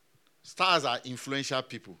 Stars are influential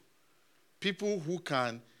people. People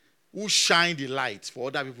who shine the light for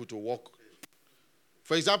other people to walk.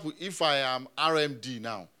 For example, if I am RMD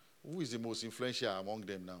now, who is the most influential among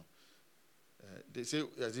them now? They say,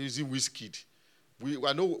 is it Wizkid?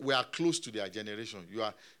 I know we are close to their generation.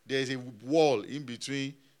 There is a wall in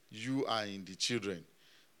between you and the children,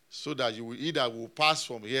 so that you will either will pass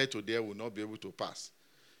from here to there, will not be able to pass.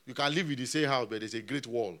 You can live in the same house, but there's a great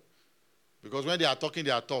wall. Because when they are talking,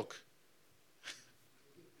 they are talk.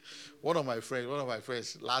 One of my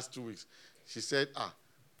friends, last 2 weeks, she said,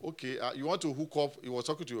 okay, you want to hook up. He was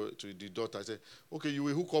talking to the daughter. I said, okay, you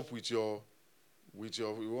will hook up with your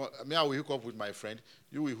I will hook up with my friend.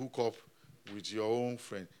 You will hook up with your own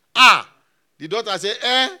friend. The daughter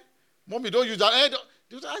said, mommy, don't use that. I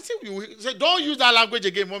said, don't use that language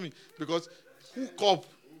again, mommy, because hook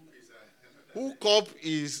up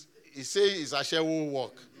is, he says, is a share will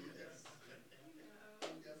work.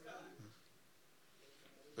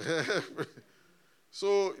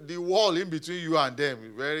 So the wall in between you and them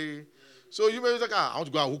is very. So you may be like, I want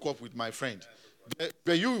to go and hook up with my friend.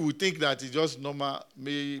 But you would think that it's just normal.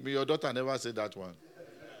 May your daughter never say that one.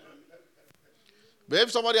 But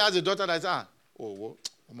if somebody has a daughter that says,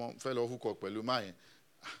 fellow hook up with mine,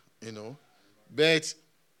 but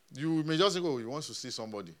you may just think, you want to see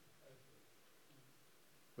somebody.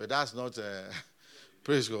 But that's not,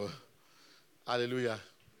 praise God. Hallelujah.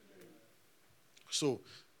 So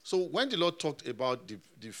when the Lord talked about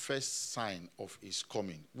the first sign of his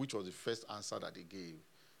coming, which was the first answer that he gave,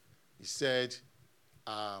 he said,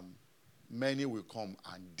 many will come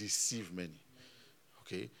and deceive many.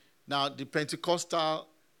 Okay. Now, the Pentecostal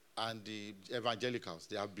and the evangelicals,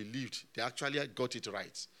 they have believed, they actually got it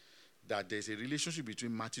right, that there's a relationship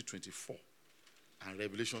between Matthew 24 and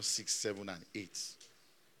Revelation 6, 7, and 8.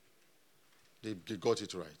 They got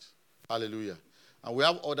it right. Hallelujah. And we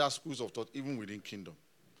have other schools of thought, even within kingdom.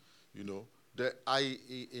 In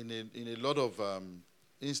a lot of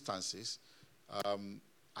instances,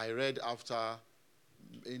 I read after,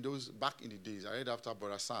 back in the days, I read after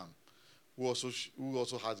Brother Sam, who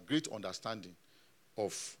also has great understanding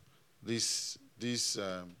of this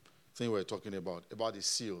thing we're talking about the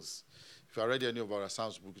seals. If you read any of Brother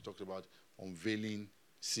Sam's book, he talked about unveiling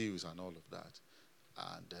seals and all of that.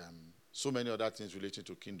 And so many other things relating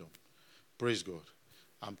to kingdom. Praise God.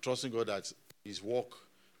 I'm trusting God that his work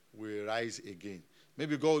will rise again.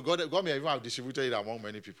 Maybe God may even have distributed it among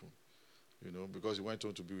many people, because he went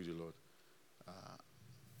on to be with the Lord.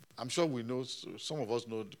 I'm sure we know, some of us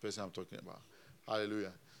know the person I'm talking about.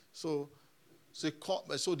 Hallelujah. So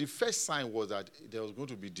the first sign was that there was going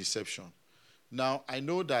to be deception. Now, I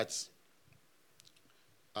know that,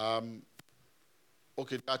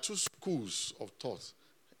 there are two schools of thought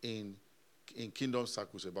in kingdom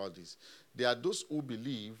circles about this. There are those who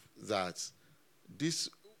believe that this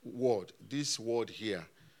word here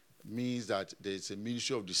means that there is a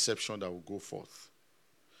ministry of deception that will go forth.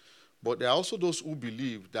 But there are also those who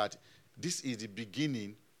believe that this is the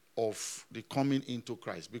beginning of the coming into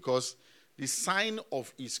Christ, because the sign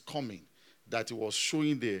of his coming that he was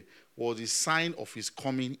showing there was the sign of his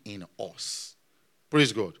coming in us.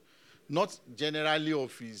 Praise God. Not generally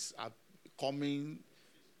of his coming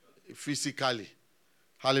physically.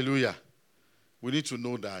 Hallelujah. We need to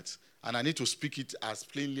know that, and I need to speak it as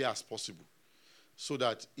plainly as possible, so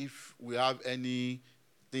that if we have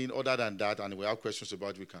anything other than that and we have questions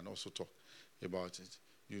about it, we can also talk about it,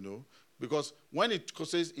 Because when it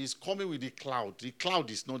says he's coming with the cloud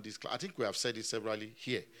is not this cloud. I think we have said it severally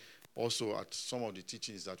here, also at some of the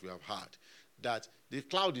teachings that we have had, that the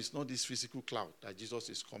cloud is not this physical cloud that Jesus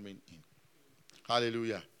is coming in.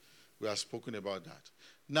 Hallelujah. We have spoken about that.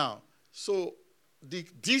 Now, so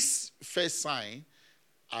this first sign,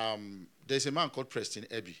 there's a man called Preston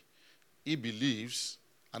Ebby. He believes,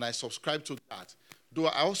 and I subscribe to that. Though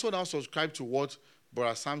I also now subscribe to what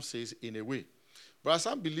Brother Sam says in a way. Brother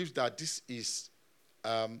Sam believes that this is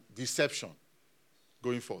deception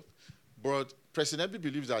going forth. But President Ebby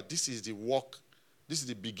believes that this is the work, this is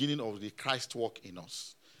the beginning of the Christ work in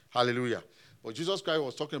us. Hallelujah. But Jesus Christ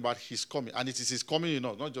was talking about his coming, and it is his coming in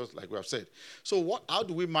us, not just like we have said. So how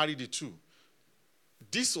do we marry the two?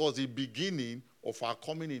 This was the beginning of our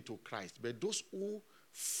coming into Christ. But those who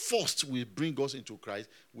first will bring us into Christ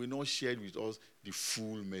will not share with us the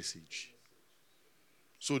full message.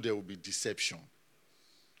 So there will be deception.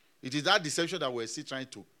 It is that deception that we're still trying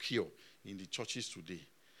to cure in the churches today.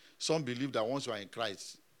 Some believe that once you are in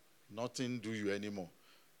Christ, nothing do you anymore.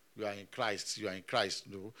 You are in Christ.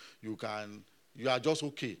 No, you are just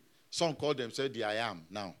okay. Some call themselves the I am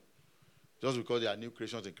now. Just because they are new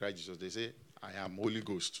creations in Christ Jesus, they say, I am Holy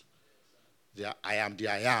Ghost. I am the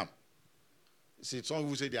I am. See, some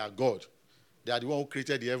people say they are God. They are the one who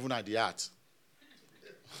created the heaven and the earth.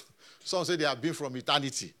 Some say they have been from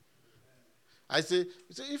eternity. I say,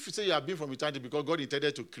 if you say you have been from eternity because God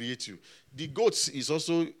intended to create you, the goat is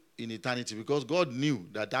also in eternity because God knew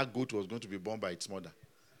that goat was going to be born by its mother.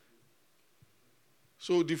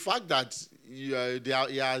 So the fact that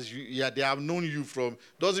they have known you from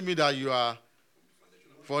doesn't mean that you are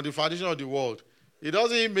from the foundation of the world. It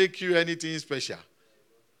doesn't make you anything special.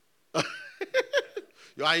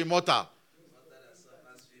 You are immortal.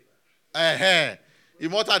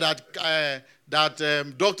 Immortal that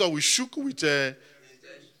doctor will shook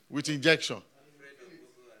with injection.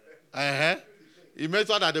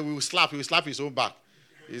 Immortal that they will slap. He will slap his own back.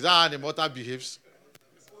 Is that how an immortal behaves?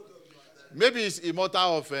 Maybe it's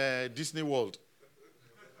immortal of Disney World.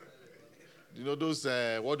 You know those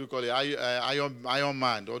what do you call it? Iron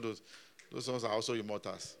Man. All those ones are also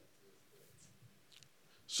immortals.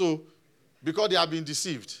 So, because they have been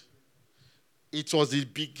deceived, it was the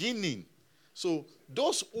beginning. So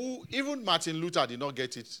those who, even Martin Luther did not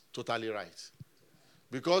get it totally right.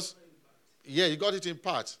 Because, he got it in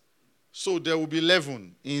part. So there will be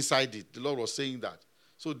leaven inside it. The Lord was saying that.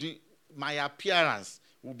 So my appearance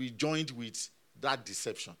will be joined with that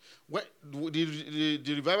deception.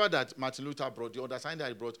 The revival that Martin Luther brought, the understanding that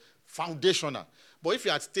he brought, foundational. But if he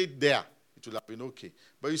had stayed there, it would have been okay.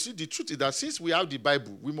 But you see, the truth is that since we have the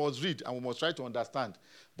Bible, we must read and we must try to understand.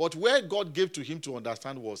 But where God gave to him to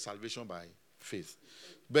understand was salvation by faith.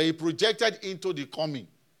 But he projected into the coming,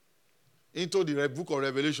 into the book of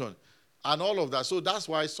Revelation, and all of that. So that's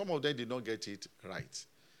why some of them did not get it right.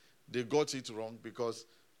 They got it wrong because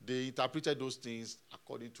they interpreted those things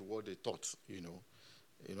according to what they thought,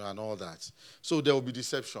 and all that. So there will be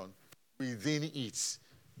deception within it.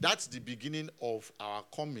 That's the beginning of our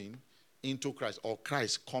coming into Christ, or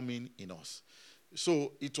Christ coming in us.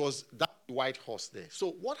 So it was that white horse there.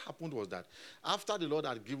 So what happened was that after the Lord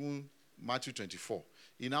had given Matthew 24,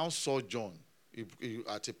 he now saw John.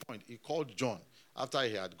 At a point, he called John after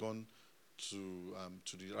he had gone to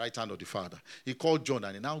the right hand of the Father. He called John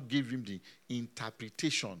and he now gave him the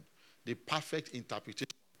interpretation, the perfect interpretation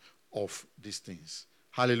of these things.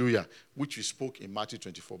 Hallelujah. Which we spoke in Matthew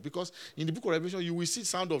 24. Because in the book of Revelation, you will see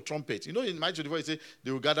sound of trumpet. In Matthew 24, it says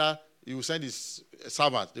they will gather, he will send his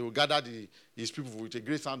servants, they will gather his people with a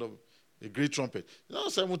great sound of a great trumpet.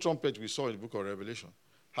 7 trumpets we saw in the book of Revelation.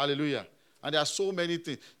 Hallelujah. And there are so many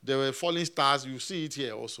things. There were falling stars. You see it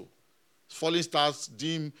here also. falling stars,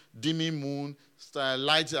 dimming moon,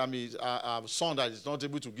 light, sun that is not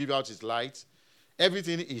able to give out its light.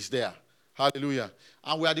 Everything is there. Hallelujah.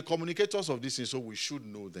 And we are the communicators of this thing, so we should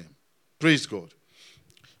know them. Praise God.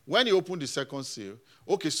 When he opened the second seal,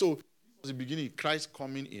 okay, so at the beginning, Christ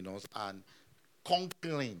coming in us and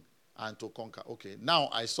conquering and to conquer. Okay, now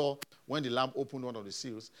I saw when the Lamb opened one of the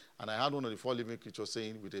seals, and I heard one of the 4 living creatures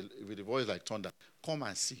saying with a voice like thunder, come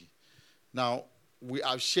and see. Now, we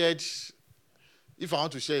have shared, if I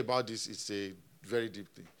want to share about this, it's a very deep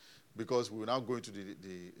thing, because we will now go into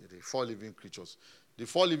the 4 living creatures. The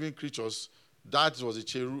 4 living creatures, those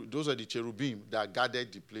are the cherubim that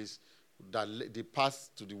guarded the place, the path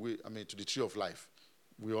to the tree of life.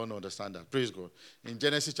 We all understand that. Praise God. In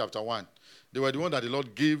Genesis chapter 1, they were the one that the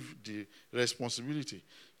Lord gave the responsibility.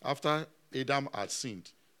 After Adam had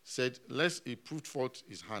sinned, said, lest he put forth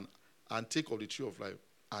his hand and take of the tree of life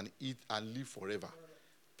and eat and live forever.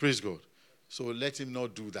 Praise God. So let him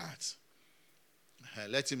not do that.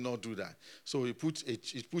 Let him not do that. So he put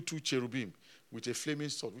 2 cherubim with a flaming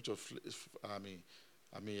sword, which was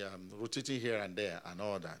rotating here and there and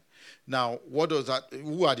all that. Now, what does that?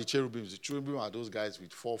 Who are the cherubims? The cherubim are those guys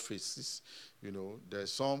with 4 faces.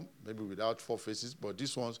 There's some maybe without 4 faces, but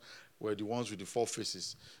these ones were the ones with the 4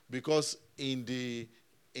 faces. Because when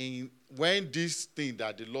this thing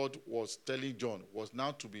that the Lord was telling John was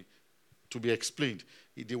now to be explained,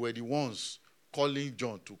 they were the ones calling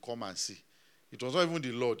John to come and see. It was not even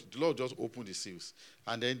the Lord. The Lord just opened the seals.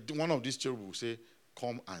 And then one of these cherubim will say,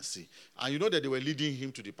 come and see. And you know that they were leading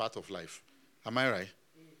him to the path of life. Am I right?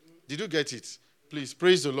 Mm-hmm. Did you get it? Please,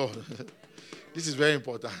 praise the Lord. This is very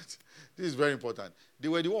important. This is very important. They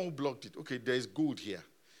were the one who blocked it. Okay, there is gold here.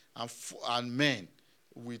 And men,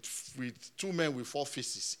 with 2 men with 4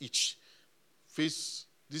 faces each.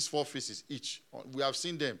 These 4 faces each. We have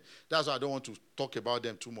seen them. That's why I don't want to talk about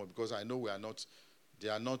them too much, because I know they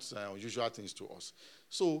are not unusual things to us.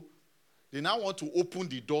 So, they now want to open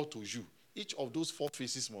the door to you. Each of those 4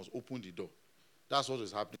 faces must open the door. That's what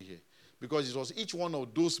is happening here. Because it was each one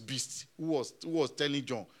of those beasts who was telling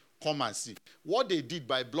John, come and see. What they did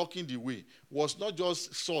by blocking the way was not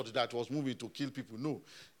just sword that was moving to kill people. No.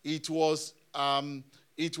 It was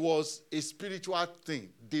a spiritual thing.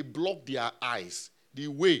 They blocked their eyes. The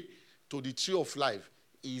way to the tree of life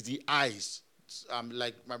is the eyes.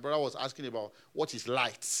 Like my brother was asking about, what is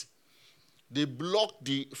light? They blocked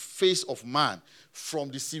the face of man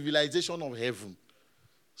from the civilization of heaven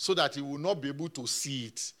so that he will not be able to see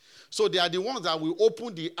it. So they are the ones that will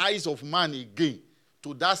open the eyes of man again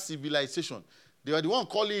to that civilization. They are the one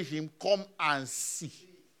calling him, come and see.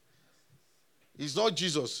 It's not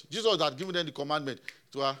Jesus. Jesus had given them the commandment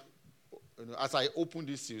to, as I open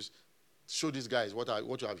these seals, show these guys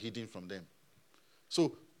what you have hidden from them.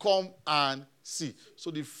 So come and see.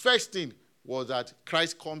 So the first thing was that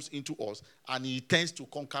Christ comes into us and he intends to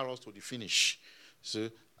conquer us to the finish. So,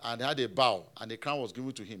 and they had a bow and the crown was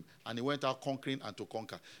given to him and he went out conquering and to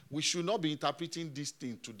conquer. We should not be interpreting this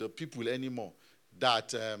thing to the people anymore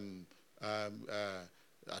that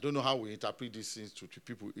I don't know how we interpret these things to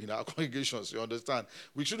people in our congregations, you understand?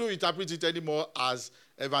 We shouldn't interpret it anymore as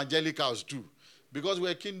evangelicals do. Because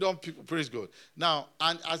we're kingdom people, praise God. Now,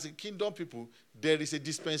 and as a kingdom people, there is a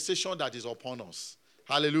dispensation that is upon us.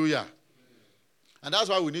 Hallelujah. And that's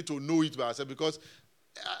why we need to know it by ourselves. Because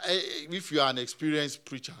if you are an experienced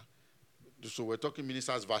preacher, so we're talking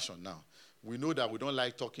minister's version now, we know that we don't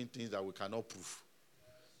like talking things that we cannot prove.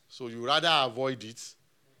 So you rather avoid it.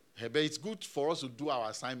 But it's good for us to do our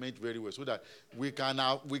assignment very well so that we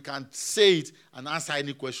can say it and answer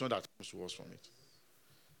any question that comes to us from it.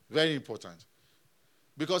 Very important.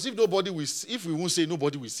 Because if we won't say,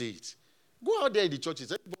 nobody will say it. Go out there in the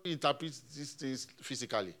churches. Everybody interprets these things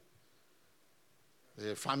physically.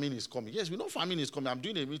 Famine is coming. Yes, we know famine is coming. I'm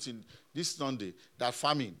doing a meeting this Sunday, that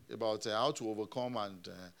famine, about how to overcome and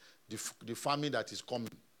the famine that is coming.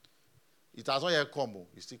 It has not yet come.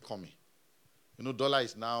 It's still coming. Dollar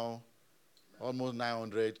is now almost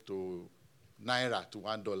 900 to naira to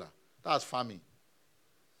 $1. That's famine.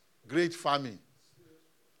 Great famine.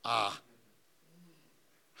 I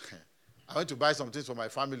went to buy some things for my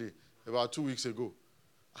family about 2 weeks ago.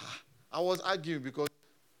 I was arguing because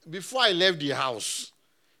before I left the house,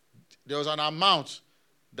 there was an amount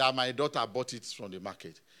that my daughter bought it from the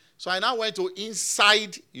market. So I now went to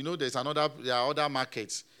inside, there are other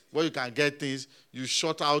markets where you can get things. You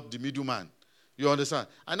shut out the middleman. You understand?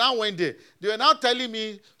 And now went there. They were now telling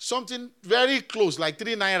me something very close, like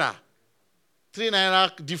 3 naira. 3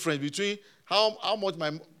 naira difference between how much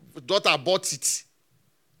my daughter bought it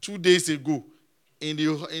 2 days ago in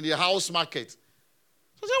the house market. So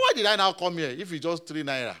I said, why did I now come here if it's just 3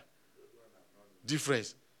 naira?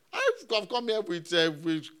 difference. I've come here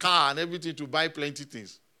with car and everything to buy plenty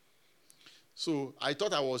things. So I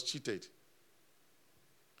thought I was cheated.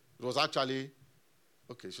 It was actually,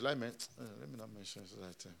 okay, should I mention? Let me not mention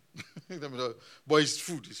that. But it's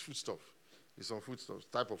food stuff. It's some food stuff,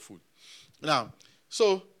 type of food. Now,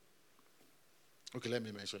 so, okay, let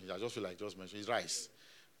me mention it. I just feel like just mention it. It's rice.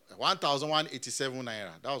 1,187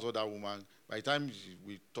 naira. That was what that woman, by the time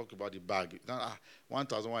we talk about the bag,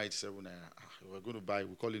 1,187 naira. We're going to buy,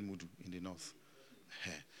 we call it mudu in the north.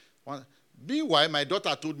 Meanwhile, my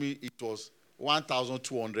daughter told me it was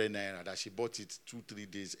 1,200 naira that she bought it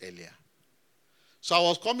 2-3 days earlier. So I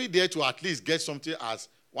was coming there to at least get something as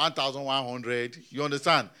 1,100. You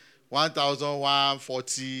understand?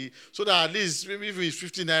 1,140. So that at least, maybe if it's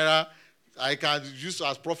 50 naira, I can use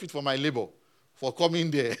as profit for my labor for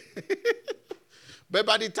coming there. But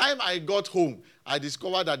by the time I got home, I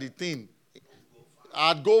discovered that the thing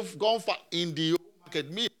had gone far in the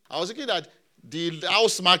market. I was thinking that the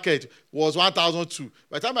house market was 1,200.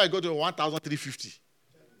 By the time I got to 1,350.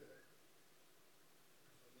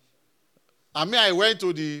 I went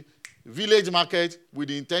to the village market with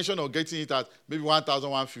the intention of getting it at maybe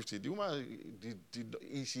 1,150. The woman,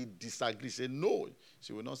 she disagreed. She said, no,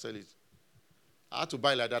 she will not sell it. I had to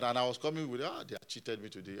buy like that, and I was coming with, they have cheated me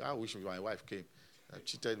today. I wish my wife came. They have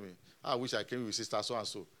cheated me. I wish I came with sister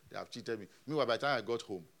so-and-so. They have cheated me. Meanwhile, by the time I got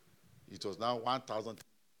home, it was now 1,000.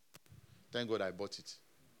 Thank God I bought it.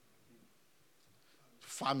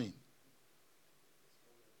 Famine.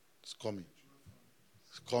 It's coming.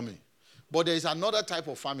 It's coming. But there is another type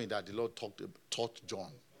of famine that the Lord taught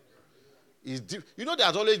John. You know, there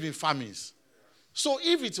has always been famines. So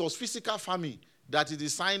if it was physical famine, that is the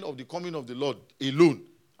sign of the coming of the Lord alone,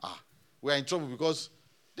 we are in trouble because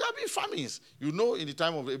there have been famines. You know, in the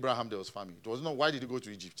time of Abraham, there was famine. It was not, why did he go to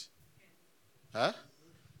Egypt? It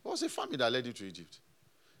was a famine that led him to Egypt.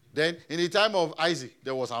 Then, in the time of Isaac,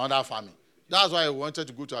 there was another famine. That's why he wanted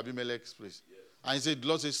to go to Abimelech's place. And he said, the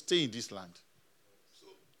Lord said, stay in this land.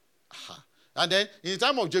 And then, in the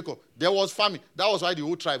time of Jacob, there was famine. That was why the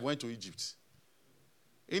whole tribe went to Egypt.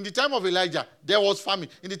 In the time of Elijah, there was famine.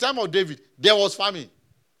 In the time of David, there was famine.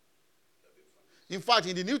 In fact,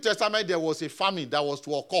 in the New Testament, there was a famine that was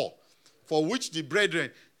to occur, for which the brethren,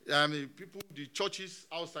 people, the churches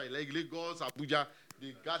outside, like Lagos, Abuja,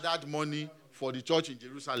 they gathered money for the church in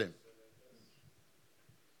Jerusalem.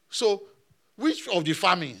 So, which of the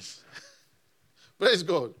famines? Praise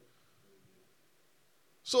God.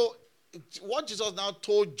 So, what Jesus now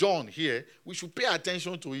told John here, we should pay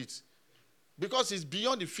attention to it. Because it's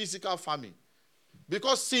beyond the physical famine.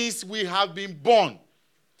 Because since we have been born,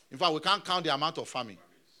 in fact, we can't count the amount of famine.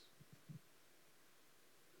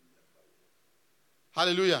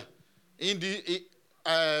 Hallelujah.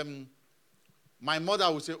 My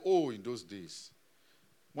mother would say, in those days.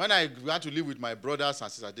 When I had to live with my brothers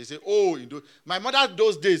and sisters, they say, my mother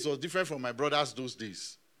those days was different from my brothers those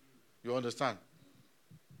days. You understand?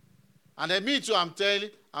 And then me too, I'm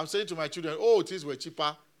saying to my children, things were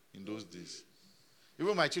cheaper in those days.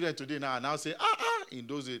 Even my children today now say, in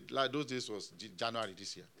those days, like those days was January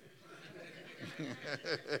this year.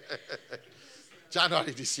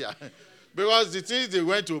 January this year. Because the things they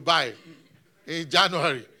went to buy in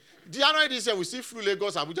January this year, we see through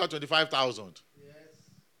Lagos, Abuja, 25,000. Yes.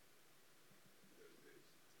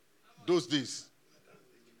 Those days.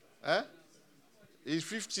 It's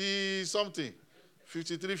 50 something.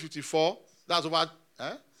 53, 54. That's about,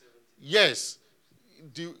 Yes.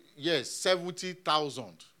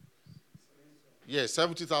 70,000. Yes,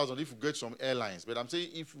 70,000 if you get some airlines. But I'm saying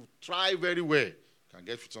if you try very well, you can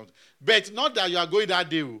get something. But not that you are going that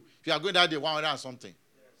day. If you are going that day, 100 and something.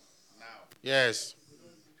 Yes.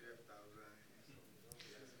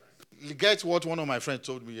 You get what one of my friends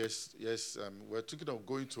told me. Yes. We're thinking of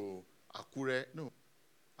going to Akure. No,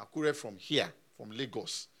 Akure from here, from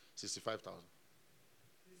Lagos, 65,000.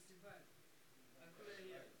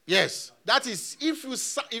 Yes, that is if you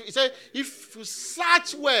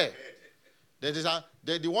search where,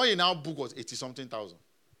 the one you now book was 80-something thousand.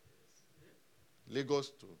 Lagos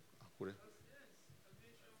to Akure.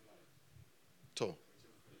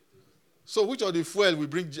 So which of the fuel we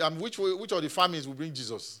bring? Which of the famines will bring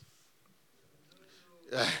Jesus?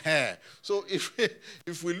 So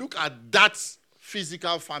if we look at that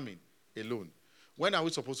physical famine alone, when are we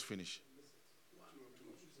supposed to finish?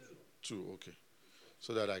 2, okay.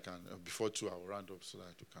 So that I can, before 2, I will round up so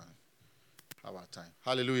that you can have our time.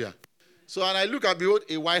 Hallelujah. So, and I look at, behold,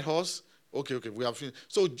 a white horse. Okay, we have finished.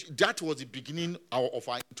 So that was the beginning of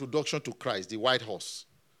our introduction to Christ, the white horse.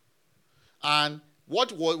 And what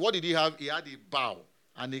did he have? He had a bow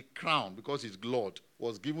and a crown because his Lord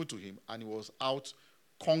was given to him, and he was out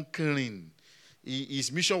conquering.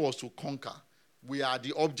 His mission was to conquer. We are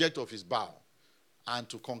the object of his bow, and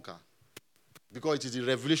to conquer. Because it is the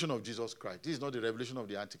revelation of Jesus Christ. This is not the revelation of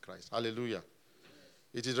the Antichrist. Hallelujah.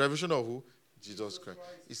 It is the revelation of who? Jesus Christ.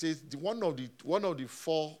 It says one of the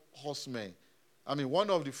four horsemen, one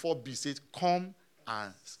of the four beasts says, come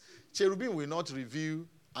and. Cherubim will not reveal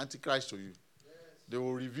Antichrist to you. They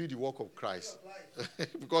will reveal the work of Christ.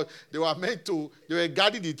 Because they were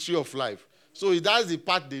guarding the tree of life. So that's the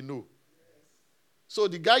part they know. So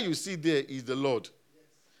the guy you see there is the Lord.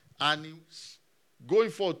 And he's going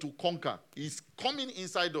forward to conquer. He's coming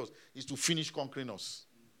inside us. Is to finish conquering us.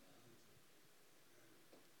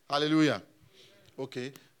 Hallelujah.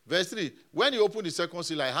 Okay. Verse 3. When he opened the second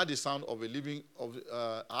seal, I heard the sound of I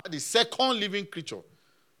heard the second living creature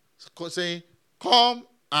saying, come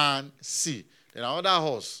and see. Then another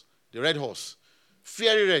horse, the red horse,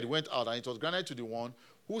 fiery red, went out, and it was granted to the one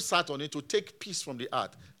who sat on it to take peace from the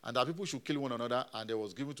earth, and that people should kill one another, and there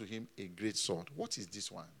was given to him a great sword. What is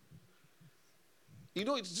this one?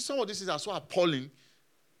 Some of these things are so appalling.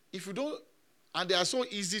 If you don't, and they are so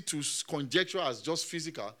easy to conjecture as just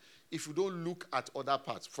physical, if you don't look at other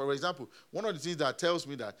parts. For example, one of the things that tells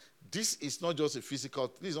me that this is not just a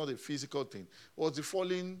physical, this is not a physical thing, was the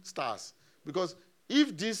falling stars. Because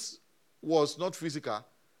if this was not physical,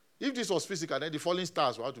 if this was physical, then the falling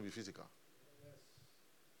stars will have to be physical.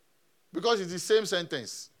 Because it's the same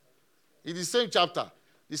sentence. It's the same chapter.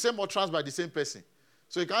 The same utterance by the same person.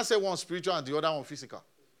 So you can't say one spiritual and the other one physical.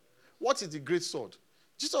 What is the great sword?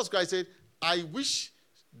 Jesus Christ said, I wish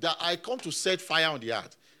that I come to set fire on the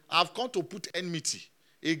earth. I've come to put enmity,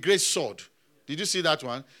 a great sword. Did you see that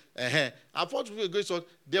one? I've come to put a great sword.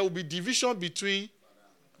 There will be division between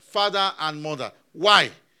father and mother.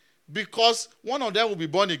 Why? Because one of them will be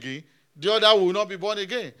born again, the other will not be born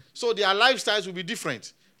again. So their lifestyles will be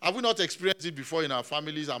different. Have we not experienced it before in our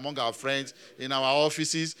families, among our friends, in our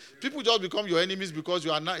offices? People just become your enemies because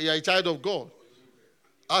you are a child of God.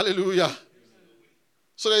 Hallelujah.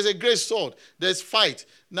 So there's a great sword. There's fight.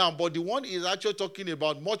 Now, but the one he's actually talking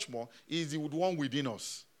about much more is the one within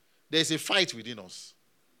us. There's a fight within us.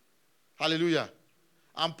 Hallelujah.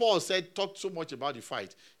 And Paul talked so much about the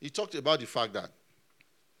fight. He talked about the fact that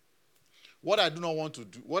what I do not want to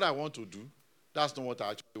do, what I want to do, that's not what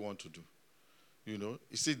I actually want to do.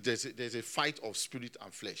 He said there's a fight of spirit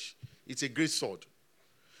and flesh. It's a great sword.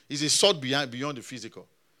 It's a sword beyond the physical.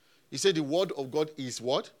 He said the word of God is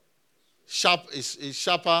what? Is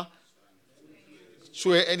sharper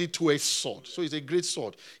to any two-edged sword. So it's a great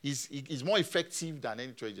sword. It's more effective than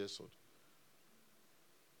any two-edged sword.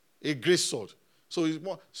 A great sword. So it's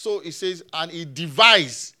more. So it says, and it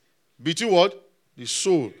divides between what? The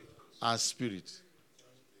soul and spirit.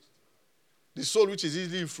 The soul, which is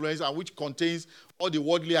easily influenced and which contains all the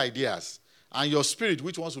worldly ideas, and your spirit,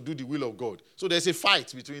 which wants to do the will of God. So there's a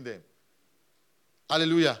fight between them.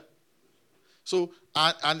 Hallelujah. So,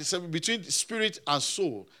 and it's between spirit and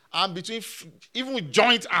soul, and between even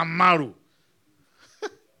joint and marrow.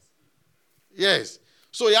 Yes.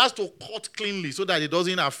 So he has to cut cleanly so that it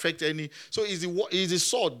doesn't affect any. So it's the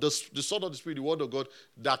sword, the sword of the spirit, the word of God,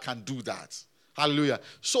 that can do that. Hallelujah.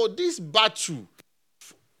 So this battle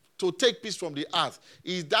to take peace from the earth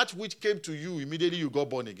is that which came to you immediately you got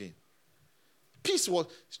born again. Peace was.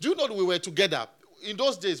 Do you know that we were together? In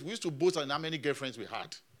those days, we used to boast on how many girlfriends we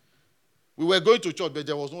had. We were going to church, but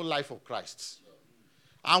there was no life of Christ.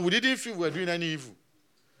 And we didn't feel we were doing any evil.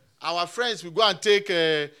 Our friends will go and take,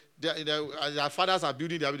 their fathers are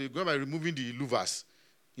building, they go by removing the louvers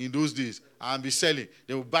in those days and be selling.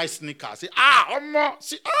 They will buy sneakers. Say,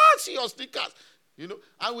 see your sneakers.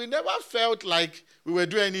 And we never felt like we were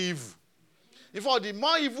doing any evil. In fact, the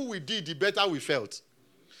more evil we did, the better we felt.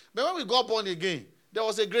 But when we got born again, there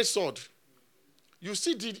was a great sword. You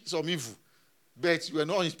still did some evil, but you were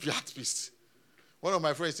not at peace. One of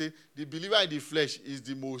my friends said, the believer in the flesh is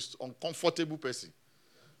the most uncomfortable person.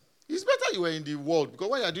 It's better you were in the world, because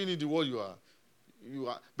when you are doing in the world,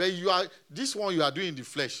 but this one you are doing in the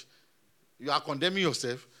flesh. You are condemning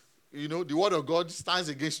yourself. The word of God stands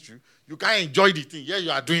against you. You can't enjoy the thing. Yeah,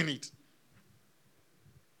 you are doing it.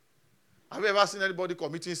 Have you ever seen anybody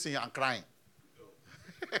committing sin and crying?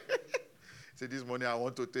 Say, this money I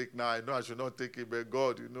want to take now. I know I should not take it, but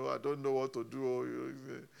God, I don't know what to do.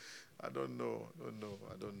 I don't know.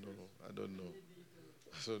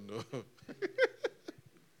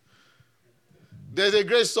 There's a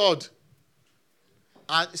great sword.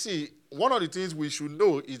 And see, one of the things we should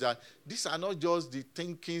know is that these are not just the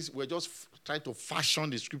thinkings. We're just trying to fashion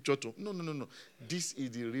the scripture to. No. This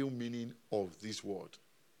is the real meaning of this word.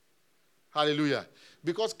 Hallelujah.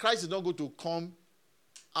 Because Christ is not going to come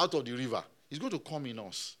out of the river is going to come in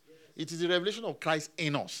us. It is the revelation of Christ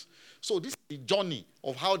in us. So this is the journey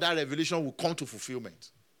of how that revelation will come to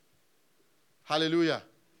fulfillment. Hallelujah.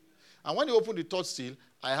 And when he opened the third seal,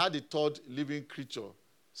 I had the third living creature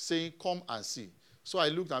saying, come and see. So I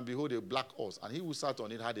looked, and behold, a black horse, and he who sat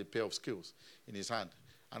on it had a pair of scales in his hand.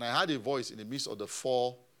 And I heard a voice in the midst of the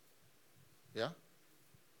four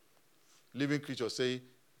living creatures saying,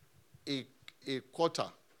 a quarter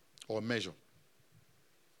or measure.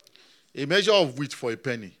 A measure of wheat for a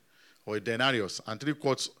penny, or a denarius, and 3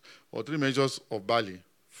 quarts or 3 measures of barley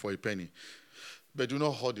for a penny. But do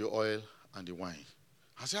not hold the oil and the wine.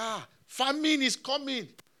 I said, famine is coming.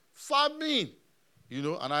 Famine.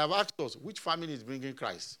 And I have asked us, which famine is bringing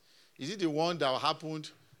Christ? Is it the one that happened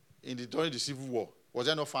during the Civil War? Was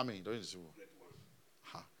there no famine during the Civil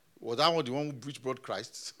War? Was that one the one which brought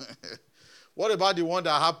Christ? What about the one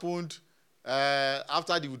that happened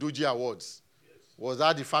after the Udoji Awards? Yes. Was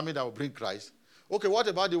that the famine that will bring Christ? Okay, what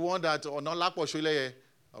about the one that Onolapo Shuleye?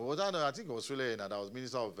 I think it was Shuleye that was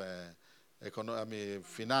Minister of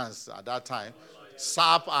Finance at that time.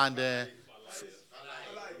 SAP and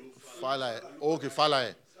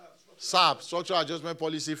Falai. SAP, Structural Adjustment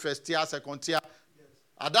Policy, first tier, second tier.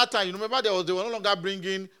 At that time, you remember they were no longer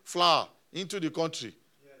bringing flour into the country.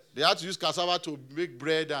 They had to use cassava to make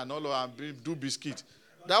bread and all and do biscuit.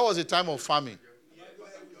 That was a time of famine.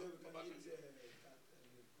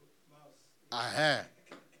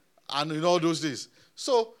 And in all those days.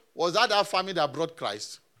 So, was that famine that brought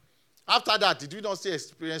Christ? After that, did we not still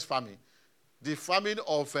experience famine? The famine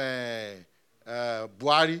of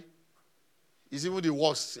Buhari is even the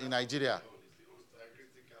worst in Nigeria.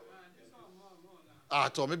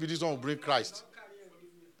 Maybe this one will bring Christ.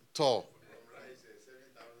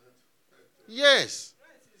 Yes.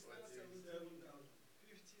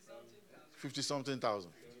 50-something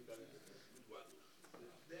thousand.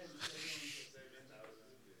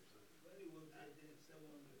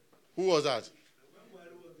 Who was that?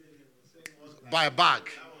 By a bag.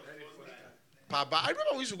 Per bag. I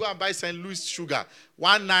remember we used to go and buy St. Louis sugar.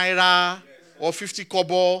 1 naira or 50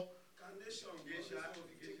 kobo.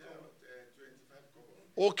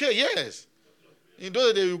 Okay, yes. In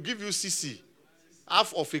those days, they will give you CC,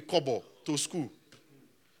 half of a kobo to school.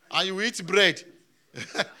 And you eat bread.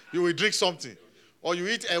 You will drink something. Or you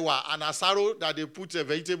eat ewa and asaro that they put a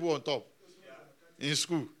vegetable on top in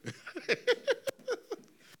school.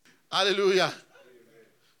 Hallelujah.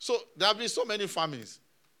 So there have been so many famines.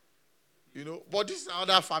 But this is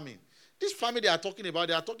another famine. This famine they are talking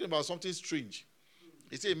about something strange.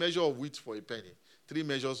 It's a measure of wheat for a penny. 3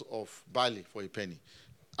 measures of barley for a penny.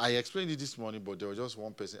 I explained it this morning, but there was just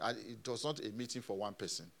one person. It was not a meeting for one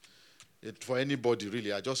person. For anybody,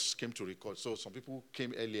 really. I just came to record. So some people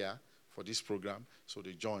came earlier for this program, so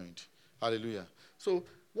they joined. Hallelujah. So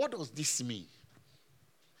what does this mean?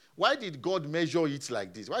 Why did God measure it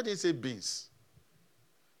like this? Why didn't he say beans?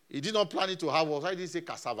 He did not plan it to have us. Why didn't he say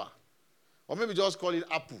cassava? Or maybe just call it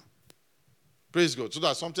apple. Praise God. So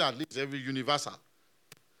that's something at least every universal.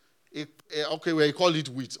 We call it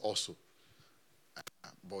wheat also.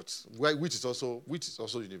 But wheat is also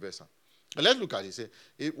universal. Let's look at it. Say,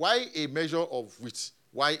 why a measure of wheat?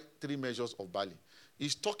 Why 3 measures of barley?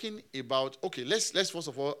 He's talking about, let's first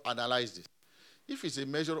of all analyze this. If it's a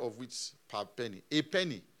measure of wheat per penny, a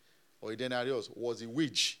penny or a denarius was a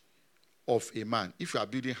wage of a man. If you are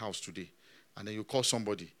building a house today, and then you call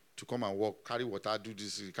somebody to come and work, carry water, do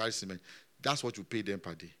this, carry cement, that's what you pay them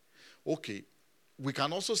per day. Okay, we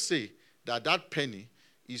can also say that penny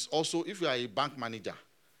is also, if you are a bank manager,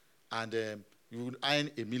 and you would earn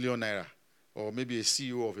 ₦1 million, or maybe a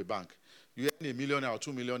CEO of a bank, you earn ₦1 million or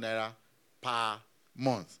 2 million naira per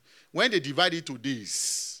month. When they divide it to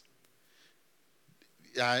days,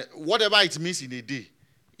 whatever it means in a day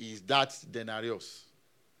is that denarius,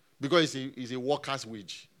 because it's a worker's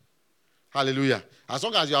wage. Hallelujah. As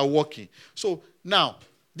long as you are working. So now,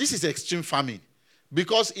 this is extreme farming,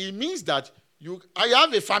 because it means that you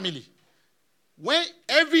have a family. When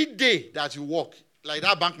every day that you work, like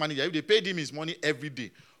that bank manager, if they paid him his money every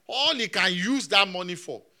day, all he can use that money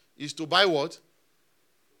for is to buy what?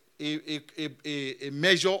 A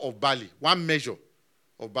measure of barley. 1 measure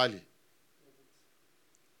of barley.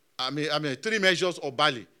 I mean 3 measures of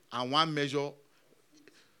barley and 1 measure.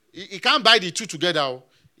 He can't buy the 2 together.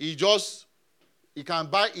 He can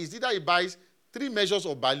buy, it's either he buys 3 measures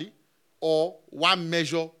of barley or 1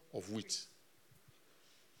 measure of wheat.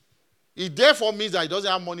 It therefore means that he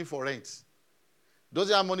doesn't have money for rent.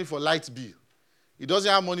 Doesn't have money for light bill. He doesn't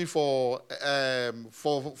have money for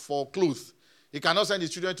clothes. He cannot send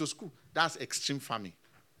his children to school. That's extreme farming.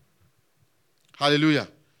 Hallelujah.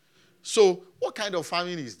 So, what kind of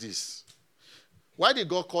famine is this? Why did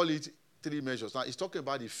God call it 3 measures? Now, he's talking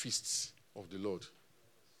about the feasts of the Lord.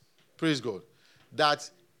 Praise God. That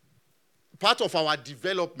part of our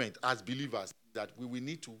development as believers, that we will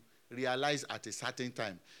need to realize at a certain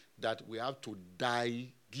time that we have to die,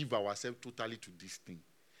 give ourselves totally to this thing.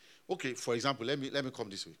 Okay, for example, let me come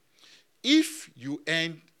this way. If you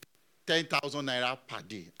earn 10,000 naira per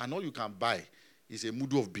day and all you can buy is a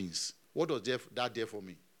mudu of beans, what does that therefore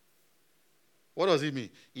mean? What does it mean?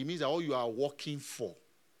 It means that all you are working for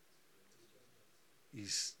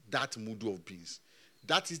is that mudu of beans.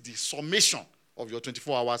 That is the summation of your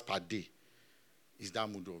 24 hours per day, is that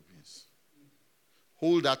mudu of beans.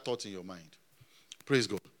 Hold that thought in your mind. Praise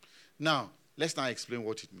God. Now, let's now explain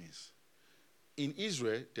what it means. In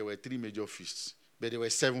Israel, there were 3 major feasts, but there were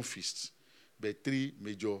 7 feasts, but 3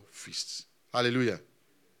 major feasts. Hallelujah.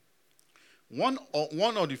 One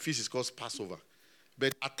of the feasts is called Passover,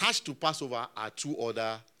 but attached to Passover are 2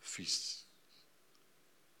 other feasts.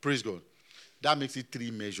 Praise God. That makes it 3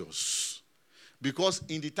 measures. Because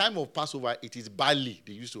in the time of Passover, it is barley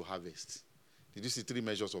they used to harvest. Did you see 3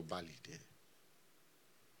 measures of barley there?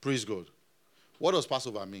 Praise God. What does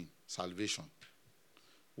Passover mean? Salvation.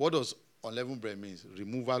 What does unleavened bread mean?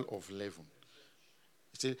 Removal of leaven.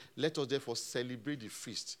 He said, let us therefore celebrate the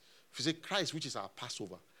feast. If you say Christ, which is our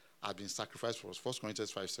Passover, has been sacrificed for us. 1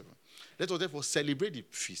 Corinthians 5:7. Let us therefore celebrate the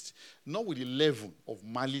feast, not with the leaven of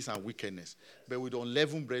malice and wickedness, but with the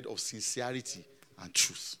unleavened bread of sincerity and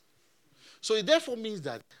truth. So it therefore means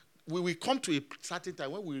that we will come to a certain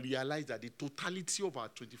time when we realize that the totality of our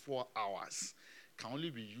 24 hours can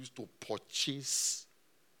only be used to purchase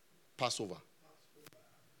Passover.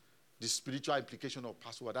 The spiritual implication of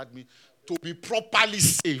Passover, that means to be properly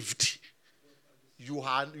saved. You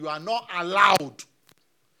are not allowed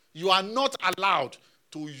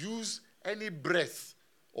to use any breath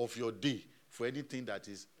of your day for anything that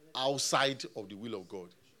is outside of the will of God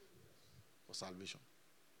for salvation.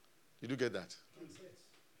 Did you get that?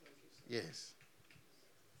 Yes.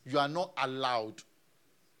 You are not allowed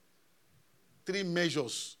 3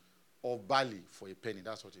 measures of barley for a penny.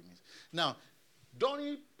 That's what it means. Now,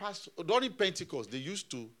 during Pentecost, they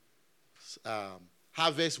used to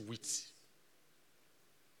harvest wheat.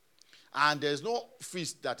 And there's no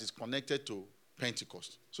feast that is connected to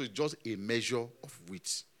Pentecost. So it's just a measure of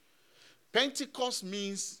wheat. Pentecost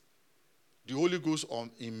means the Holy Ghost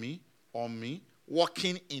on me,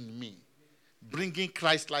 working in me, bringing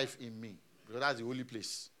Christ's life in me. Because that's the holy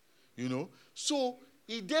place. You know? So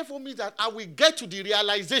it therefore means that I will get to the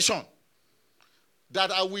realization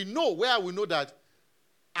that I will know that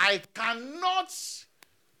I cannot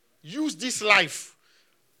use this life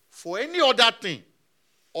for any other thing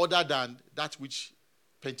other than that which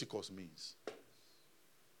Pentecost means.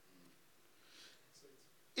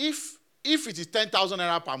 If it is 10,000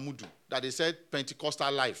 naira per mudu that they said Pentecostal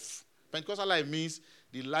life means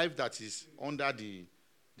the life that is under the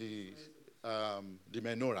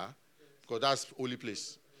menorah, because that's holy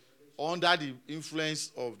place, under the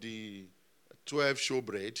influence of the 12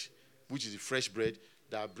 showbread, which is the fresh bread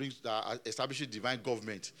that establishes divine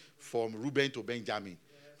government from Reuben to Benjamin,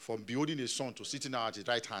 from beholding the Son to sitting at his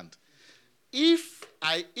right hand.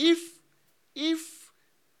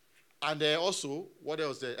 And also, what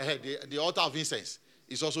else? The altar of incense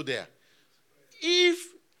is also there.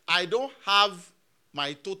 If I don't have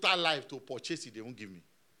my total life to purchase it, they won't give me.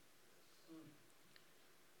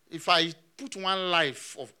 If I put one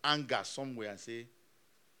life of anger somewhere and say,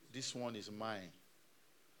 this one is mine,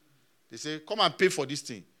 they say, come and pay for this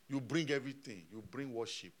thing. You bring everything. You bring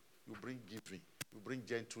worship. You bring giving. You bring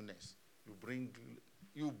gentleness. You bring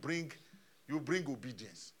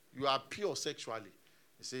obedience. You are pure sexually.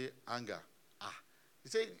 They say anger. They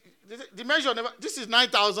say the measure never. This is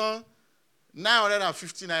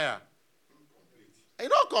 9,950 naira. You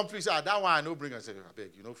don't complete. That one I know bring and say, I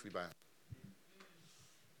beg, you know, free buy.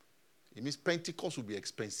 It means Pentecost will be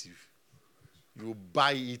expensive. You will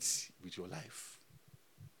buy it with your life.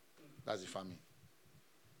 That's the famine.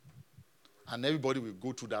 And everybody will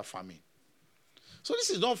go through that famine. So this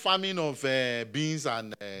is not famine of beans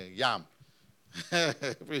and yam.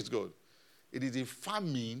 Praise God. It is a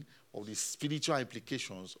famine of the spiritual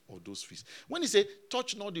implications of those feasts. When he said,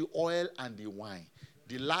 touch not the oil and the wine,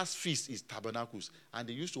 the last feast is tabernacles. And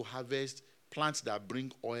they used to harvest plants that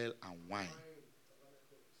bring oil and wine.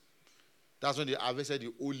 That's when they harvested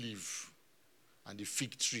the olive and the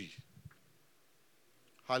fig tree.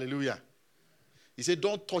 Hallelujah. He said,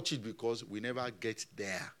 don't touch it because we never get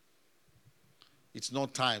there. It's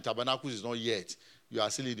not time. Tabernacles is not yet. You are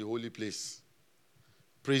still in the holy place.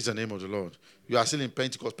 Praise the name of the Lord. You are still in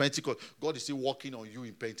Pentecost. Pentecost, God is still working on you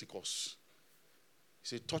in Pentecost. He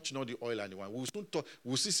said, touch not the oil and the wine.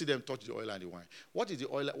 We'll still see them touch the oil and the wine. What is the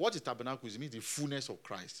oil? What is tabernacle? It means the fullness of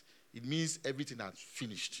Christ. It means everything has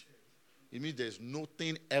finished. It means there's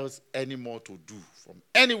nothing else anymore to do from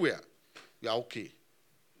anywhere. You are okay.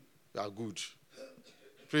 You are good.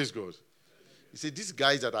 Praise God. He said, these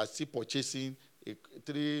guys that are still purchasing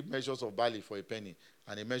 3 measures of barley for a penny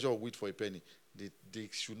and a measure of wheat for a penny, they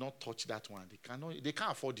should not touch that one. They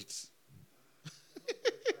can't afford it.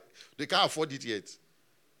 They can't afford it yet.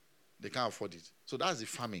 They can't afford it. So that's the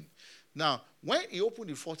famine. Now, when he opened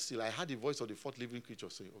the 4th seal, I heard the voice of the 4th living creature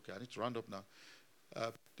say, okay, I need to round up now.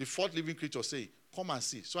 The 4th living creature say, come and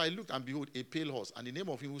see. So I looked, and behold, a pale horse, and the name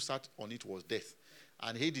of him who sat on it was Death.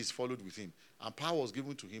 And Hades followed with him. And power was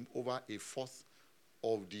given to him over 1/4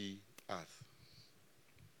 of the earth.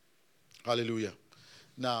 Hallelujah.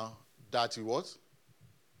 Now, that he was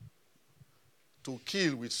to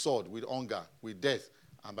kill with sword, with hunger, with death,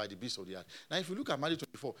 and by the beasts of the earth. Now, if you look at Matthew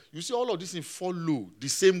 24, you see all of this in follow the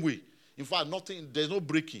same way. In fact, there's no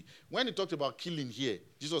breaking. When he talked about killing here,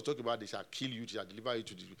 Jesus talked about they shall kill you, they shall deliver you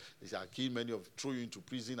they shall kill many throw you into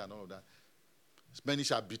prison and all of that. Many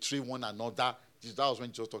shall betray one another. That was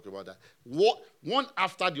when Jesus talked about that. One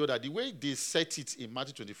after the other, the way they set it in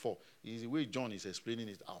Matthew 24 is the way John is explaining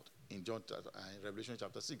it out in Revelation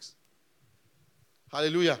chapter 6.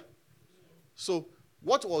 Hallelujah. So,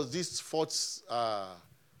 what was this 4th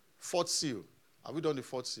seal? Have we done the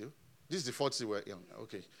 4th seal? This is the 4th seal.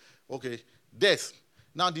 Okay. Death.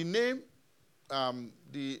 Now, the name,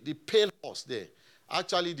 the pale horse there,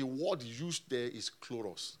 actually the word used there is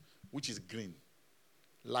chloros, which is green,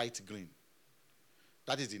 light green.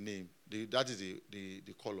 That is the name. That is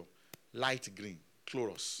the color. Light green.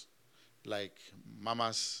 Chloros. Like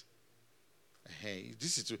mama's hair.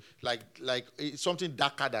 This is like it's something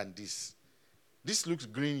darker than this. This looks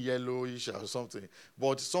green, yellowish or something.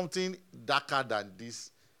 But something darker than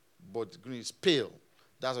this. But green is pale.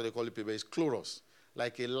 That's what they call it pale. It's chloros.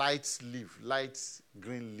 Like a light leaf. Light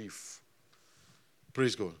green leaf.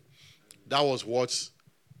 Praise God. That was what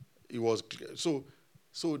it was.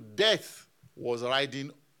 So death was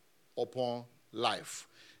riding upon life.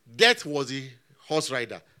 Death was the horse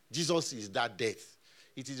rider. Jesus is that death.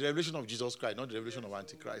 It is the revelation of Jesus Christ, not the revelation of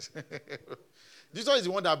Antichrist. Jesus is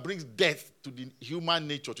the one that brings death to the human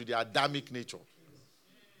nature, to the Adamic nature.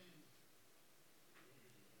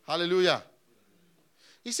 Hallelujah.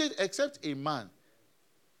 He said, except a man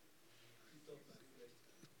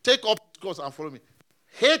take up his cross and follow me,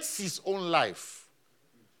 hates his own life,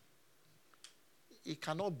 he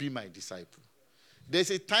cannot be my disciple.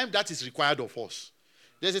 There's a time that is required of us.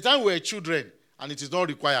 There's a time we're children and it is not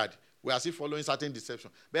required. We are still following certain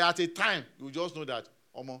deception. But at a time, you just know that,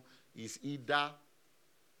 is either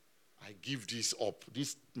I give this up,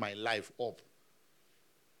 my life up,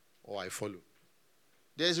 or I follow.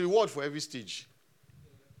 There's reward for every stage.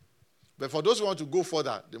 But for those who want to go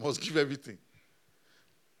further, they must give everything.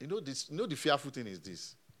 The fearful thing is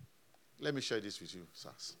this. Let me share this with you,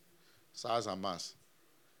 SARS and MAS.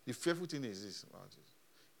 The fearful thing is this.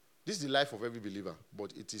 This is the life of every believer,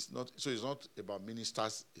 but it is not. So it's not about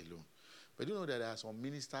ministers alone. But you know that there are some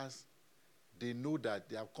ministers, they know that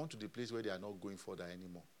they have come to the place where they are not going further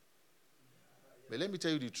anymore. But let me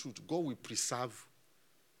tell you the truth. God will preserve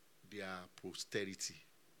their posterity.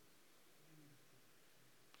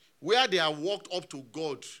 Where they have walked up to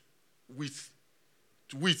God with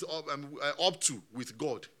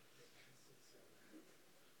God.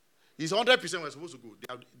 It's 100% we're supposed to go.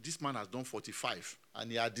 This man has done 45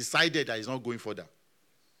 and he has decided that he's not going further.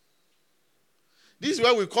 This is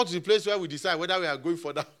where we come to the place where we decide whether we are going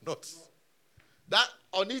further or not. That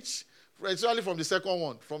on each, especially from the second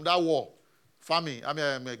one, from that war, famine,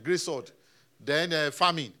 great sword, then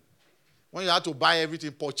famine. When you have to buy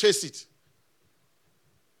everything, purchase it.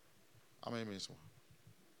 How many minutes more?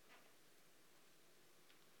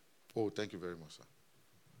 Oh, thank you very much, sir.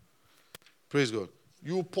 Praise God.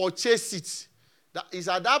 You purchase it. That is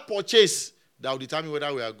at that purchase that will determine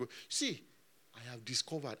whether we are good. See, I have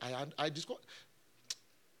discovered. I discovered.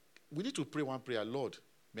 We need to pray one prayer. Lord,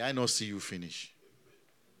 may I not see you finish.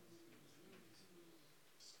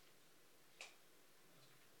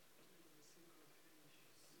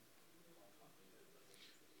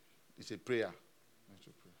 It's a prayer.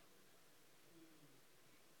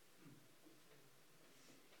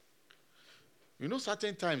 You know,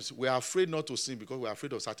 certain times we are afraid not to sin because we are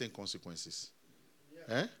afraid of certain consequences.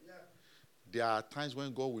 Yeah. There are times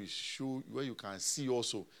when God will show, where you can see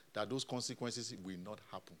also that those consequences will not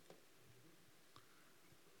happen.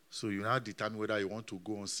 So you now determine whether you want to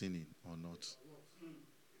go on sinning or not.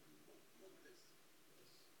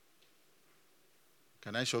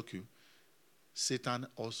 Can I shock you? Satan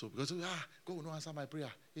also, because God will not answer my prayer.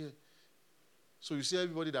 Yeah. So you see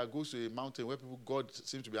everybody that goes to a mountain where God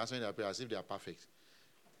seems to be answering their prayer as if they are perfect.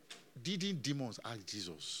 Didn't demons ask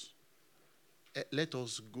Jesus, let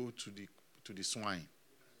us go to the swine?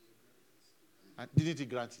 And didn't he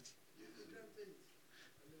grant it?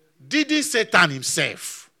 Didn't Satan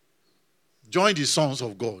himself join the sons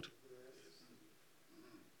of God?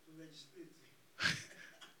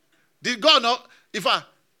 Did God not?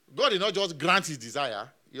 God did not just grant his desire,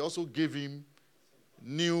 he also gave him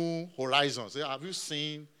new horizons. Say, have you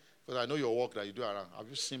seen? Because I know your work that you do around. Have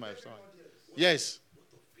you seen my son? Yes.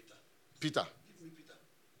 Peter.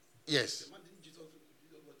 Yes.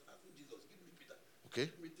 Okay.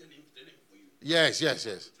 Yes.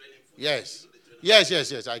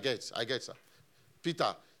 I get, sir.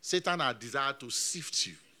 Peter, Satan had desired to sift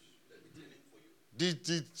you.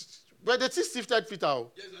 But they still sifted Peter.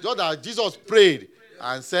 Just that Jesus prayed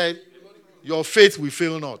and said, your faith will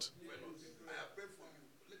fail not.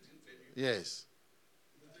 Yes.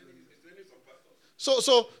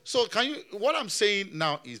 So can you? What I'm saying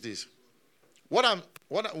now is this.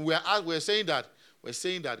 We're saying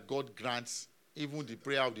that God grants even the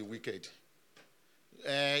prayer of the wicked.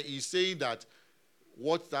 He's saying that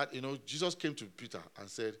Jesus came to Peter and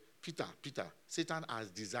said, Peter, Satan has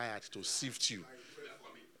desired to sift you,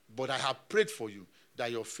 but I have prayed for you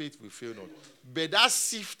that your faith will fail not. But that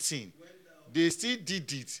sifting, they still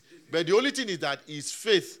did it. But the only thing is that his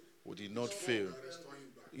faith did not fail.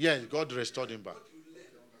 Yes, God restored him back.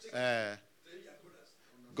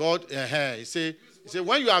 He said,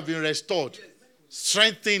 when you have been restored,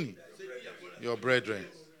 strengthen your brethren.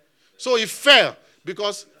 So he fell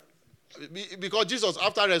because Jesus,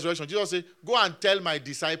 after resurrection, Jesus said, go and tell my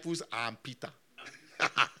disciples I am Peter.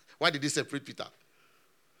 Why did he separate Peter?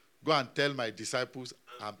 Go and tell my disciples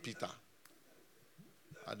I am Peter.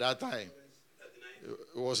 At that time,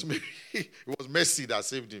 it was mercy that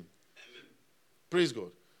saved him. Praise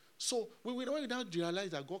God. So we will now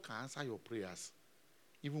realize that God can answer your prayers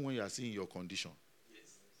even when you are seeing your condition.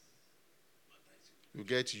 You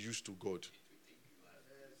get used to God.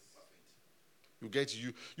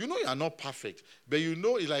 You know you are not perfect, but you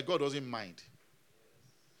know it's like God doesn't mind.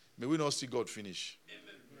 May we not see God finish.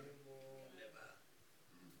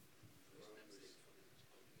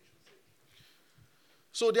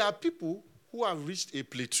 So there are people who have reached a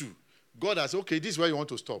plateau. God has said, okay, this is where you want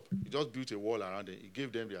to stop. He just built a wall around it. He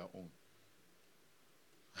gave them their own.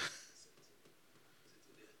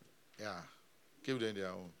 Yeah. Gave them their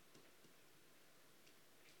own.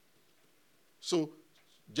 So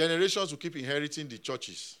generations will keep inheriting the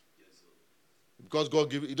churches. Because God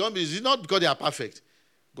gave it. It's not because they are perfect.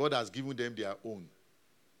 God has given them their own.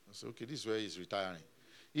 I say, okay, this is where he's retiring.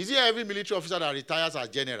 Is it every military officer that retires as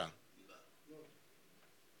general?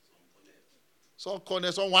 Some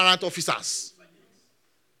colonels, some warrant officers.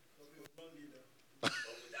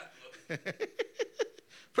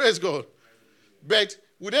 Praise God. But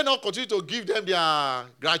will they not continue to give them their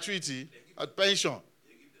gratuity and pension?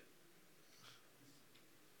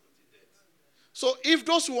 So if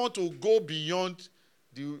those who want to go beyond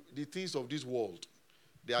the things of this world,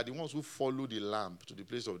 they are the ones who follow the Lamb to the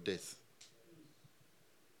place of death.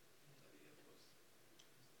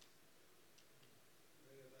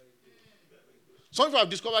 Some people have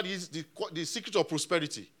discovered the secret of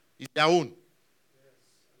prosperity is their own.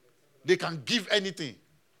 They can give anything.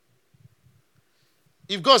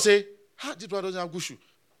 If God say, this brother doesn't have good shoe,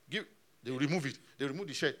 they will remove it. They will remove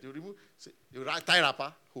the shirt. They will tie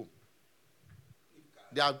wrapper home.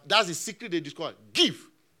 That's the secret they discovered. Give.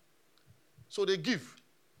 So they give.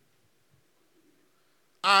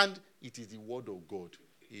 And it is the word of God.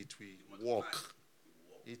 It will work.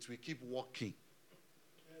 It will keep working.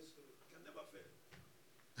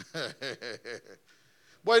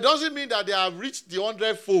 But it doesn't mean that they have reached the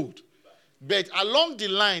 100-fold. But along the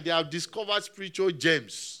line, they have discovered spiritual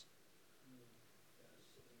gems.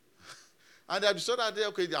 And they have decided that,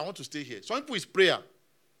 okay, I want to stay here. Some people is prayer.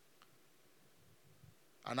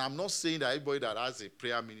 And I'm not saying that everybody that has a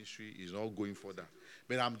prayer ministry is not going for that.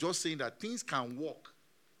 But I'm just saying that things can work.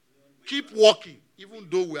 Keep working, even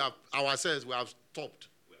though we have stopped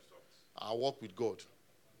our work with God.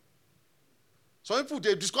 Some people,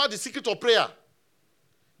 they discovered the secret of prayer.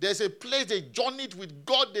 There's a place they journeyed with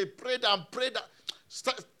God. They prayed and prayed.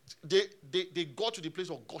 They got to the place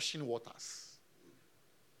of gushing waters.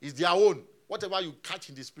 It's their own. Whatever you catch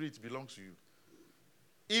in the spirit belongs to you.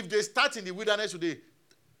 If they start in the wilderness today,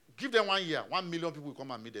 give them 1 year. 1 million people will come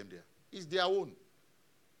and meet them there. It's their own.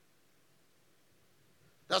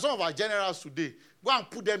 There are some of our generals today. Go and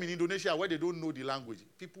put them in Indonesia where they don't know the language.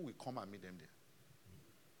 People will come and meet them there.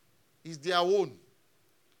 It's their own.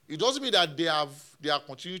 It doesn't mean that they are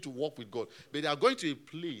continuing to walk with God, but they are going to a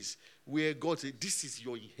place where God says, this is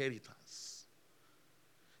your inheritance.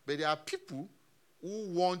 But there are people who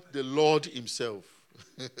want the Lord himself.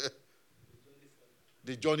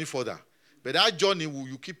 The journey further. But that journey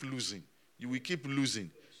you keep losing. You will keep losing.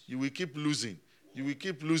 You will keep losing. You will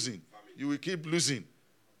keep losing. You will keep losing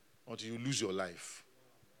until you lose your life.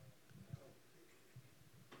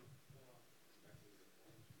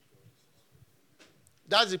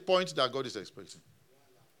 That's the point that God is expecting.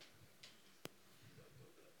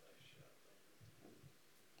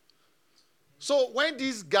 So when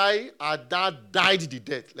this guy that died the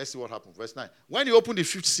death, let's see what happened. Verse 9. When he opened the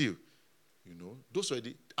fifth seal, those were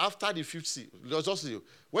after the fifth seal.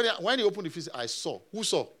 When he opened the fifth seal, I saw. Who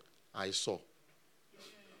saw? I saw.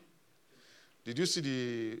 Did you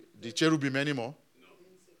see the cherubim anymore? No.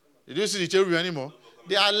 Did you see the cherubim anymore?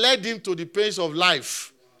 They are led him to the pains of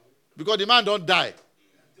life. Because the man don't die.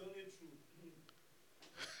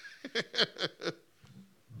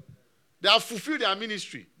 They have fulfilled their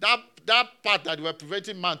ministry. That part that they were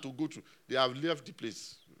preventing man to go through, they have left the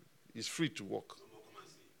place. He's free to walk.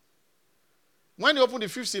 When they opened the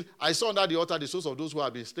fifth seal, I saw under the altar the souls of those who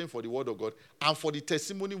have been slain for the word of God and for the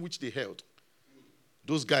testimony which they held.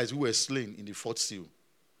 Those guys who were slain in the fourth seal.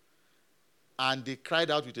 And they cried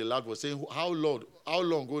out with a loud voice, saying, How long, O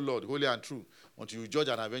Lord, holy and true, until you judge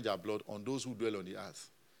and avenge our blood on those who dwell on the earth?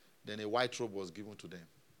 Then a white robe was given to them.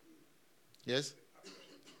 Yes?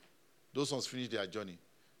 Those ones finished their journey.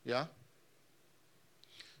 Yeah?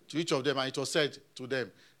 To each of them, and it was said to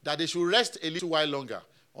them that they should rest a little while longer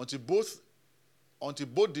until both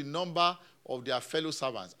the number of their fellow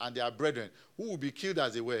servants and their brethren who will be killed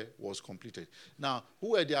as they were was completed. Now,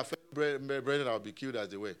 who were their fellow brethren that will be killed as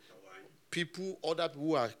they were? Other people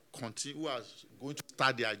who are going to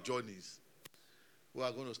start their journeys. Who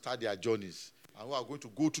are going to start their journeys and who are going to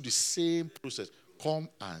go through the same process. Come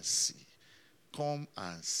and see. Come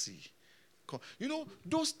and see.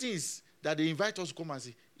 Those things that they invite us to come and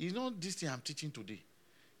see, it's not this thing I'm teaching today.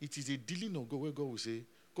 It is a dealing of God where God will say,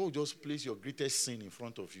 God will just place your greatest sin in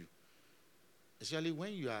front of you. Especially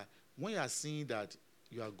when you are seeing that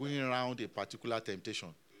you are going around a particular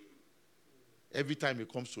temptation. Every time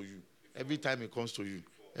it comes to you,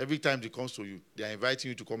 they are inviting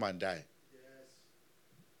you to come and die.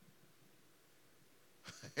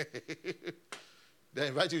 Yes. They are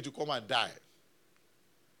inviting you to come and die.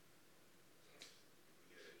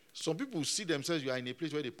 Some people see themselves, you are in a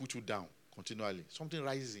place where they put you down continually. Something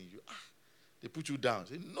rises in you. They put you down.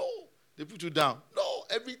 Say, no. They put you down. No.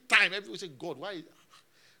 Every time, everyone say, God, why?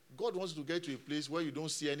 God wants to get to a place where you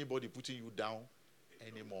don't see anybody putting you down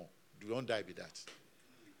anymore. You don't die with that.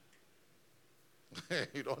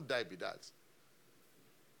 You don't die with that.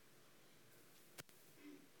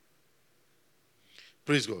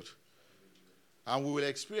 Praise God. And we will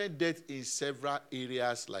experience death in several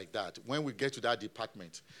areas like that. When we get to that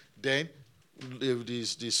department, then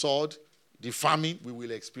the sword, the famine, we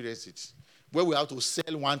will experience it. Where we have to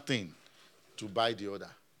sell one thing to buy the other,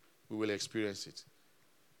 we will experience it.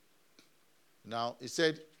 Now, it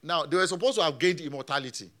said, now they were supposed to have gained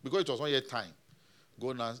immortality because it was not yet time.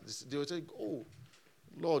 God now, they were saying, oh,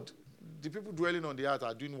 Lord, the people dwelling on the earth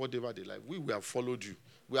are doing whatever they like. We have followed you.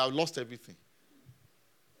 We have lost everything.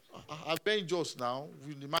 Avenge now.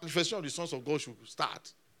 The manifestation of the sons of God should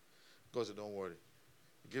start. God said, don't worry.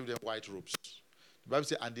 He gave them white robes. The Bible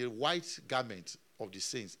says, and the white garment of the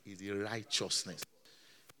saints is the righteousness.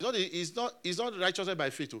 It's not the righteousness by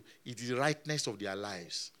faith. It is the rightness of their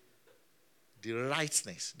lives. The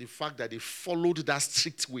rightness. The fact that they followed that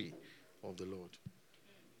strict way of the Lord.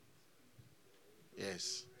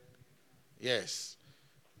 Yes. Yes.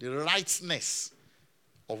 The rightness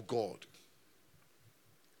of God.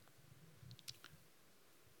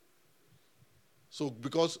 So,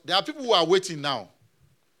 because there are people who are waiting now.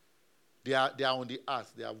 They are on the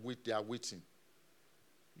earth. They are waiting.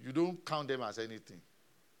 You don't count them as anything.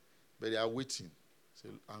 But they are waiting. So,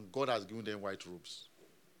 and God has given them white robes.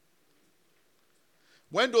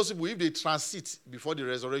 When those people, if they transit before the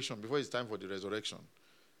resurrection, before it's time for the resurrection,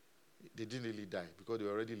 they didn't really die because they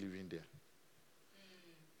were already living there.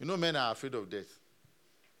 Men are afraid of death.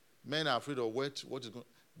 Men are afraid of what is going.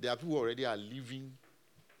 There are people who already are living.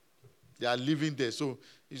 They are living there. So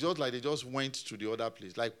it's just like they just went to the other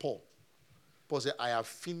place. Like Paul. Paul said, I have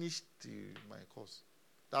finished my course.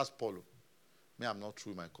 That's Paul. Me, I'm not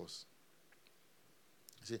through my course.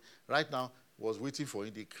 See, right now, was waiting for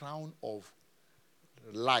him the crown of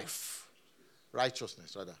life,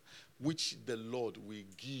 righteousness rather, which the Lord will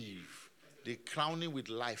give. The crowning with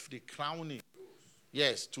life, the crowning.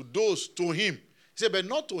 Yes, to him. He said, but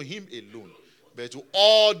not to him alone, but to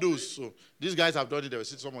all those. So these guys have done it. They will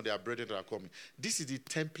see some of their brethren that are coming. This is the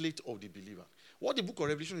template of the believer. What the book of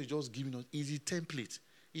Revelation is just giving us is the template.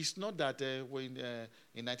 It's not that when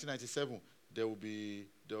in 1997 there will be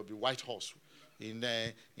White Horse. In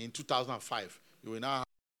 2005 you will now have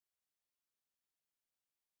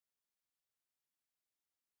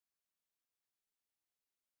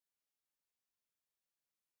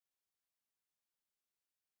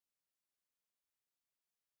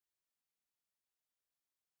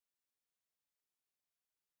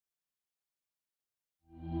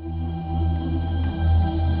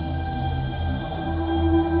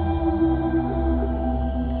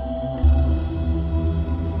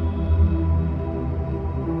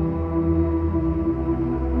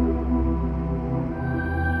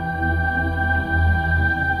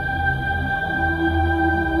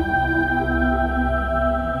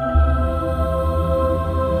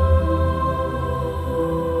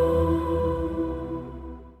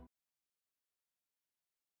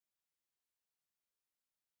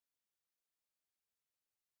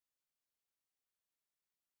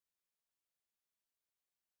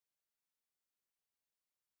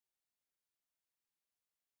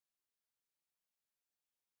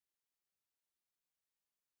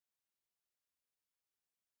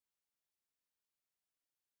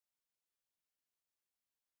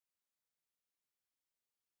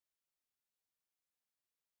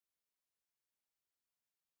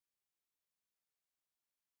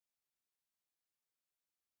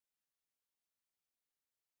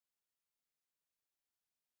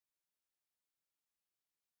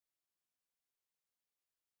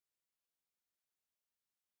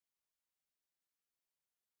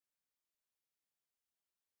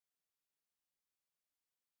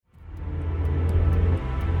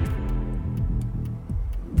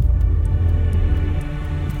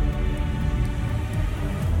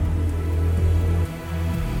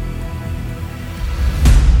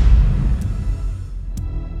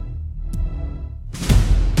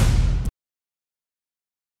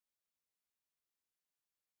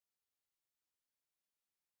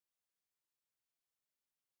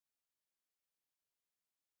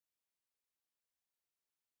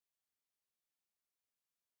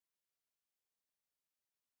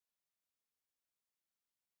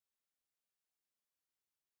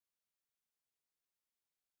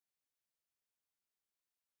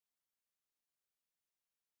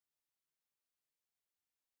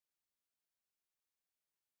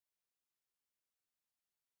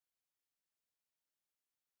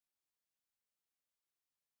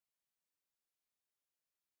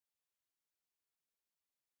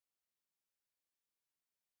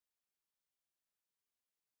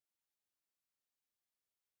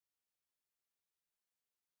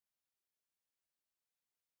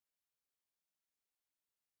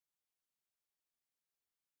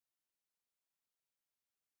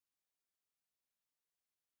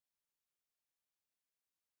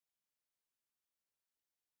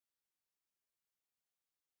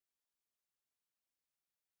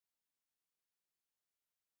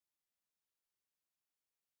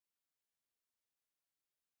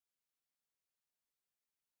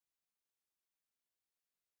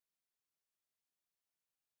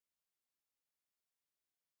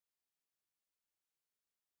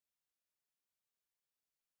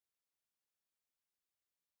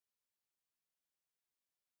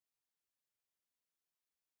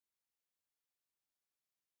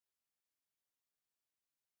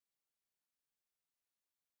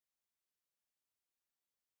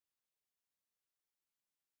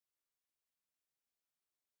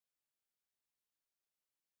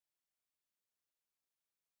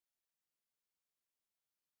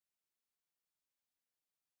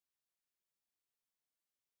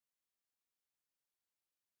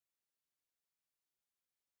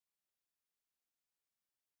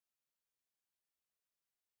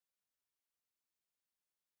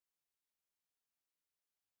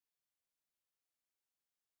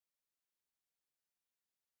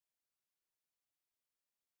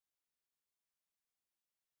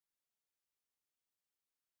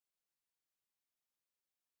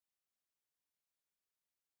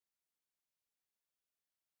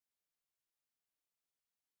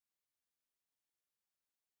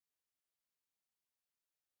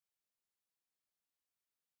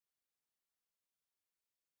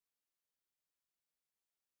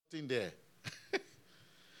nothing there.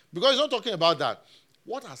 Because it's not talking about that.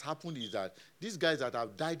 What has happened is that these guys that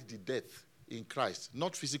have died the death in Christ,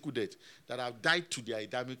 not physical death, that have died to their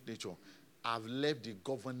Adamic nature, have left the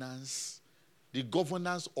governance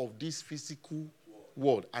of this physical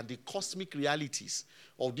world and the cosmic realities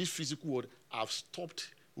of this physical world have stopped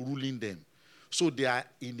ruling them. So they are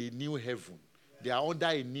in a new heaven. They are under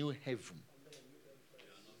a new heaven.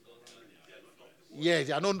 Yes,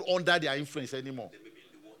 they are not under their influence anymore.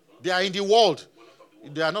 They are in the world.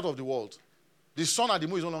 They are not of the world. The sun and the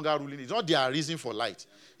moon is no longer ruling. It's not their reason for light.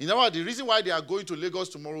 In other words, the reason why they are going to Lagos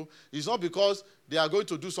tomorrow is not because they are going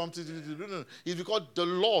to do something. No. It's because the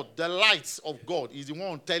Lord, the light of God, is the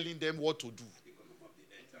one telling them what to do.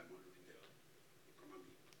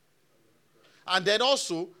 And then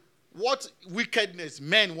also, what wickedness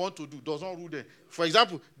men want to do does not rule them. For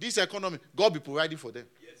example, this economy, God be providing for them.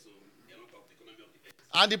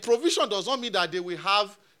 And the provision does not mean that they will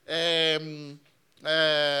have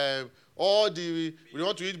we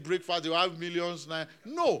want to eat breakfast, they will have millions.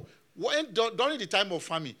 No. During the time of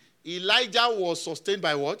famine, Elijah was sustained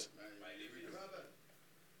by what?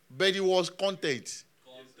 But he was content.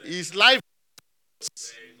 His life.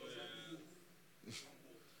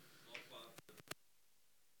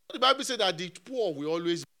 The Bible said that the poor will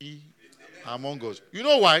always be among us. You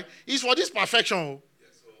know why? It's for this perfection.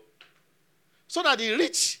 So that the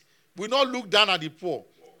rich will not look down at the poor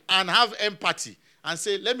and have empathy and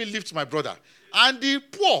say, let me lift my brother. And the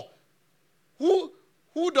poor,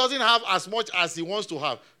 who doesn't have as much as he wants to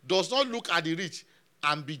have, does not look at the rich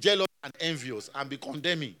and be jealous and envious and be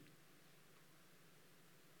condemning.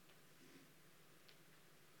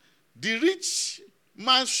 The rich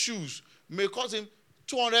man's shoes may cost him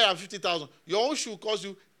 250,000. Your own shoe costs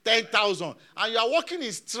you 10,000. And you are walking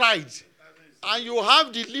in stride. And you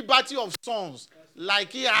have the liberty of sons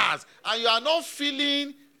like he has. And you are not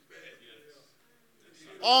feeling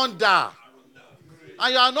under.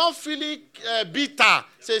 And you are not feeling bitter.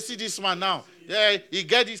 Say, see this man now. Yeah, he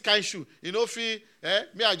get this kind of shoe. You know, me,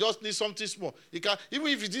 I just need something small. He can, even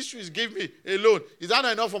if this shoe is give me a loan, is that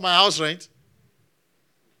not enough for my house rent?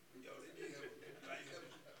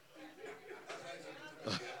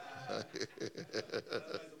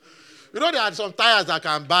 You know, there are some tires that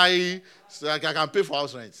can buy, so I can pay for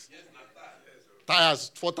house rent.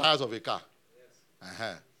 Tires, 4 tires of a car.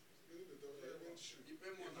 Uh-huh.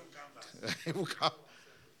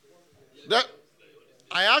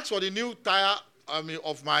 I asked for the new tire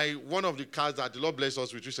of one of the cars that the Lord blessed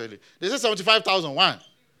us with recently. They said 75,000 one.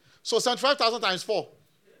 So 75,000 times 4.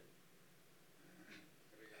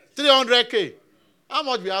 300K. How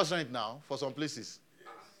much we house rent now for some places?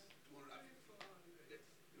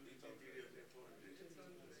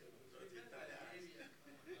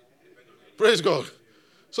 Praise God.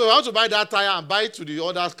 So I want to buy that tire and buy it to the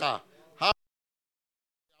other's car. How?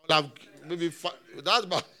 I will have maybe that's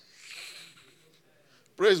about.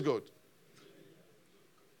 Praise God.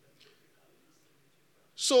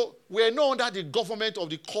 So we are not under the government of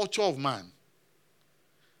the culture of man.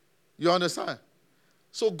 You understand?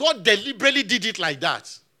 So God deliberately did it like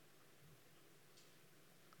that.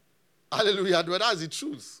 Hallelujah. But that's the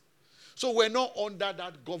truth. So we're not under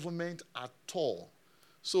that government at all.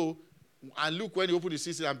 So, and look, when you open the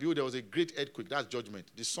city and behold, there was a great earthquake. That's judgment.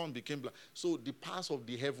 The sun became black. So the powers of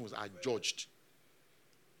the heavens are judged.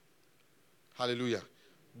 Hallelujah.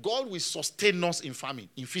 God will sustain us in famine,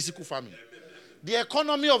 in physical famine. The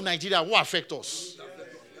economy of Nigeria will affect us.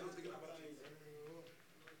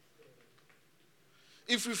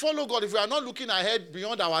 If we follow God, if we are not looking ahead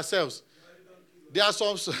beyond ourselves, there are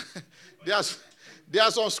some schools. There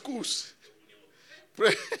are some schools.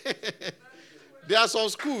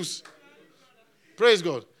 Praise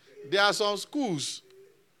God. There are some schools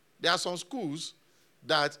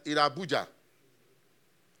that in Abuja,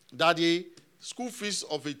 that the school fees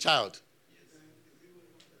of a child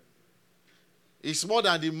is more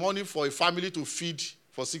than the money for a family to feed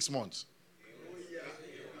for 6 months.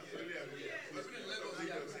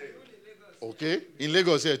 Okay? In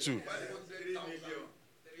Lagos here too.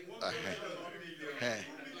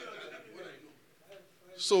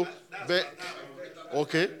 So,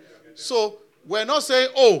 okay. So, we're not saying,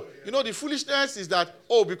 the foolishness is that,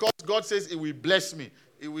 because God says it will bless me.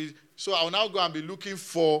 So I will now go and be looking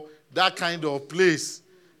for that kind of place.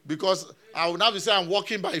 Because I will now be saying I'm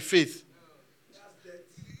walking by faith.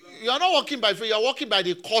 You are not walking by faith, you are walking by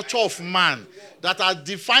the culture of man that has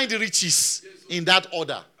defined riches in that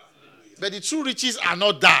order. But the true riches are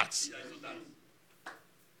not that.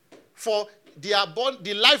 For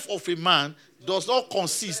the life of a man does not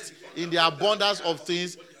consist in the abundance of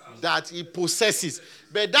things that he possesses.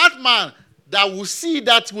 But that man that will see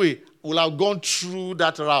that way will have gone through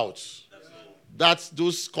that route. That's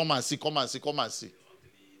those come and see.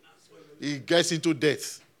 He gets into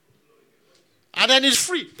death. And then he's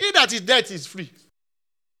free. He that is dead is free.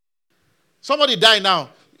 Somebody die now.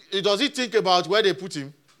 Does he think about where they put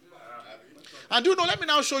him? And you know, let me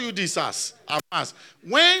now show you this as.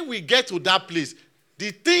 When we get to that place,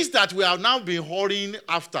 the things that we have now been hurrying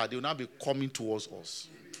after, they will now be coming towards us.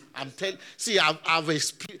 I'm telling. See,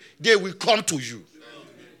 they will come to you.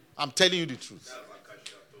 I'm telling you the truth.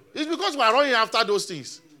 It's because we are running after those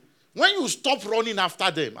things. When you stop running after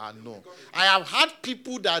them, I know. I have had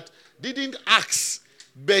people that didn't ask,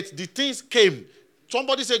 but the things came.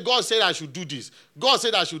 Somebody said, God said I should do this. God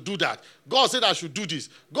said I should do that. God said I should do this.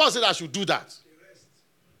 God said I should do that.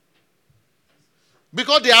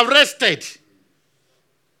 Because they have rested.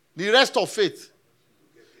 The rest of faith.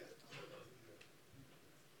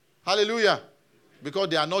 Hallelujah. Because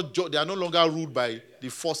they are no longer ruled by the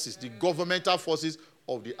forces, the governmental forces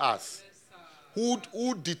of the earth.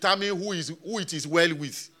 Who determine who it is well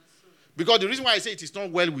with. Because the reason why I say it is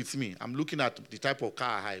not well with me, I'm looking at the type of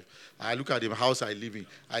car I have. I look at the house I live in.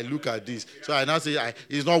 I look at this. So I now say,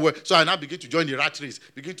 it's not well. So I now begin to join the rat race.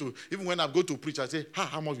 Even when I go to preach, I say,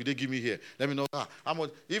 how much will they give me here? Let me know. How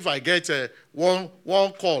much? If I get one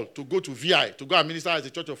call to go to VI, to go and minister at the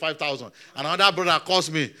church of 5,000, and another brother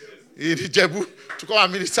calls me in Jebu to come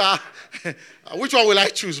and minister, which one will I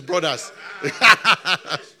choose, brothers?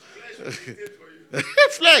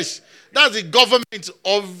 Flesh. That's the government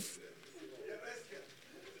of...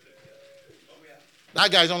 That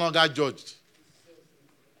guy is no longer judged.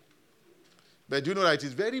 But do you know that it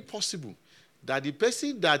is very possible that the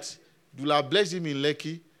person that will have blessed him in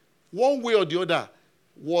Lekki, one way or the other,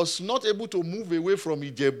 was not able to move away from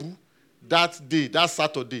Ijebu that day, that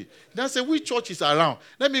Saturday. Then say, which church is around?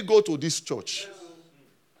 Let me go to this church.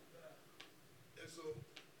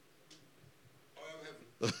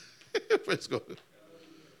 Praise God.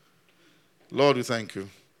 Lord, we thank you.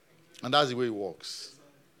 And that's the way it works.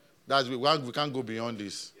 We can't go beyond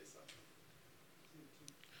this.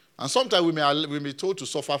 And sometimes we may be told to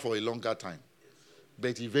suffer for a longer time.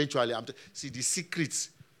 But eventually, see, the secret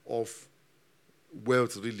of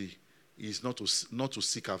wealth really is not to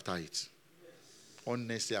seek after it.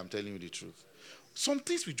 Honestly, I'm telling you the truth. Some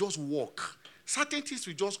things will just work. Certain things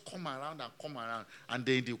will just come around, and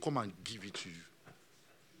then they'll come and give it to you.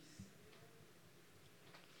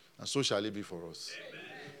 And so shall it be for us. Amen.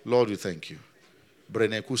 Lord, we thank you.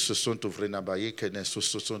 Breneku sosonto vrenabaye kene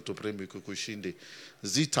sosonto premi kukushinde.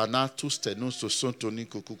 Zitana tu stenu sosonto ni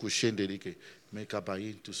kukushinde like. Meka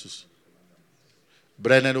bayin tu sus.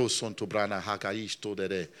 Brenero sonto brana hakayish to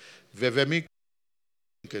dere. Vevemi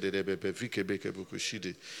kere bebe vike beke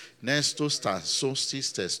bukushide. Nesto sta so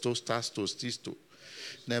sisters to stas to stisto.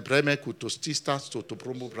 Ne breme kutostistas to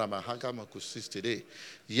promo brama hagama kusistede.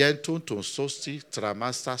 Yenton ton sosti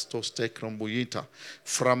tramastas to stekrambuyita.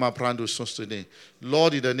 Frama brando sostene.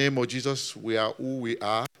 Lord, in the name of Jesus, we are who we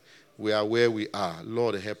are. We are where we are.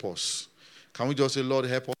 Lord, help us. Can we just say, Lord,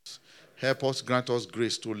 help us? Help us, grant us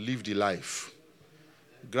grace to live the life.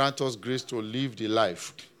 Grant us grace to live the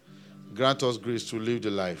life. Grant us grace to live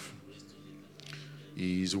the life.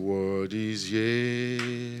 His word is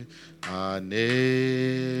yea and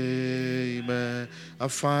amen. I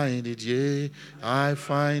find it yea, I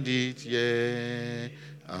find it yea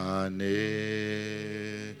and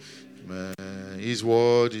amen. His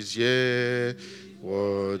word is yea,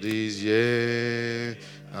 word is yea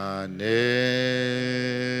and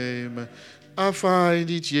amen. I find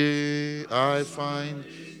it yea, I find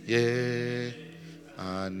yea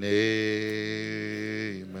and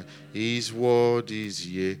amen. His word is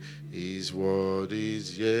yea, his word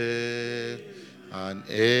is yea and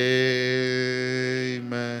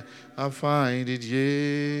amen. I find it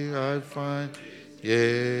yea, I find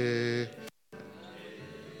yea.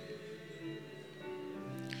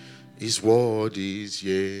 His word is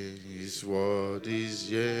yea, his word is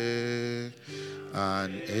yea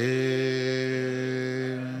and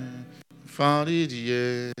amen. Found it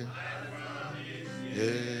yea. Yeah.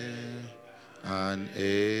 And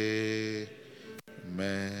amen.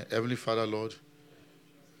 Heavenly Father, Lord,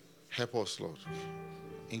 help us, Lord,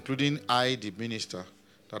 including I, the minister,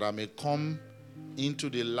 that I may come into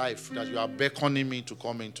the life that you are beckoning me to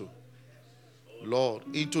come into. Lord,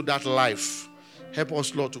 into that life. Help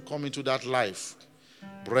us, Lord, to come into that life.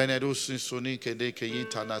 So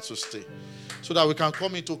that we can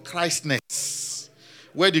come into Christness,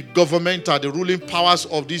 where the government and the ruling powers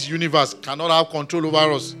of this universe cannot have control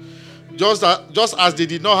over us. Just as they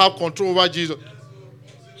did not have control over Jesus,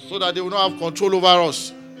 so that they will not have control over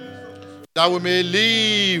us. That we may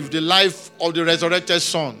live the life of the resurrected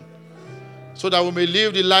Son. So that we may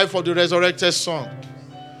live the life of the resurrected Son.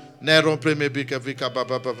 Can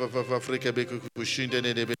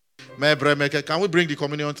we bring the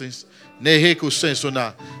communion things?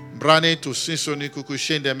 Brane to Sinsoni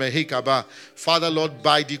Kukushende Mehikaba. Father, Lord,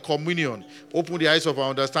 by the communion, open the eyes of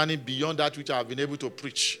our understanding beyond that which I have been able to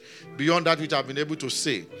preach, beyond that which I have been able to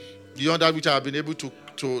say, beyond that which I have been able to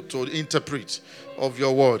interpret of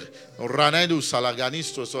your word. Ranendo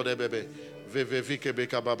Salaganisto Sodebebe.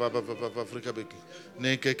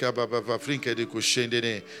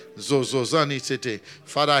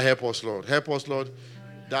 Father, help us, Lord. Help us, Lord,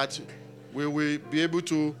 that we will be able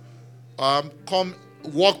to come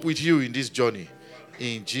walk with you in this journey.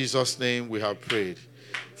 In Jesus' name we have prayed.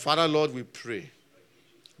 Father, Lord, we pray.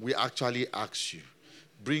 We actually ask you,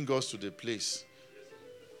 bring us to the place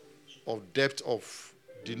of depth of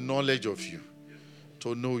the knowledge of you,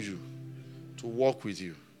 to know you, to walk with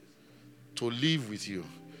you, to live with you,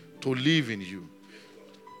 to live in you,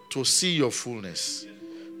 to see your fullness,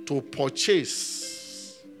 to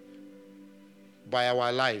purchase by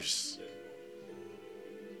our lives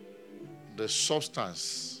the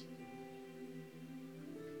substance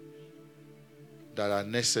that are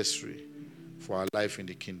necessary for our life in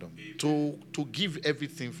the kingdom, to give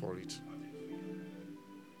everything for it.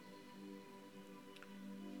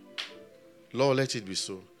 Lord, let it be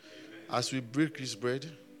so. As we break this bread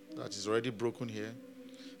that is already broken here,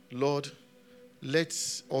 Lord, let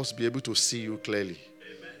us be able to see you clearly.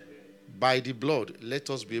 By the blood, let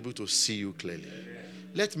us be able to see you clearly.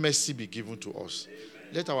 Let mercy be given to us.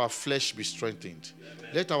 Let our flesh be strengthened.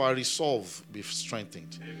 Let our resolve be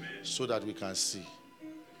strengthened, so that we can see.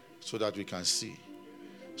 So that we can see.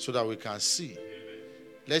 So that we can see.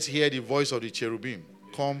 Let's hear the voice of the cherubim.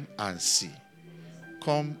 Come and see.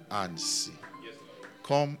 Come and see.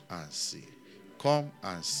 Come and see. Come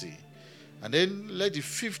and see. And then let the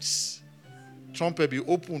fifth trumpet be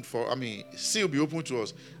opened seal be opened to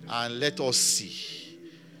us, and let us see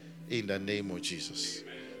in the name of Jesus.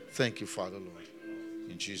 Thank you, Father, Lord.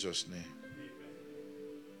 In Jesus' name.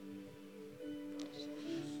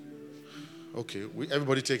 Okay,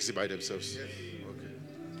 everybody takes it by themselves. Okay.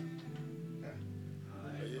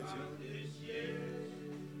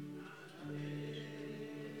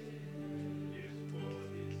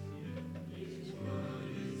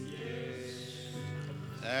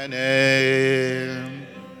 And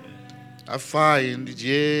I find it,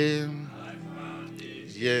 yeah,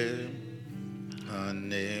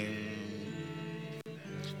 and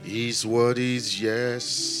His word is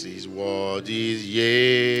yes, His word is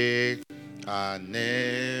yeah, and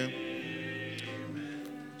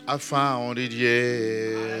I found it,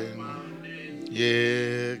 yeah,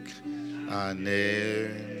 and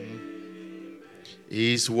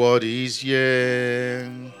His word is yeah.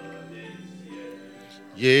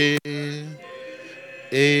 Yeah,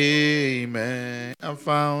 amen. I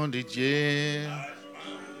found it, yeah,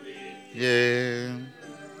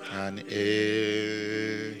 and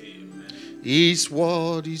His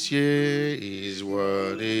word is yeah, His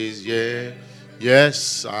word is yeah,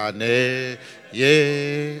 yes, and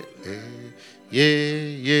yeah.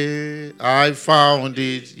 I found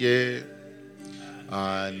it, yeah,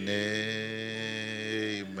 and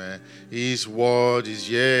amen. His word is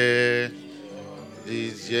yeah.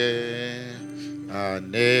 Is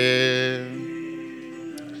and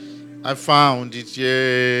I found it,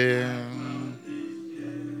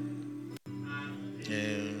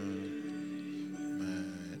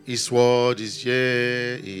 His word is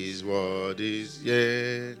His word is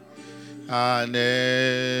and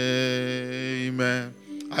amen.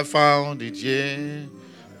 I found it,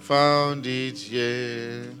 found it,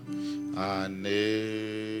 and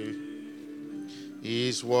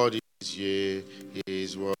His word is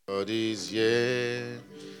His word is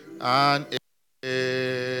and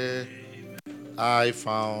I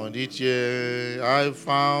found it, I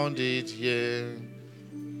found it,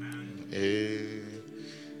 amen.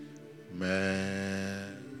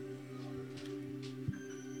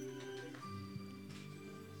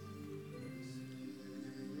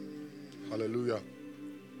 Hallelujah.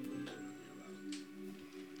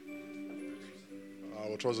 I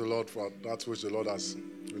will trust the Lord for that which the Lord has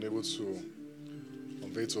been able to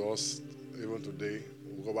convey to us even today.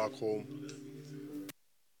 We'll go back home,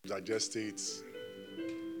 digest it,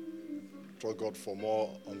 trust God for more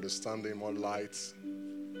understanding, more light,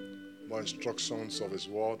 more instructions of His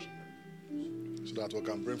word, so that we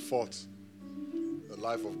can bring forth the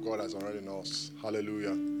life of God that's already in us.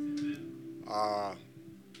 Hallelujah.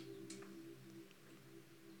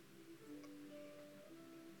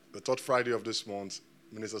 The third Friday of this month,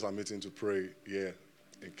 ministers are meeting to pray here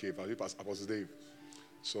in Cape. I believe Apostle Dave.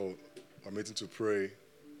 So we're meeting to pray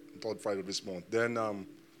the third Friday of this month. Then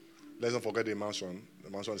let's not forget the mansion.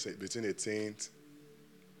 The mansion is between 18th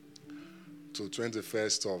to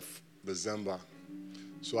 21st of December.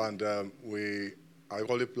 So, and we are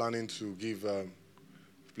only planning to give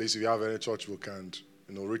place. If you have any church we can,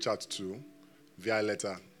 reach out to via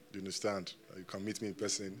letter. Do you understand? You can meet me in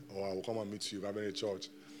person, or I will come and meet you if you have any church.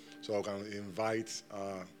 So I can invite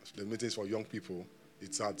the meetings for young people.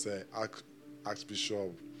 It's at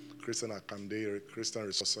Archbishop Christian Akande Christian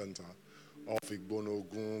Resource Center off Igbono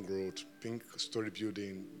Gun Road, Pink Story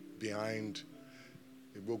Building behind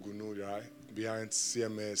Igbogunu, right? Behind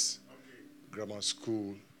CMS Grammar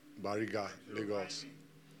School, Bariga, Lagos.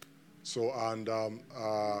 So, and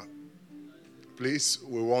please,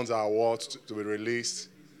 we want our awards to be released.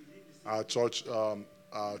 Our church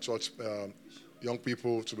young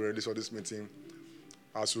people to be released for this meeting.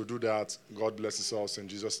 As we do that, God blesses us in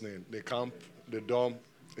Jesus' name. The camp, the dorm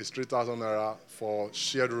is 3,000 naira. For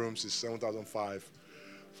shared rooms, is 7,500.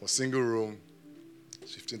 For single room,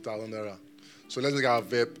 15,000 naira. So let's look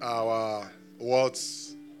at our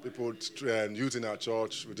awards, people and youth in our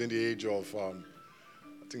church within the age of, I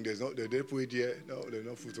think they didn't put it here. No, there's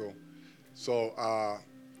no photo. So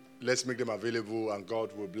let's make them available, and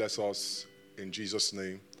God will bless us in Jesus'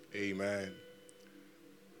 name. Amen.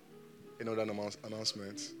 Another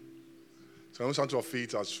announcement. So I'm stand to our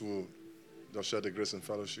feet as we just share the grace and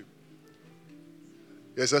fellowship.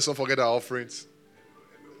 Yes, let's not forget our offerings.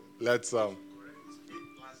 Let's no,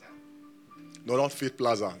 not Faith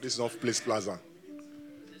Plaza. This is not Place Plaza.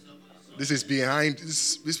 This is behind.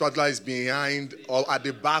 This particular is behind or at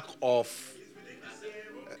the back of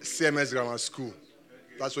CMS Grammar School.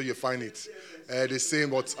 That's where you find it. The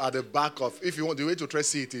same, but at the back of. If you want, the way to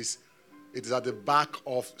trace it is at the back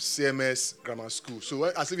of CMS Grammar School. So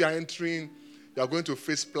as if you are entering, you are going to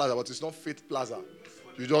Faith Plaza, but it's not Faith Plaza.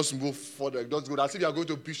 You just move further. Just go. As if you are going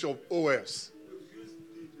to Bishop OS.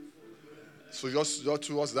 So just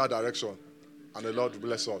towards that direction, and the Lord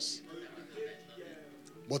bless us.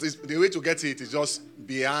 But the way to get it is just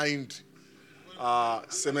behind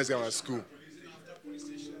CMS Grammar School.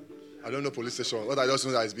 I don't know police station. What I just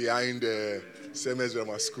know that it's behind CMS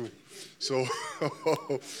Grammar School. So,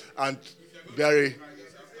 and very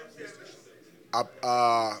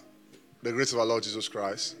the grace of our Lord Jesus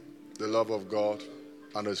Christ, the love of God,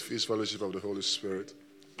 and the fierce fellowship of the Holy Spirit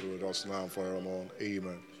be with us now and forevermore.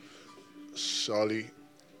 Amen. Surely,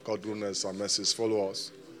 God's goodness and mercies follow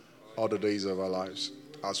us all the days of our lives,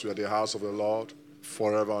 as we are the house of the Lord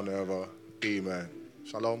forever and ever. Amen.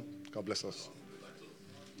 Shalom. God bless us.